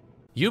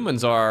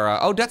 Humans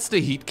are... oh, that's the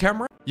heat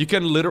camera? You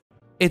can literally...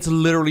 It's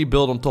literally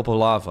built on top of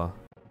lava.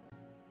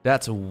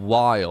 That's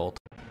wild.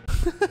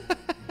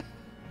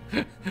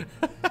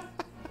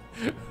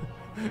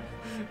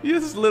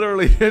 It's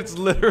literally...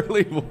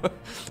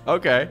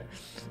 Okay.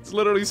 It's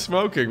literally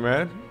smoking,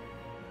 man.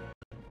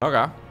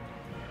 Okay.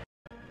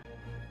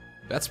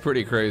 That's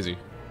pretty crazy.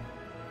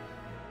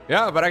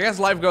 Yeah, but I guess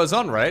life goes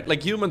on, right?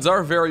 Like, humans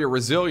are very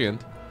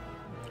resilient.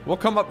 We'll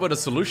come up with a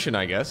solution,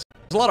 I guess.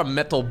 There's a lot of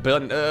metal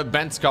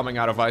bends coming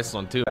out of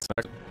Iceland, too.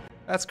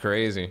 That's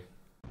crazy.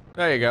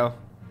 There you go.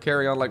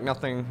 Carry on like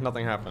nothing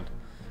happened.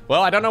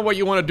 Well, I don't know what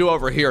you want to do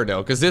over here,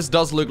 though, because this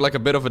does look like a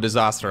bit of a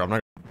disaster. I'm not...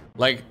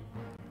 Like,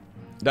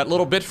 that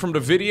little bit from the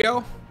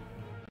video...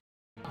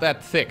 Not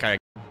that thick,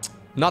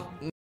 not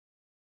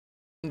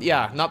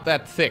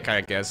that thick,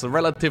 I guess. A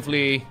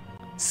relatively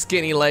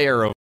skinny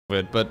layer of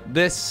it, but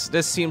this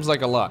seems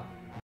like a lot.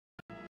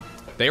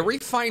 They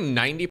refine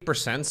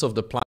 90% of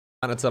the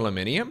planet's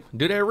aluminium?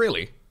 Do they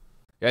really?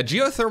 Yeah,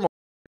 geothermal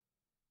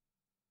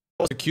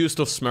was accused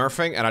of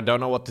smurfing, and I don't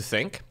know what to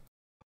think.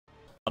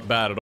 Not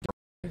bad at all.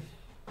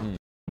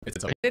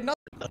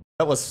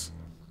 That was...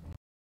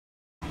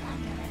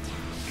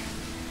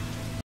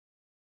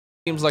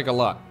 Seems like a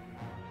lot.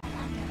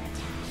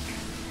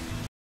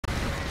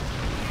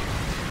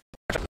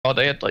 Oh,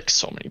 they had like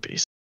so many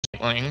base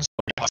lanes,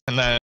 and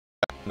then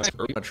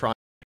try.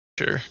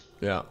 Sure.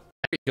 Yeah.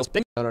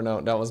 I don't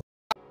know. That was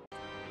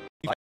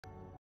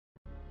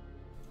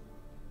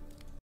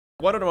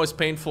one of the most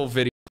painful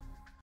videos.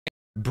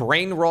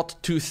 Brain rot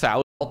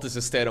 2000 is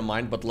a state of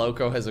mind, but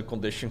Lowko has a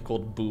condition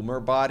called boomer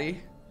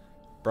body.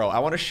 Bro, I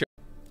want to show.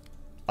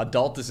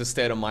 Adult is a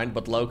state of mind,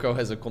 but Lowko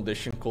has a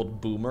condition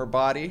called boomer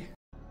body.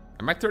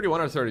 Am I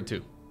 31 or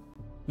 32?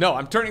 No,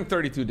 I'm turning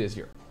 32 this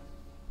year.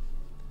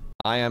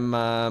 I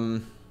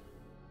am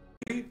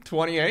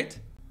 28,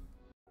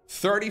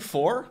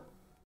 34.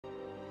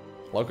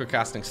 Lowko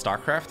casting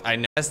StarCraft. I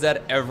know. Has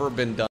that ever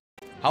been done?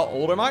 How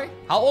old am I?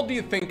 How old do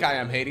you think I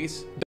am,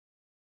 Hades?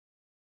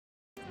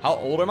 How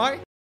old am I?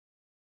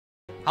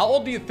 How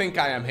old do you think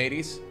I am,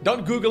 Hades?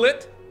 Don't Google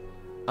it.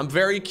 I'm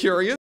very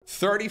curious.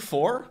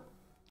 34,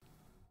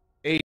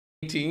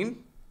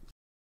 18,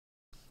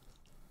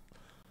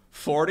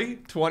 40,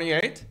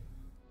 28,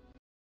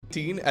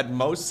 18, at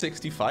most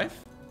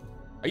 65.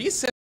 Are you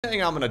saying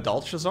I'm an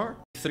adult, Shazar?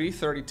 3,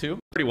 32,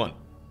 31.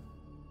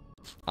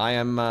 I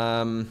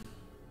am,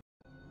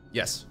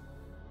 yes.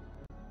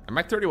 Am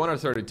I 31 or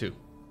 32?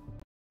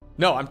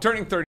 No, I'm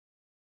turning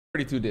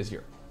 32 this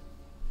year.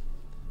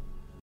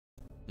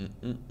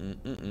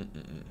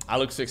 I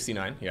look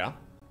 69, yeah.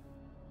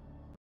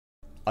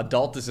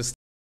 Adult is a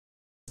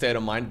state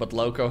of mind, but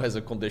Lowko has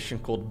a condition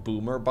called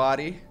boomer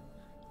body.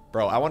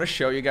 Bro, I want to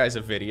show you guys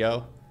a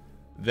video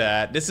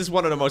that this is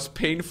one of the most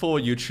painful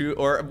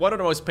one of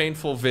the most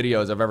painful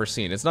videos I've ever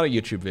seen. It's not a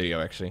YouTube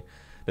video, actually.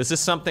 This is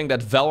something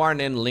that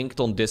Velarnin linked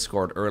on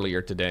Discord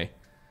earlier today.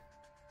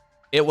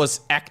 It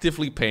was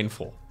actively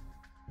painful.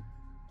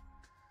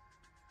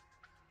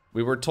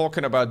 We were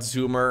talking about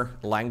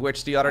Zoomer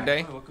language the other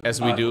day, as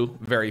we do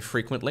very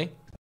frequently.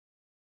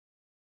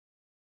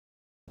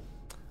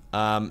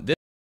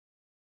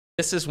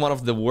 This is one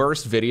of the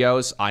worst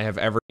videos I have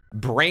ever...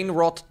 Brain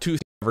rot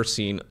 2000 ever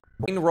seen.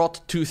 Brain rot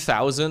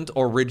 2000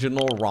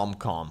 original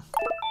rom-com.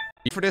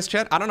 Ready for this,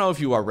 chat? I don't know if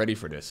you are ready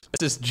for this.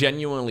 This is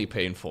genuinely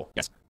painful.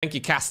 Yes. Thank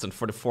you, Caston,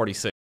 for the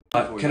 46.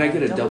 Can I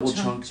get a double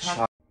chunk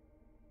chocolate?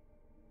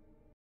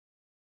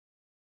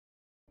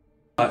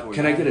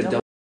 Can I get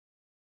a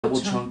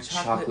double chunk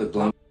chocolate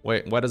blunt?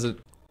 Wait, what is it?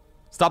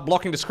 Stop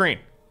blocking the screen.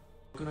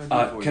 Can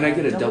I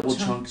get a double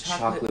chunk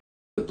chocolate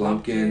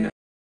blumpkin?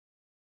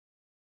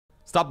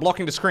 Stop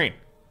blocking the screen.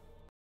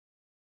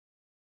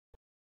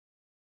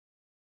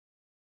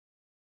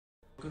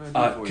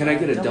 Can I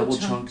get a double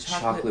chunk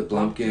chocolate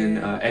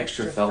blumpkin,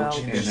 extra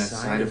felch, and a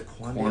side of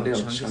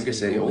Quandale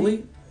chungus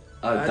aioli?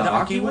 The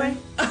Aki way?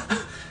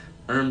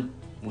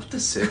 What the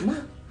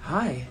Sigma?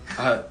 Hi.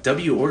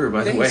 W order,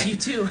 by the way. Thanks, you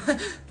too.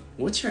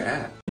 What's your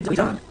app?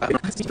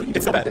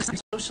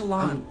 Social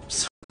on.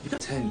 You got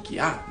 10,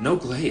 yeah, no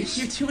glaze.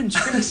 You're too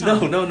intrusive.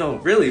 No,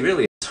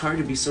 really. It's hard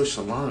to be so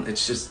chalant.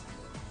 It's just,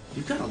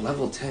 you've got a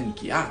level 10,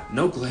 yeah,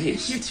 no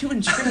glaze. You're too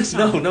intrusive.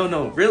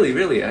 No,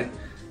 really.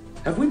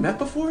 Have we met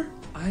before?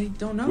 I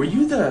don't know. Were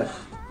you the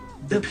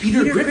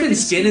Peter Griffin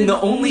skin in the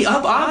only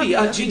up obby?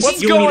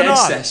 What's going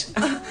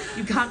on?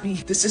 You got me.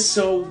 This is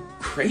so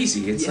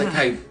crazy. It's like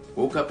I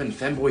woke up in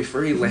femboy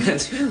furry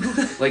land.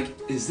 Like,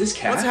 is this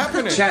cat? What's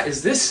happening? Chat,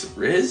 is this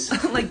Riz?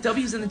 Like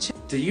W's in the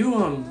chat. Do you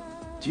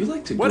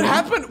like to? What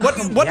happened? What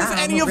does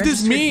any of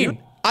this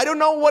mean? I don't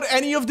know what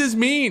any of this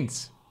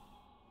means.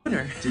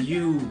 Do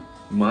you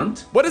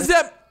munt? What is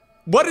that?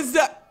 What is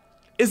that?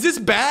 Is this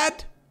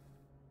bad?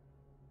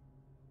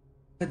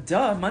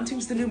 Duh,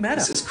 munting's the new meta.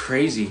 This is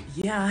crazy.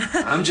 Yeah.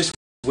 I'm just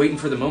waiting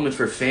for the moment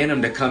for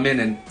Phantom to come in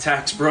and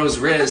tax Bros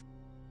Riz.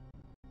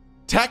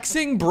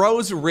 Taxing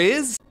Bros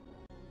Riz?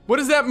 What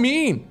does that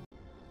mean?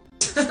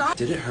 Stop.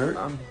 Did it hurt?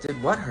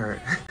 Did what hurt?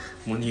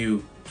 When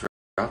you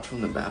dropped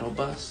from the battle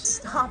bus?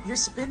 Stop, you're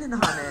spinning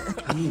on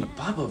it. I mean,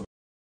 Baba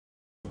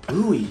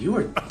Booey, you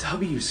are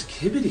W's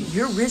kibbity.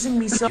 You're rizzing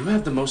me so. You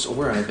have the most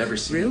aura I've ever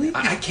seen. Really?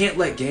 I can't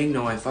let gang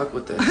know I fuck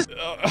with this.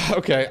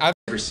 Okay, I've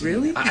never seen.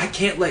 Really? I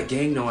can't let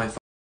gang know I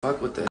fuck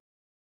with this.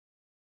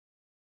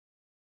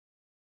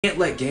 I can't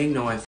let gang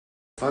know I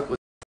fuck with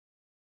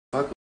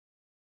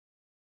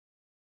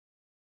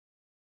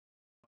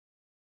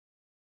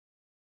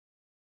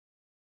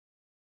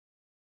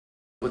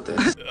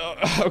this.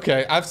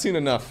 Okay, I've seen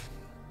enough.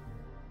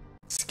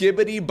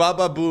 Skibbity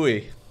Baba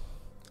Booey.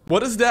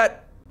 What is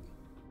that?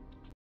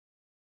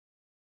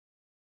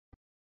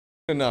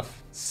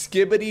 Enough.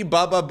 Skibbity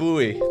Baba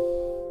Booey.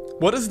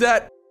 What is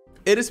that?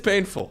 It is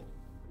painful.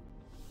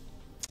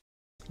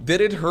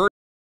 Did it hurt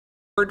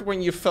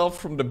when you fell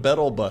from the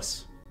battle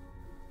bus?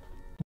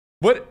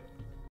 What?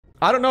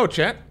 I don't know,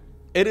 chat.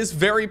 It is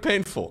very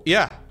painful.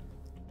 Yeah. I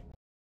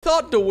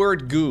thought the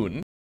word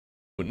goon,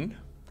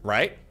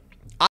 right?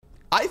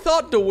 I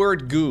thought the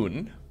word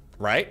goon,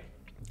 right?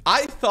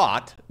 I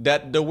thought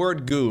that the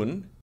word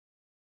goon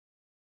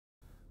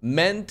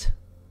meant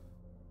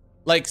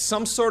like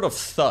some sort of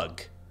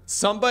thug.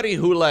 Somebody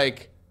who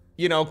like,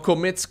 you know,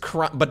 commits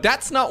crime. But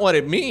that's not what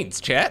it means,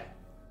 chat.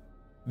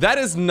 That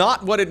is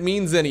not what it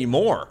means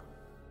anymore.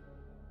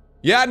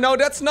 Yeah, no,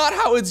 that's not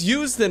how it's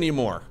used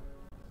anymore.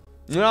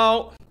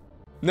 No.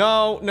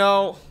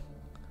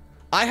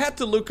 I had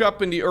to look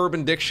up in the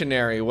Urban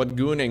Dictionary what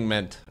gooning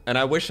meant, and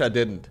I wish I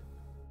didn't.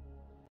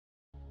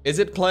 Is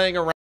it playing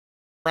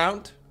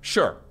around?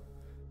 Sure.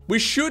 We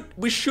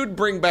should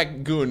bring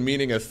back goon,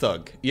 meaning a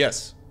thug.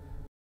 Yes.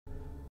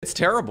 It's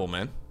terrible,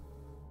 man.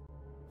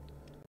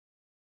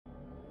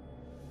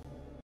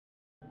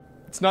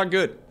 It's not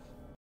good.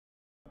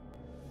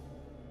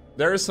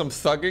 There is some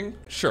thugging?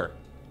 Sure.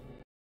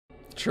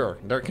 Sure,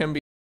 there can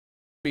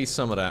be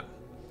some of that.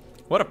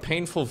 What a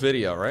painful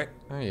video, right?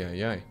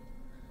 Ay.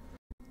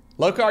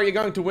 Lowko, are you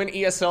going to win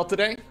ESL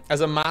today?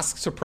 As a masked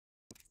surprise?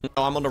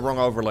 No, I'm on the wrong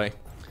overlay.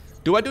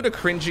 Do I do the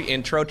cringy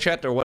intro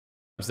chat or what?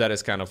 That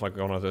is kind of like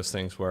one of those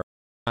things where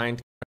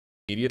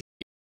immediately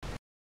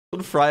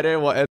on Friday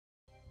will end.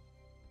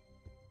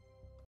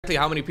 Exactly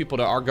how many people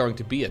there are going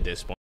to be at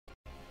this point.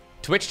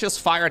 Twitch just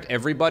fired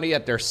everybody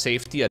at their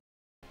safety.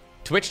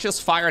 Twitch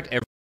just fired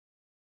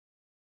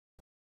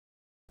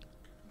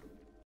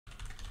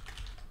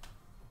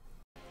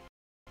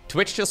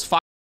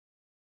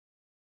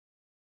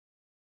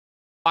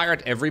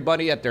fired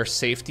everybody at their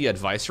safety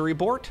advisory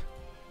board.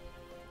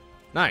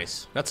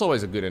 Nice. That's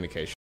always a good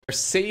indication.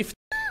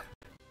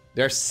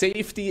 Their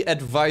safety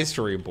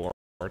advisory board.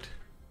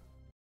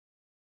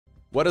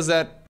 What is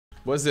that?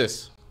 What's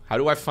this? How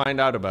do I find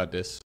out about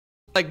this?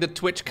 Like the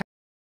Twitch.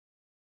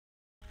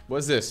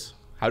 What's this?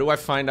 How do I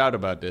find out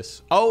about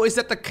this? Oh, is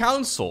that the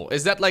council?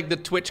 Is that like the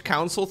Twitch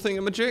council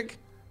thingamajig?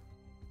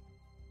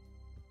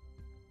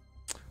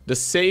 The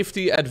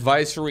safety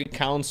advisory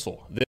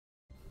council.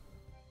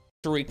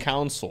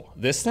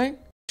 This thing?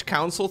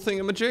 Council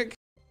thingamajig?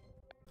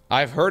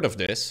 I've heard of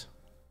this.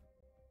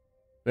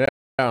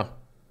 Yeah.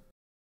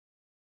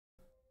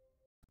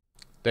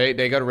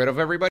 They got rid of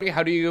everybody?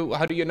 How do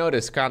you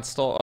notice? Can't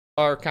install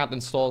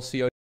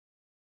COD?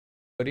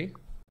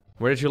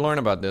 Where did you learn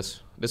about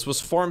this? This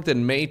was formed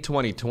in May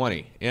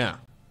 2020. Yeah.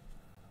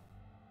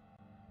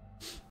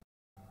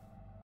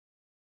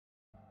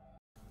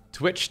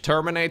 Twitch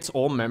terminates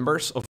all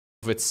members of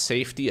its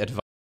safety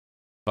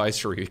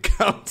advisory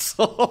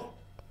council.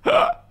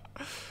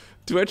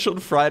 Twitch on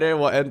Friday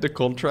will end the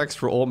contracts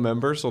for all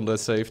members on the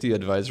Safety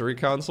Advisory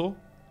Council.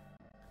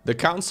 The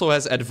council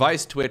has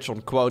advised Twitch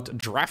on, quote,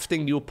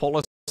 drafting new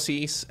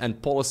policies and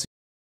policy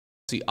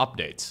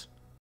updates,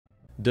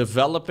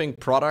 developing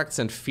products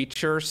and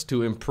features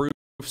to improve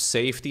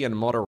safety and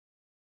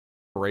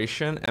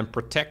moderation, and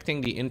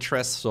protecting the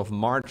interests of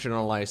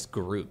marginalized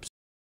groups.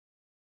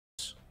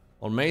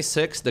 On May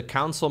 6th, the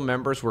council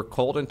members were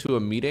called into a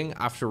meeting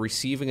after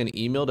receiving an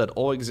email that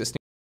all existing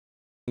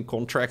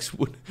contracts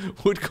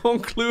would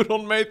conclude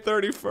on May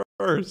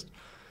 31st.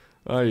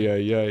 Ay,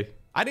 ay, ay.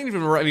 I didn't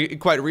even really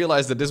quite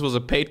realize that this was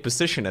a paid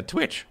position at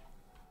Twitch.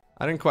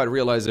 I didn't quite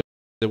realize it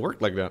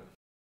worked like that.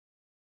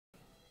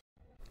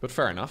 But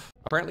fair enough.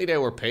 Apparently they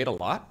were paid a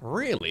lot?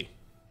 Really?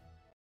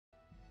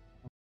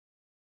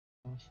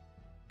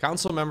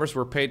 Council members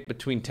were paid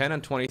between 10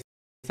 and 20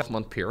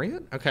 month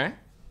period? Okay.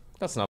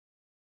 That's not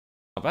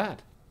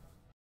bad.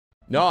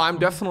 No, I'm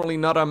definitely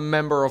not a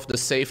member of the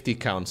safety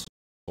council.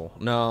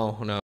 No,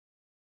 no,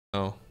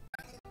 no.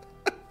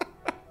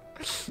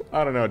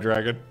 I don't know,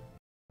 Dragon.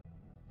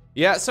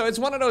 Yeah, so it's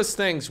one of those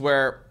things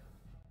where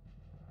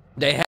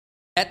they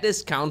had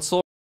this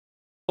council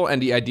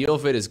and the idea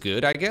of it is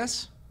good, I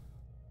guess.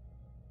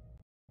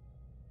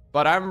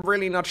 But I'm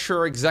really not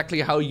sure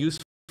exactly how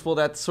useful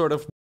that sort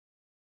of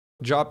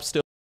job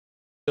still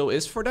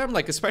is for them.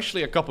 Like,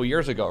 especially a couple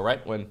years ago,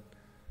 right? When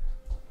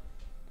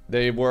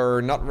they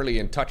were not really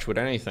in touch with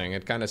anything.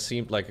 It kind of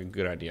seemed like a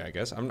good idea, I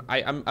guess.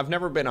 I've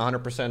never been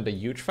 100% a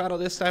huge fan of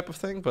this type of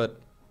thing, but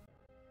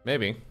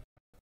maybe.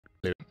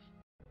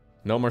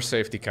 No more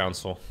safety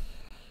council.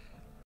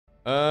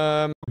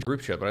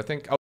 Group chat, but I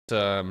think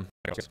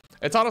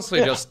it's honestly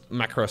just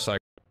macro cycle.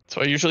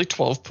 So I usually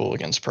 12 pool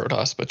against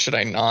Protoss, but should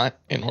I not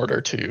in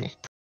order to?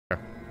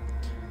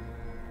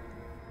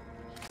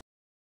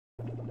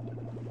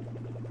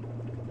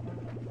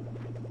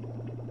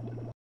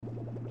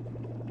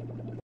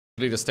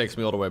 It just takes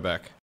me all the way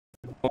back.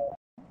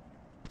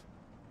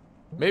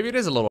 Maybe it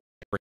is a little.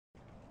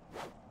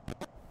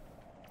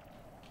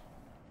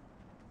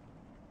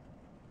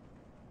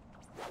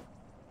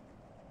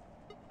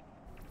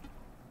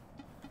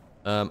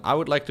 I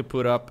would like to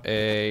put up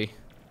a.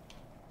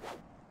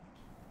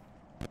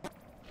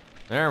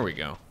 There we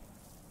go.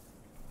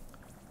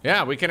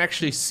 Yeah, we can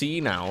actually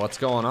see now what's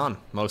going on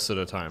most of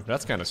the time.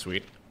 That's kind of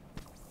sweet.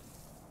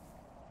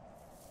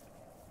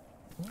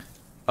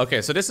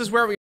 Okay, so this is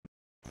where we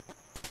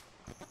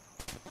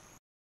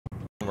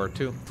where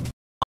to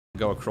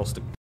go across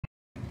the.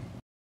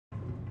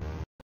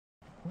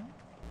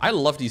 I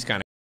love these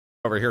kind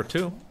of over here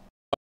too.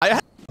 I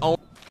had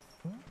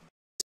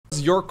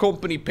your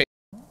company pay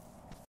the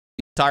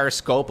entire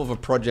scope of a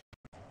project.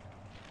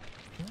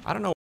 I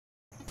don't know.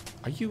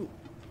 Are you?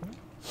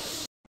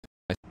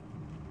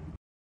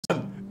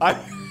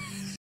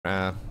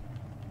 I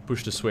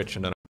push the switch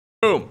and then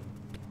boom.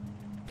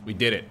 We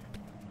did it.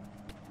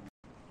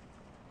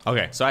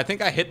 Okay, so I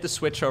think I hit the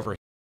switch over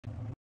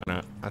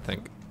here. I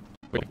think.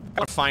 Wait, I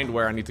gotta find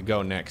where I need to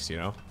go next, you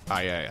know? Ah,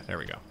 yeah, there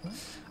we go.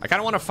 I kind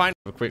of want to find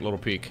a quick little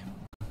peek.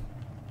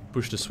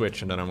 Push the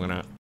switch and then I'm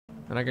gonna.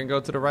 And I can go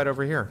to the right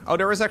over here. Oh,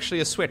 there is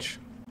actually a switch.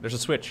 There's a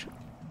switch.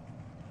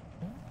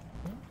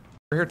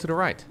 Over here to the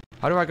right.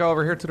 How do I go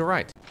over here to the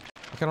right?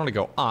 I can only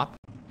go up.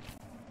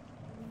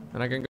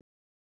 And I can go.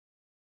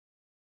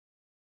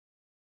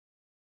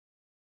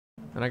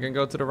 And I can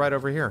go to the right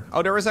over here.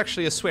 Oh, there is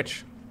actually a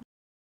switch.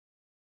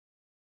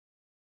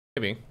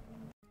 Maybe.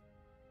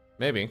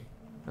 Maybe.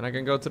 And I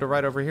can go to the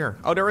right over here.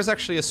 Oh, there is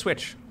actually a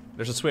switch.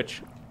 There's a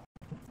switch.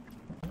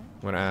 I'm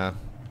gonna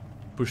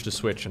push the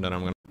switch and then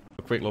I'm gonna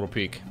a quick little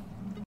peek.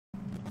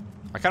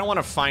 I kind of want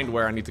to find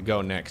where I need to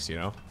go next, you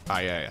know? Ah,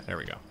 yeah, there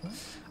we go.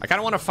 I kind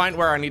of want to find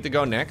where I need to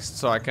go next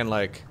so I can,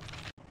 like,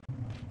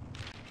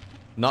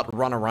 not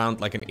run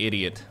around like an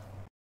idiot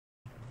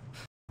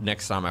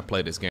next time I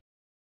play this game.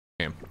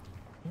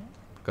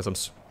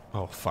 Because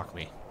oh, fuck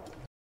me.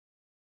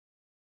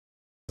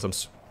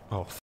 Because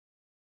oh,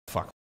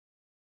 fuck.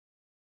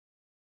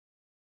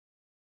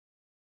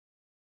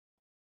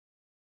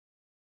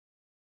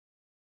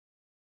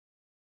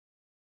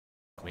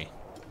 Me.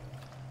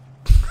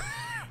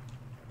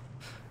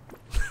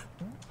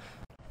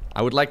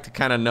 I would like to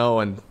kind of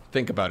know and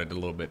think about it a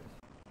little bit.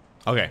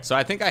 Okay, so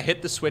I think I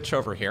hit the switch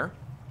over here.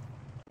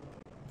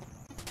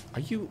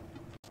 Are you...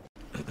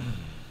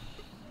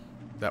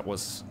 That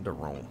was the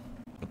wrong...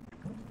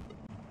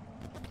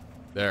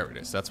 There it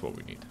is, that's what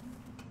we need.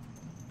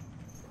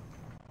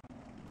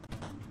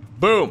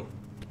 Boom!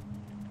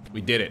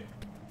 We did it.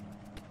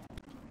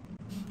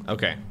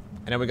 Okay,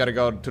 and then we gotta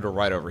go to the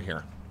right over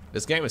here.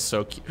 This game is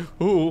so cute.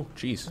 Ooh,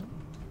 jeez.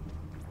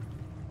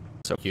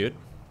 So cute.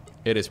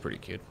 It is pretty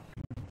cute.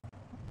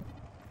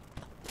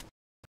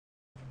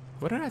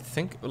 What did I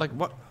think? Like,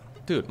 what?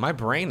 Dude, my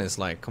brain is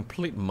like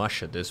complete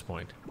mush at this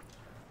point.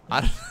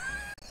 That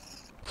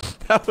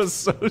was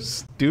so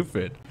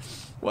stupid.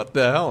 What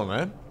the hell,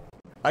 man?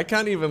 I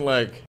can't even,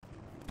 like...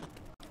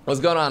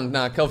 What's going on?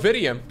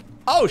 Calvidium.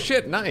 Oh,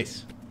 shit,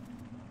 nice.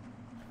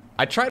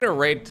 I try to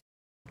rate...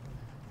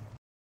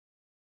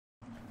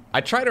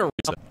 I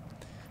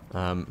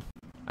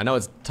know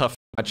it's tough.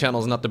 My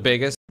channel's not the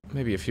biggest.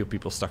 Maybe a few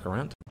people stuck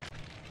around.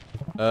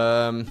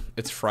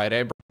 It's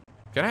Friday, bro.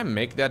 Can I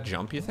make that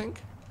jump, you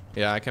think?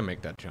 Yeah, I can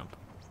make that jump.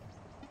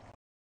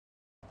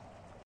 I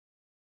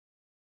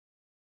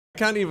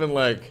can't even,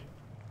 like...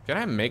 Can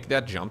I make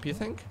that jump, you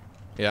think?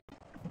 Yeah.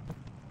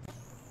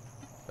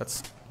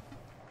 That's...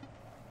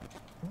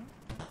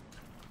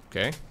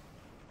 Okay.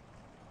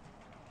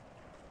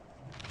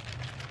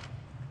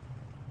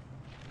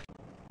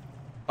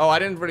 Oh, I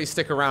didn't really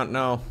stick around,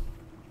 no.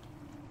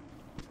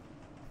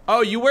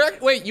 Oh, you were,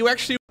 wait, you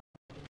actually...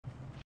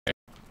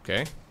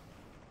 Okay.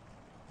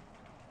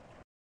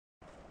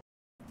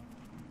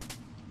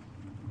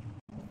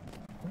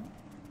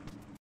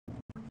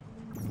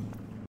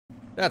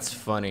 That's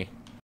funny.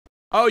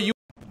 Oh, you...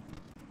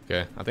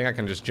 Okay, I think I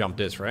can just jump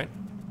this, right?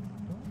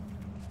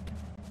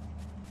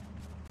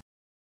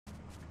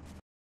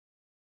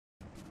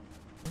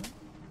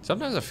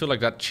 Sometimes I feel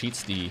like that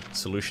cheats the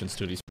solutions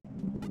to these.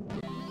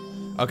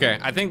 Okay,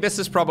 I think this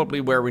is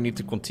probably where we need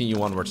to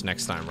continue onwards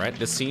next time, right?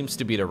 This seems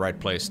to be the right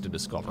place to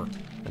discover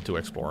and to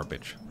explore a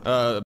bitch.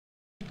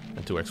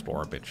 And to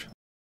explore a bitch.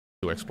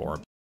 To explore a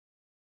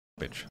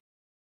bitch.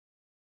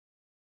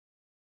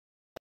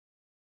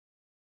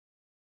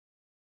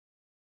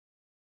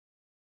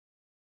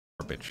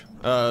 A bitch.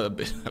 A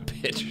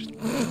bitch.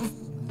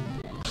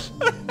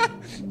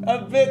 A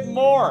bit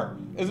more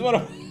is what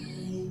I'm...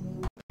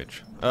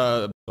 Bitch.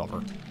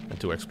 Discover and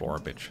to explore a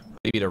bitch.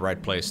 Maybe the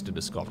right place to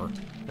discover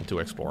and to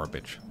explore a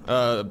bitch.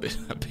 A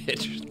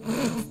bitch.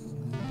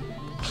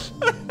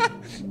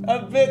 A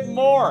bit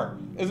more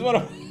is what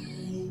I'm...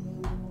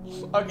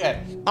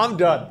 Okay, I'm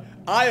done.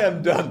 I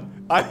am done.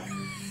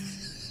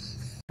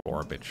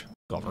 Explore a bitch.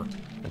 Discover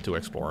and to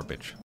explore a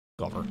bitch.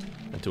 Discover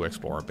and to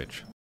explore a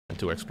bitch. And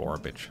to explore a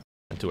bitch.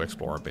 And to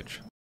explore a bitch.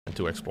 And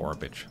to explore a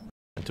bitch.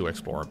 And to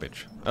explore a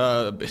bitch.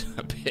 A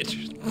bitch.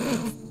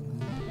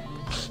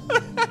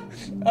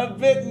 A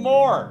bit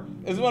more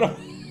is what I'm...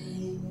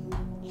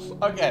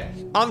 Okay,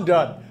 I'm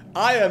done.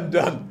 I am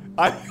done.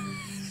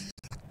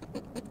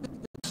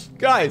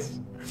 Guys,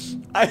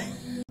 I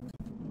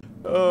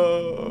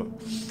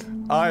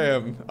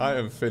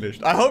am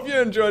finished. I hope you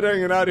enjoyed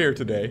hanging out here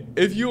today.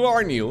 If you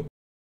are new,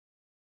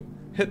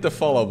 hit the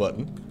follow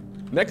button.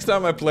 Next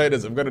time I play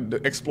this, I'm gonna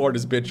explore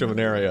this bitch of an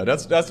area.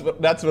 That's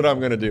what I'm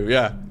gonna do.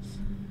 Yeah.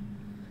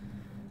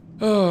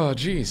 Oh,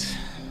 jeez.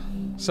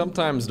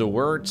 Sometimes the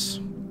words,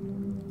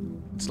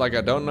 it's like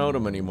I don't know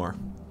them anymore.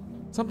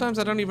 Sometimes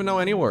I don't even know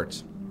any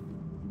words.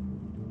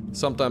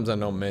 Sometimes I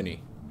know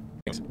many.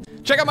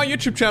 Check out my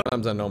YouTube channel.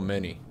 Sometimes I know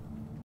many.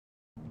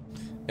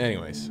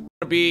 Anyways,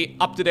 gonna be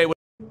up to date with.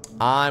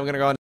 I'm gonna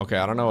go. Okay,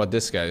 I don't know what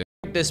this guy.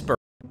 This person.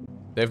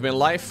 They've been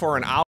live for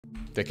an hour.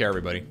 Take care,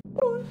 everybody.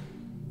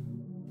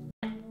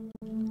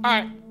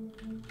 Alright.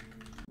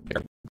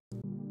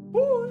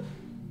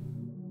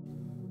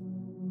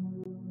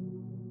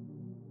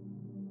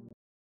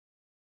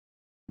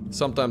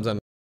 Sometimes I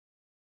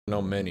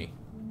know many.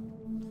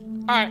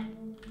 Alright.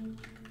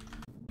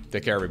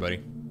 Take care,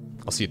 everybody.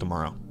 I'll see you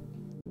tomorrow.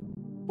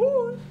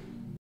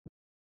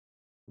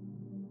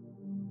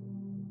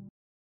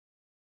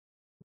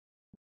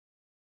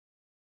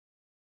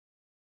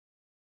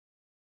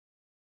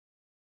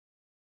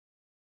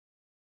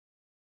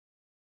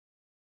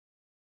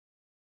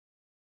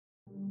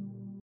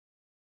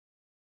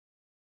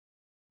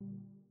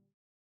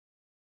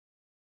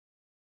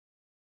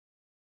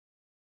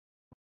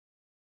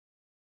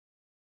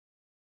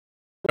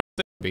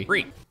 Be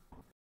free.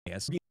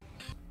 Yes. I'm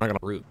not gonna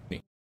root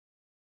me.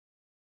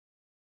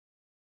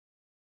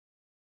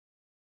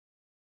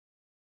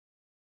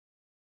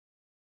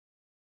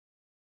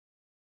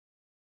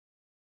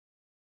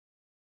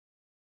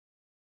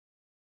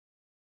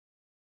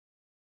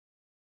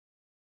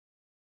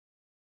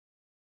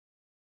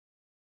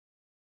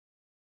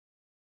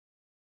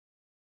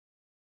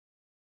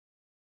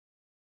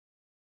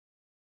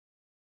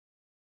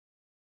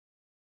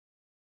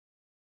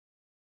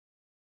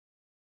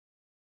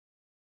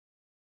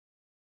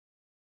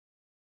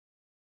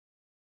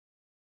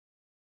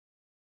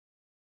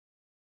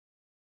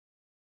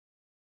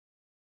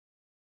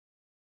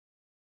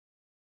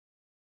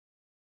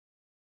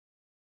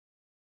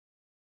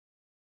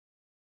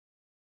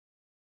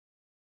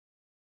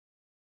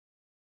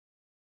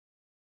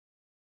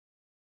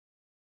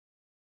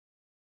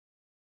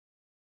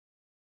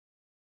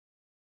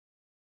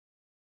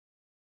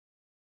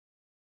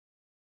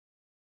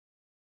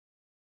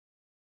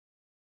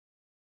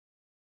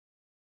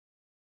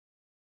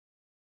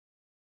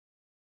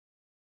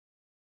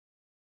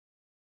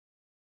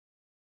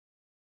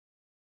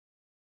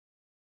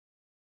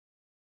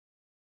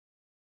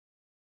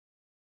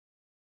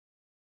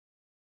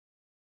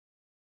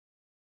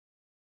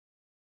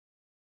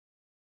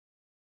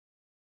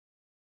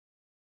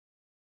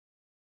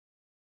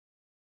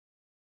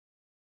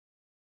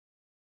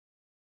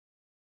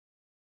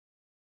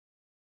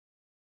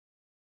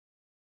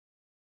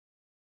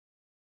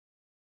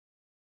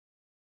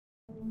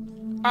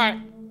 Alright.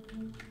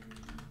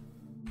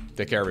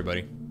 Take care,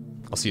 everybody.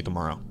 I'll see you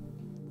tomorrow.